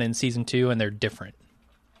season 1 and season 2, and they're different.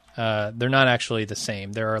 They're not actually the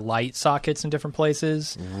same. There are light sockets in different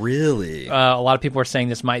places. Really? A lot of people are saying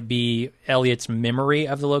this might be Elliot's memory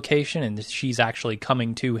of the location, and she's actually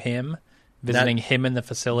coming to him, visiting him in the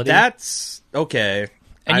facility. That's okay.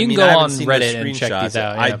 And you can go on Reddit and check these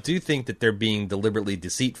out. Yeah. I do think that they're being deliberately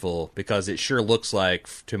deceitful because it sure looks like,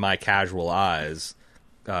 to my casual eyes,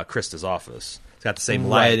 Krista's office. It's got the same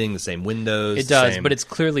lighting, the same windows. It does, but it's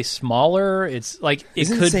clearly smaller. It's like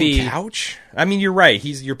Isn't the same couch. I mean, you're right.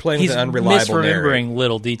 You're playing with an unreliable misremembering narrative.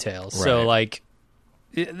 little details. Right. So, like,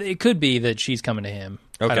 it could be that she's coming to him.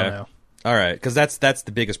 Okay. I don't know. All right, because that's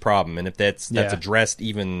the biggest problem, and if that's addressed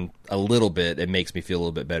even a little bit, it makes me feel a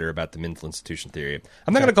little bit better about the mental institution theory.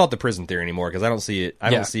 I'm not going to call it the prison theory anymore because I don't see it.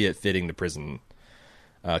 I don't see it fitting the prison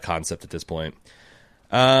concept at this point.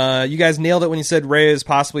 You guys nailed it when you said Ray is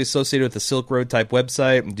possibly associated with the Silk Road type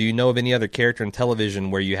website. Do you know of any other character in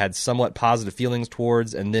television where you had somewhat positive feelings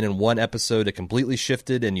towards, and then in one episode it completely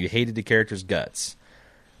shifted and you hated the character's guts?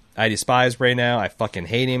 I despise Ray now. I fucking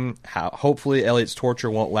hate him. Hopefully Elliot's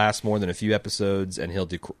torture won't last more than a few episodes and he'll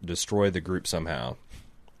destroy the group somehow.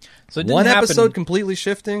 So one episode completely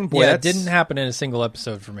shifting? Boy, it didn't happen in a single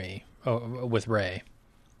episode for me with Ray.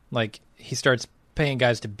 Like, he starts paying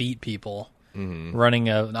guys to beat people, running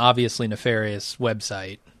an obviously nefarious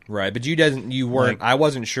website. Right, but you weren't. I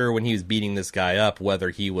wasn't sure when he was beating this guy up whether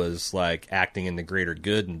he was like acting in the greater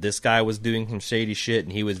good, and this guy was doing some shady shit,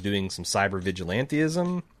 and he was doing some cyber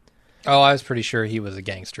vigilantism. Oh, I was pretty sure he was a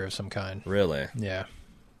gangster of some kind. Really? Yeah.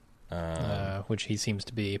 Which he seems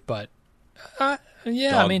to be, but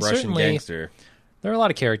yeah, dog I mean, certainly gangster. There are a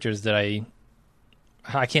lot of characters that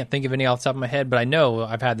I can't think of any off the top of my head, but I know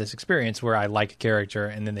I've had this experience where I like a character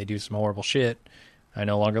and then they do some horrible shit. I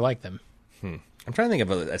no longer like them. I'm trying to think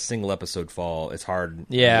of a single episode fall. It's hard,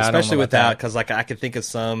 yeah, especially without, because like I could think of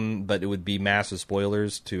some, but it would be massive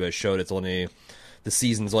spoilers to a show that's the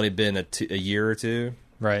season's only been a year or two,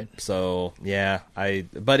 right? So yeah,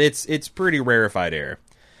 but it's pretty rarefied air.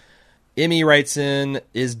 Emmy writes in,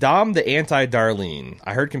 is Dom the anti-Darlene?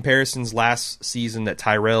 I heard comparisons last season that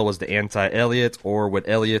Tyrell was the anti-Elliot, or what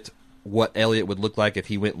Elliot would look like if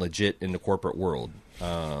he went legit in the corporate world.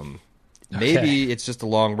 Maybe it's just a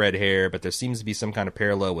long red hair, but there seems to be some kind of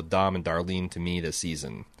parallel with Dom and Darlene to me this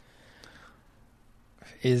season.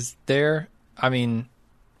 Is there? I mean,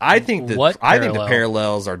 I think the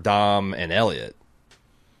parallels are Dom and Elliot.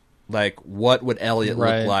 Like, what would Elliot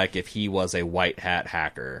look like if he was a white hat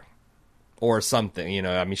hacker? Or something,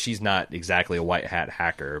 I mean, she's not exactly a white hat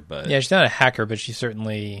hacker, but... Yeah, she's not a hacker, but she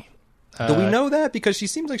certainly... Do we know that? Because she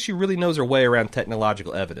seems like she really knows her way around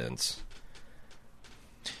technological evidence.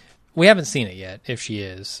 We haven't seen it yet, if she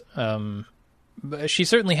is. But she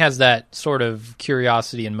certainly has that sort of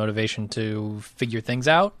curiosity and motivation to figure things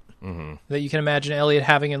out that you can imagine Elliot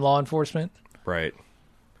having in law enforcement. Right.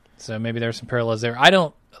 So maybe there's some parallels there.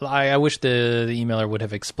 I wish the emailer would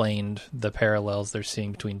have explained the parallels they're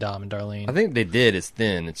seeing between Dom and Darlene. I think they did. It's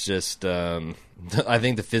thin. It's just, I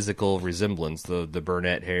think the physical resemblance, the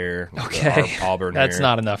brunette hair, the auburn hair. That's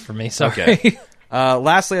not enough for me, sorry. Okay.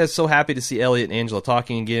 Lastly, I was so happy to see Elliot and Angela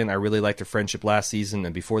talking again. I really liked their friendship last season,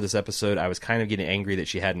 and before this episode, I was kind of getting angry that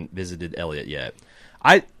she hadn't visited Elliot yet.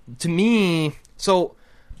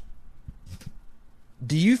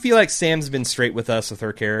 Do you feel like Sam's been straight with us with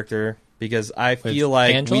her character? Because I feel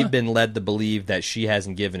like Angela? we've been led to believe that she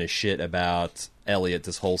hasn't given a shit about Elliot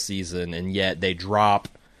this whole season, and yet they drop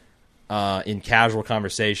in casual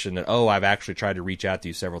conversation that, I've actually tried to reach out to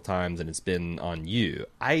you several times, and it's been on you.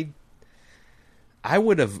 I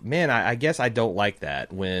would have, I guess I don't like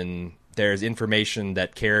that when there's information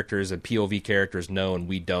that characters and POV characters know and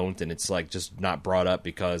we don't, and it's like just not brought up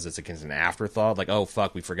because it's an afterthought. Like, oh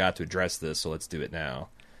fuck, we forgot to address this, so let's do it now.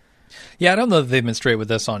 Yeah, I don't know if they've been straight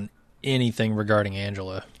with us on anything regarding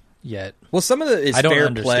Angela yet. Well, some of it is I don't fair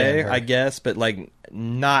understand play, her. I guess, but like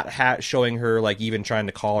not showing her, like even trying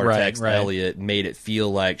to call or Right, text right. Elliot made it feel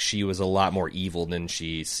like she was a lot more evil than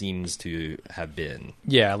she seems to have been.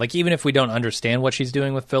 Yeah, like even if we don't understand what she's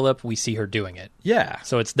doing with Philip, we see her doing it. Yeah.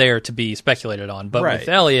 So it's there to be speculated on. But Right. with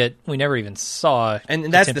Elliot, we never even saw And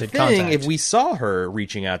that's the attempted thing. contact. If we saw her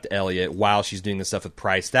reaching out to Elliot while she's doing the stuff with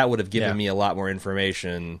Price, that would have given Yeah. me a lot more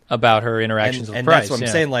information. about her interactions with And Price. that's what I'm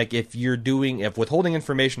yeah. saying. Like, if withholding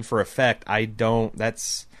information for effect,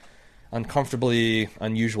 that's uncomfortably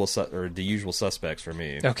unusual or the usual suspects for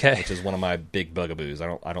me. Okay. Which is one of my big bugaboos.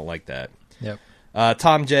 I don't like that. Yep.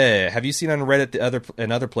 Tom J, have you seen on Reddit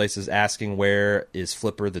and other places asking where is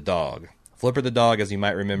Flipper the dog? Flipper the dog, as you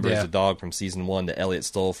might remember, is Yeah. a dog from season 1 that Elliot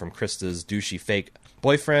stole from Krista's douchey fake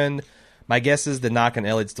boyfriend. My guess is the knock on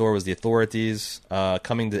Elliot's door was the authorities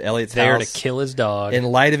coming to Elliot's There house to kill his dog. in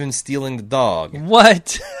light of him stealing the dog.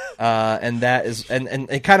 What? And that is and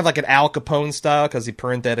kind of like an Al Capone style, because he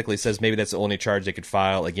parenthetically says maybe that's the only charge they could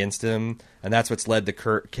file against him, and that's what's led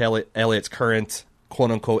to Elliot's current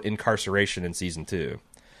quote-unquote incarceration in season 2.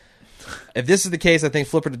 If this is the case, I think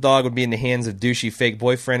Flipper the dog would be in the hands of douchey fake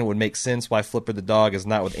boyfriend. It would make sense why Flipper the dog is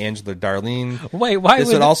not with Angela Darlene. Wait, why This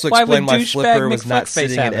would would also why explain would why douchebag Flipper was not McFuckface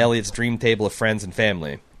sitting have at him? Elliot's dream table of friends and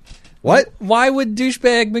family. What? Why would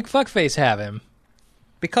douchebag McFuckface have him?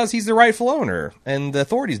 Because he's the rightful owner, and the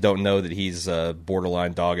authorities don't know that he's a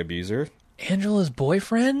borderline dog abuser. Angela's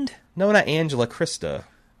boyfriend? No, not Angela, Krista.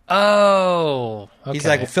 Oh, okay. He's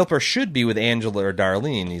like, well, Flipper should be with Angela or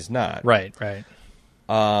Darlene. He's not. right, right.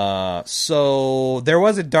 So there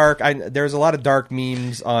was there was a lot of dark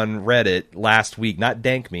memes on Reddit last week, not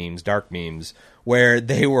dank memes, dark memes, where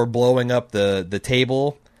they were blowing up the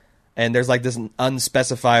table, and there's like this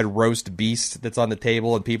unspecified roast beast that's on the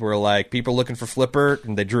table, and people are looking for Flipper,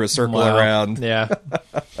 and they drew a circle Wow. around Yeah.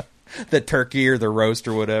 the turkey or the roast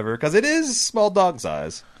or whatever, because it is small dog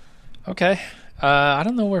size. Okay. I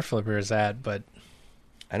don't know where Flipper is at, but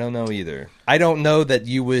I don't know either. I don't know that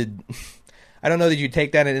you would. I don't know that you'd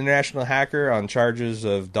take down an international hacker on charges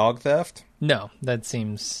of dog theft. no, that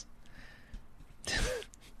seems.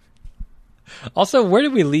 Also, where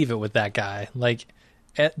did we leave it with that guy? Like,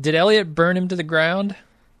 did Elliot burn him to the ground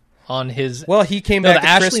on his? Well, he came No, back the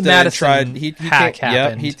to Ashley Krista Madison and tried. hack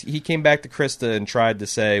happened. He came back to Krista and tried to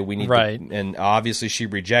say we need Right. to, and obviously she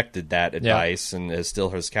rejected that advice and is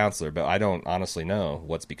still his counselor. But I don't honestly know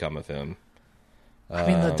what's become of him. I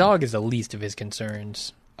mean, the dog is the least of his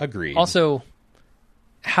concerns. Agreed. Also,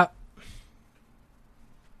 how?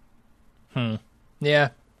 Yeah,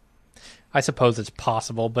 I suppose it's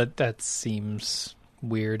possible, but that seems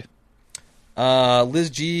weird. Liz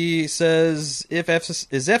G says, is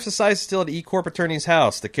FSI still at E Corp Attorney's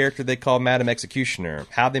house, the character they call Madam Executioner?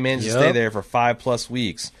 How'd they manage to Yep. stay there for 5+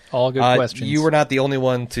 weeks? All good questions. You were not the only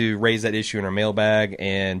one to raise that issue in our mailbag,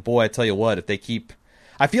 and boy, I tell you what, if they keep...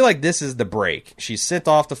 I feel like this is the break. She's sent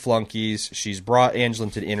off the flunkies. She's brought Angela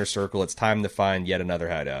into the inner circle. It's time to find yet another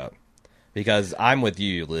hideout. Because I'm with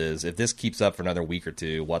you, Liz. If this keeps up for another week or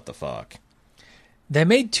two, what the fuck? They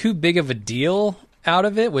made too big of a deal out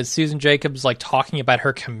of it with Susan Jacobs like talking about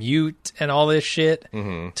her commute and all this shit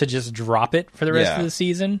to just drop it for the rest Yeah. of the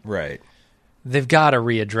season. Right. They've got to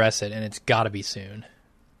readdress it, and it's got to be soon.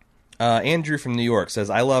 Andrew from New York says,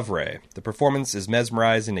 I love Ray. The performance is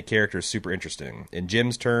mesmerizing. The character is super interesting. In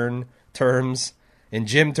Jim terms,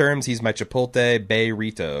 he's my Chipotle Bay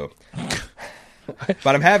Rito.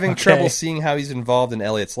 But I'm having trouble seeing how he's involved in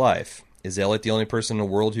Elliot's life. Is Elliot the only person in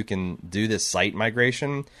the world who can do this site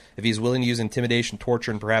migration? If he's willing to use intimidation,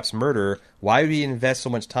 torture, and perhaps murder, why would he invest so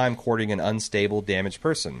much time courting an unstable, damaged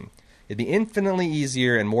person? It'd be infinitely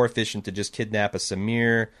easier and more efficient to just kidnap a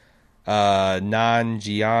Samir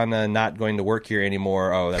Nanjiani, not going to work here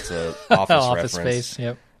anymore. Oh, that's a Office Office reference. Space,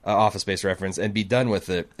 yep. Office Space reference, and be done with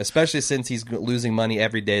it, especially since he's losing money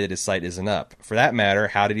every day that his site isn't up. For that matter,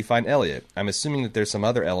 how did he find Elliot? I'm assuming that there's some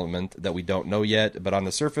other element that we don't know yet, but on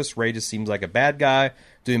the surface, Ray just seems like a bad guy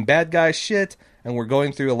doing bad guy shit, and we're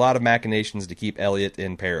going through a lot of machinations to keep Elliot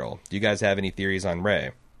in peril. Do you guys have any theories on Ray?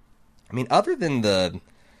 I mean, other than the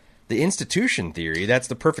institution theory, that's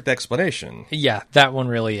the perfect explanation. Yeah, that one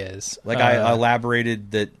really is. Like I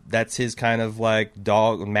elaborated that's his kind of like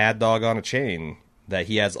mad dog on a chain that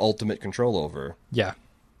he has ultimate control over. Yeah.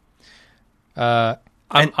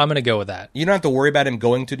 I'm going to go with that. You don't have to worry about him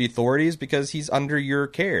going to the authorities because he's under your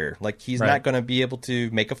care. Like, he's Right. not going to be able to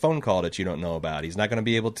make a phone call that you don't know about. He's not going to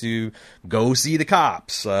be able to go see the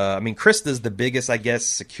cops. I mean, Krista's the biggest, I guess,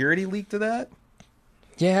 security leak to that.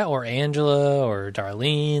 Yeah, or Angela or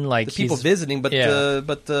Darlene. Like, The people he's visiting, but yeah.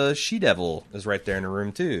 the she-devil is right there in the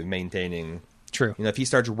room, too, maintaining. True. You know, if he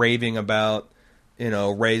starts raving about, you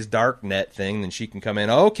know, Ray's darknet thing, then she can come in.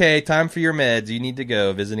 Okay, time for your meds. You need to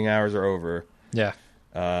go. Visiting hours are over. Yeah.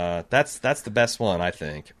 That's the best one, I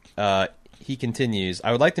think. He continues,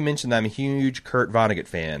 I would like to mention that I'm a huge Kurt Vonnegut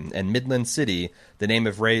fan, and Midland City, the name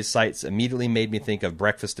of Ray's sites, immediately made me think of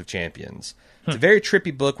Breakfast of Champions. It's a very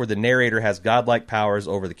trippy book where the narrator has godlike powers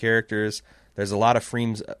over the characters. There's a lot of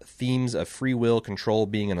themes of free will control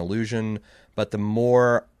being an illusion, but the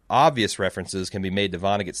more obvious references can be made to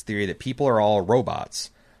Vonnegut's theory that people are all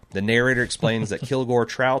robots. The narrator explains that Kilgore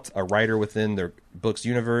Trout, a writer within the book's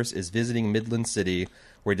universe, is visiting Midland City,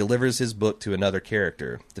 where he delivers his book to another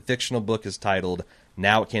character. The fictional book is titled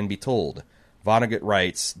Now It Can Be Told. Vonnegut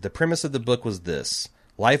writes, the premise of the book was this.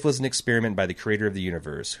 Life was an experiment by the creator of the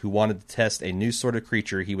universe, who wanted to test a new sort of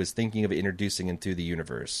creature he was thinking of introducing into the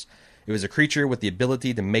universe. It was a creature with the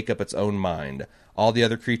ability to make up its own mind. All the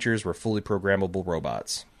other creatures were fully programmable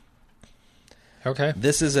robots. Okay.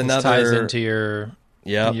 This is This another... ties into your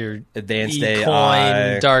advanced E-coin,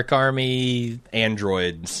 AI, Dark Army,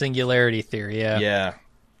 Android. singularity theory. Yeah.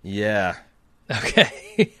 Yeah.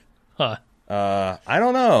 Okay. Huh. I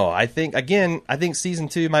don't know. I think season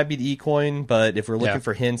 2 might be the E-coin, but if we're looking Yeah.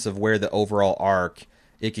 for hints of where the overall arc,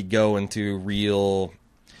 it could go into real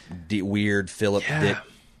weird Philip Dick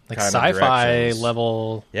Like kind of sci-fi directions.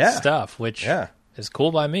 level Yeah. stuff, which Yeah. is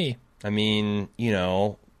cool by me. I mean, you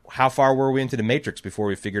know, how far were we into the Matrix before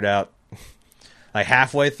we figured out, like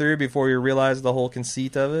halfway through before we realized the whole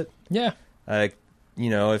conceit of it? Yeah. Like, you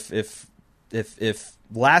know, if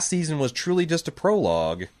last season was truly just a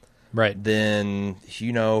prologue, Right. then,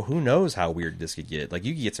 you know, who knows how weird this could get. Like,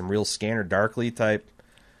 you could get some real Scanner Darkly type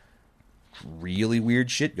really weird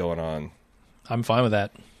shit going on. I'm fine with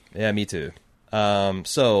that. Yeah, me too.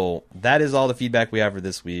 So that is all the feedback we have for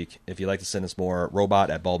this week. If you'd like to send us more,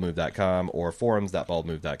 robot@baldmove.com or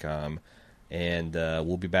forums.baldmove.com. And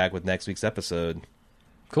we'll be back with next week's episode.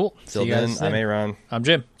 Cool. Till See you then, guys I'm then. Aaron. I'm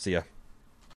Jim. See ya.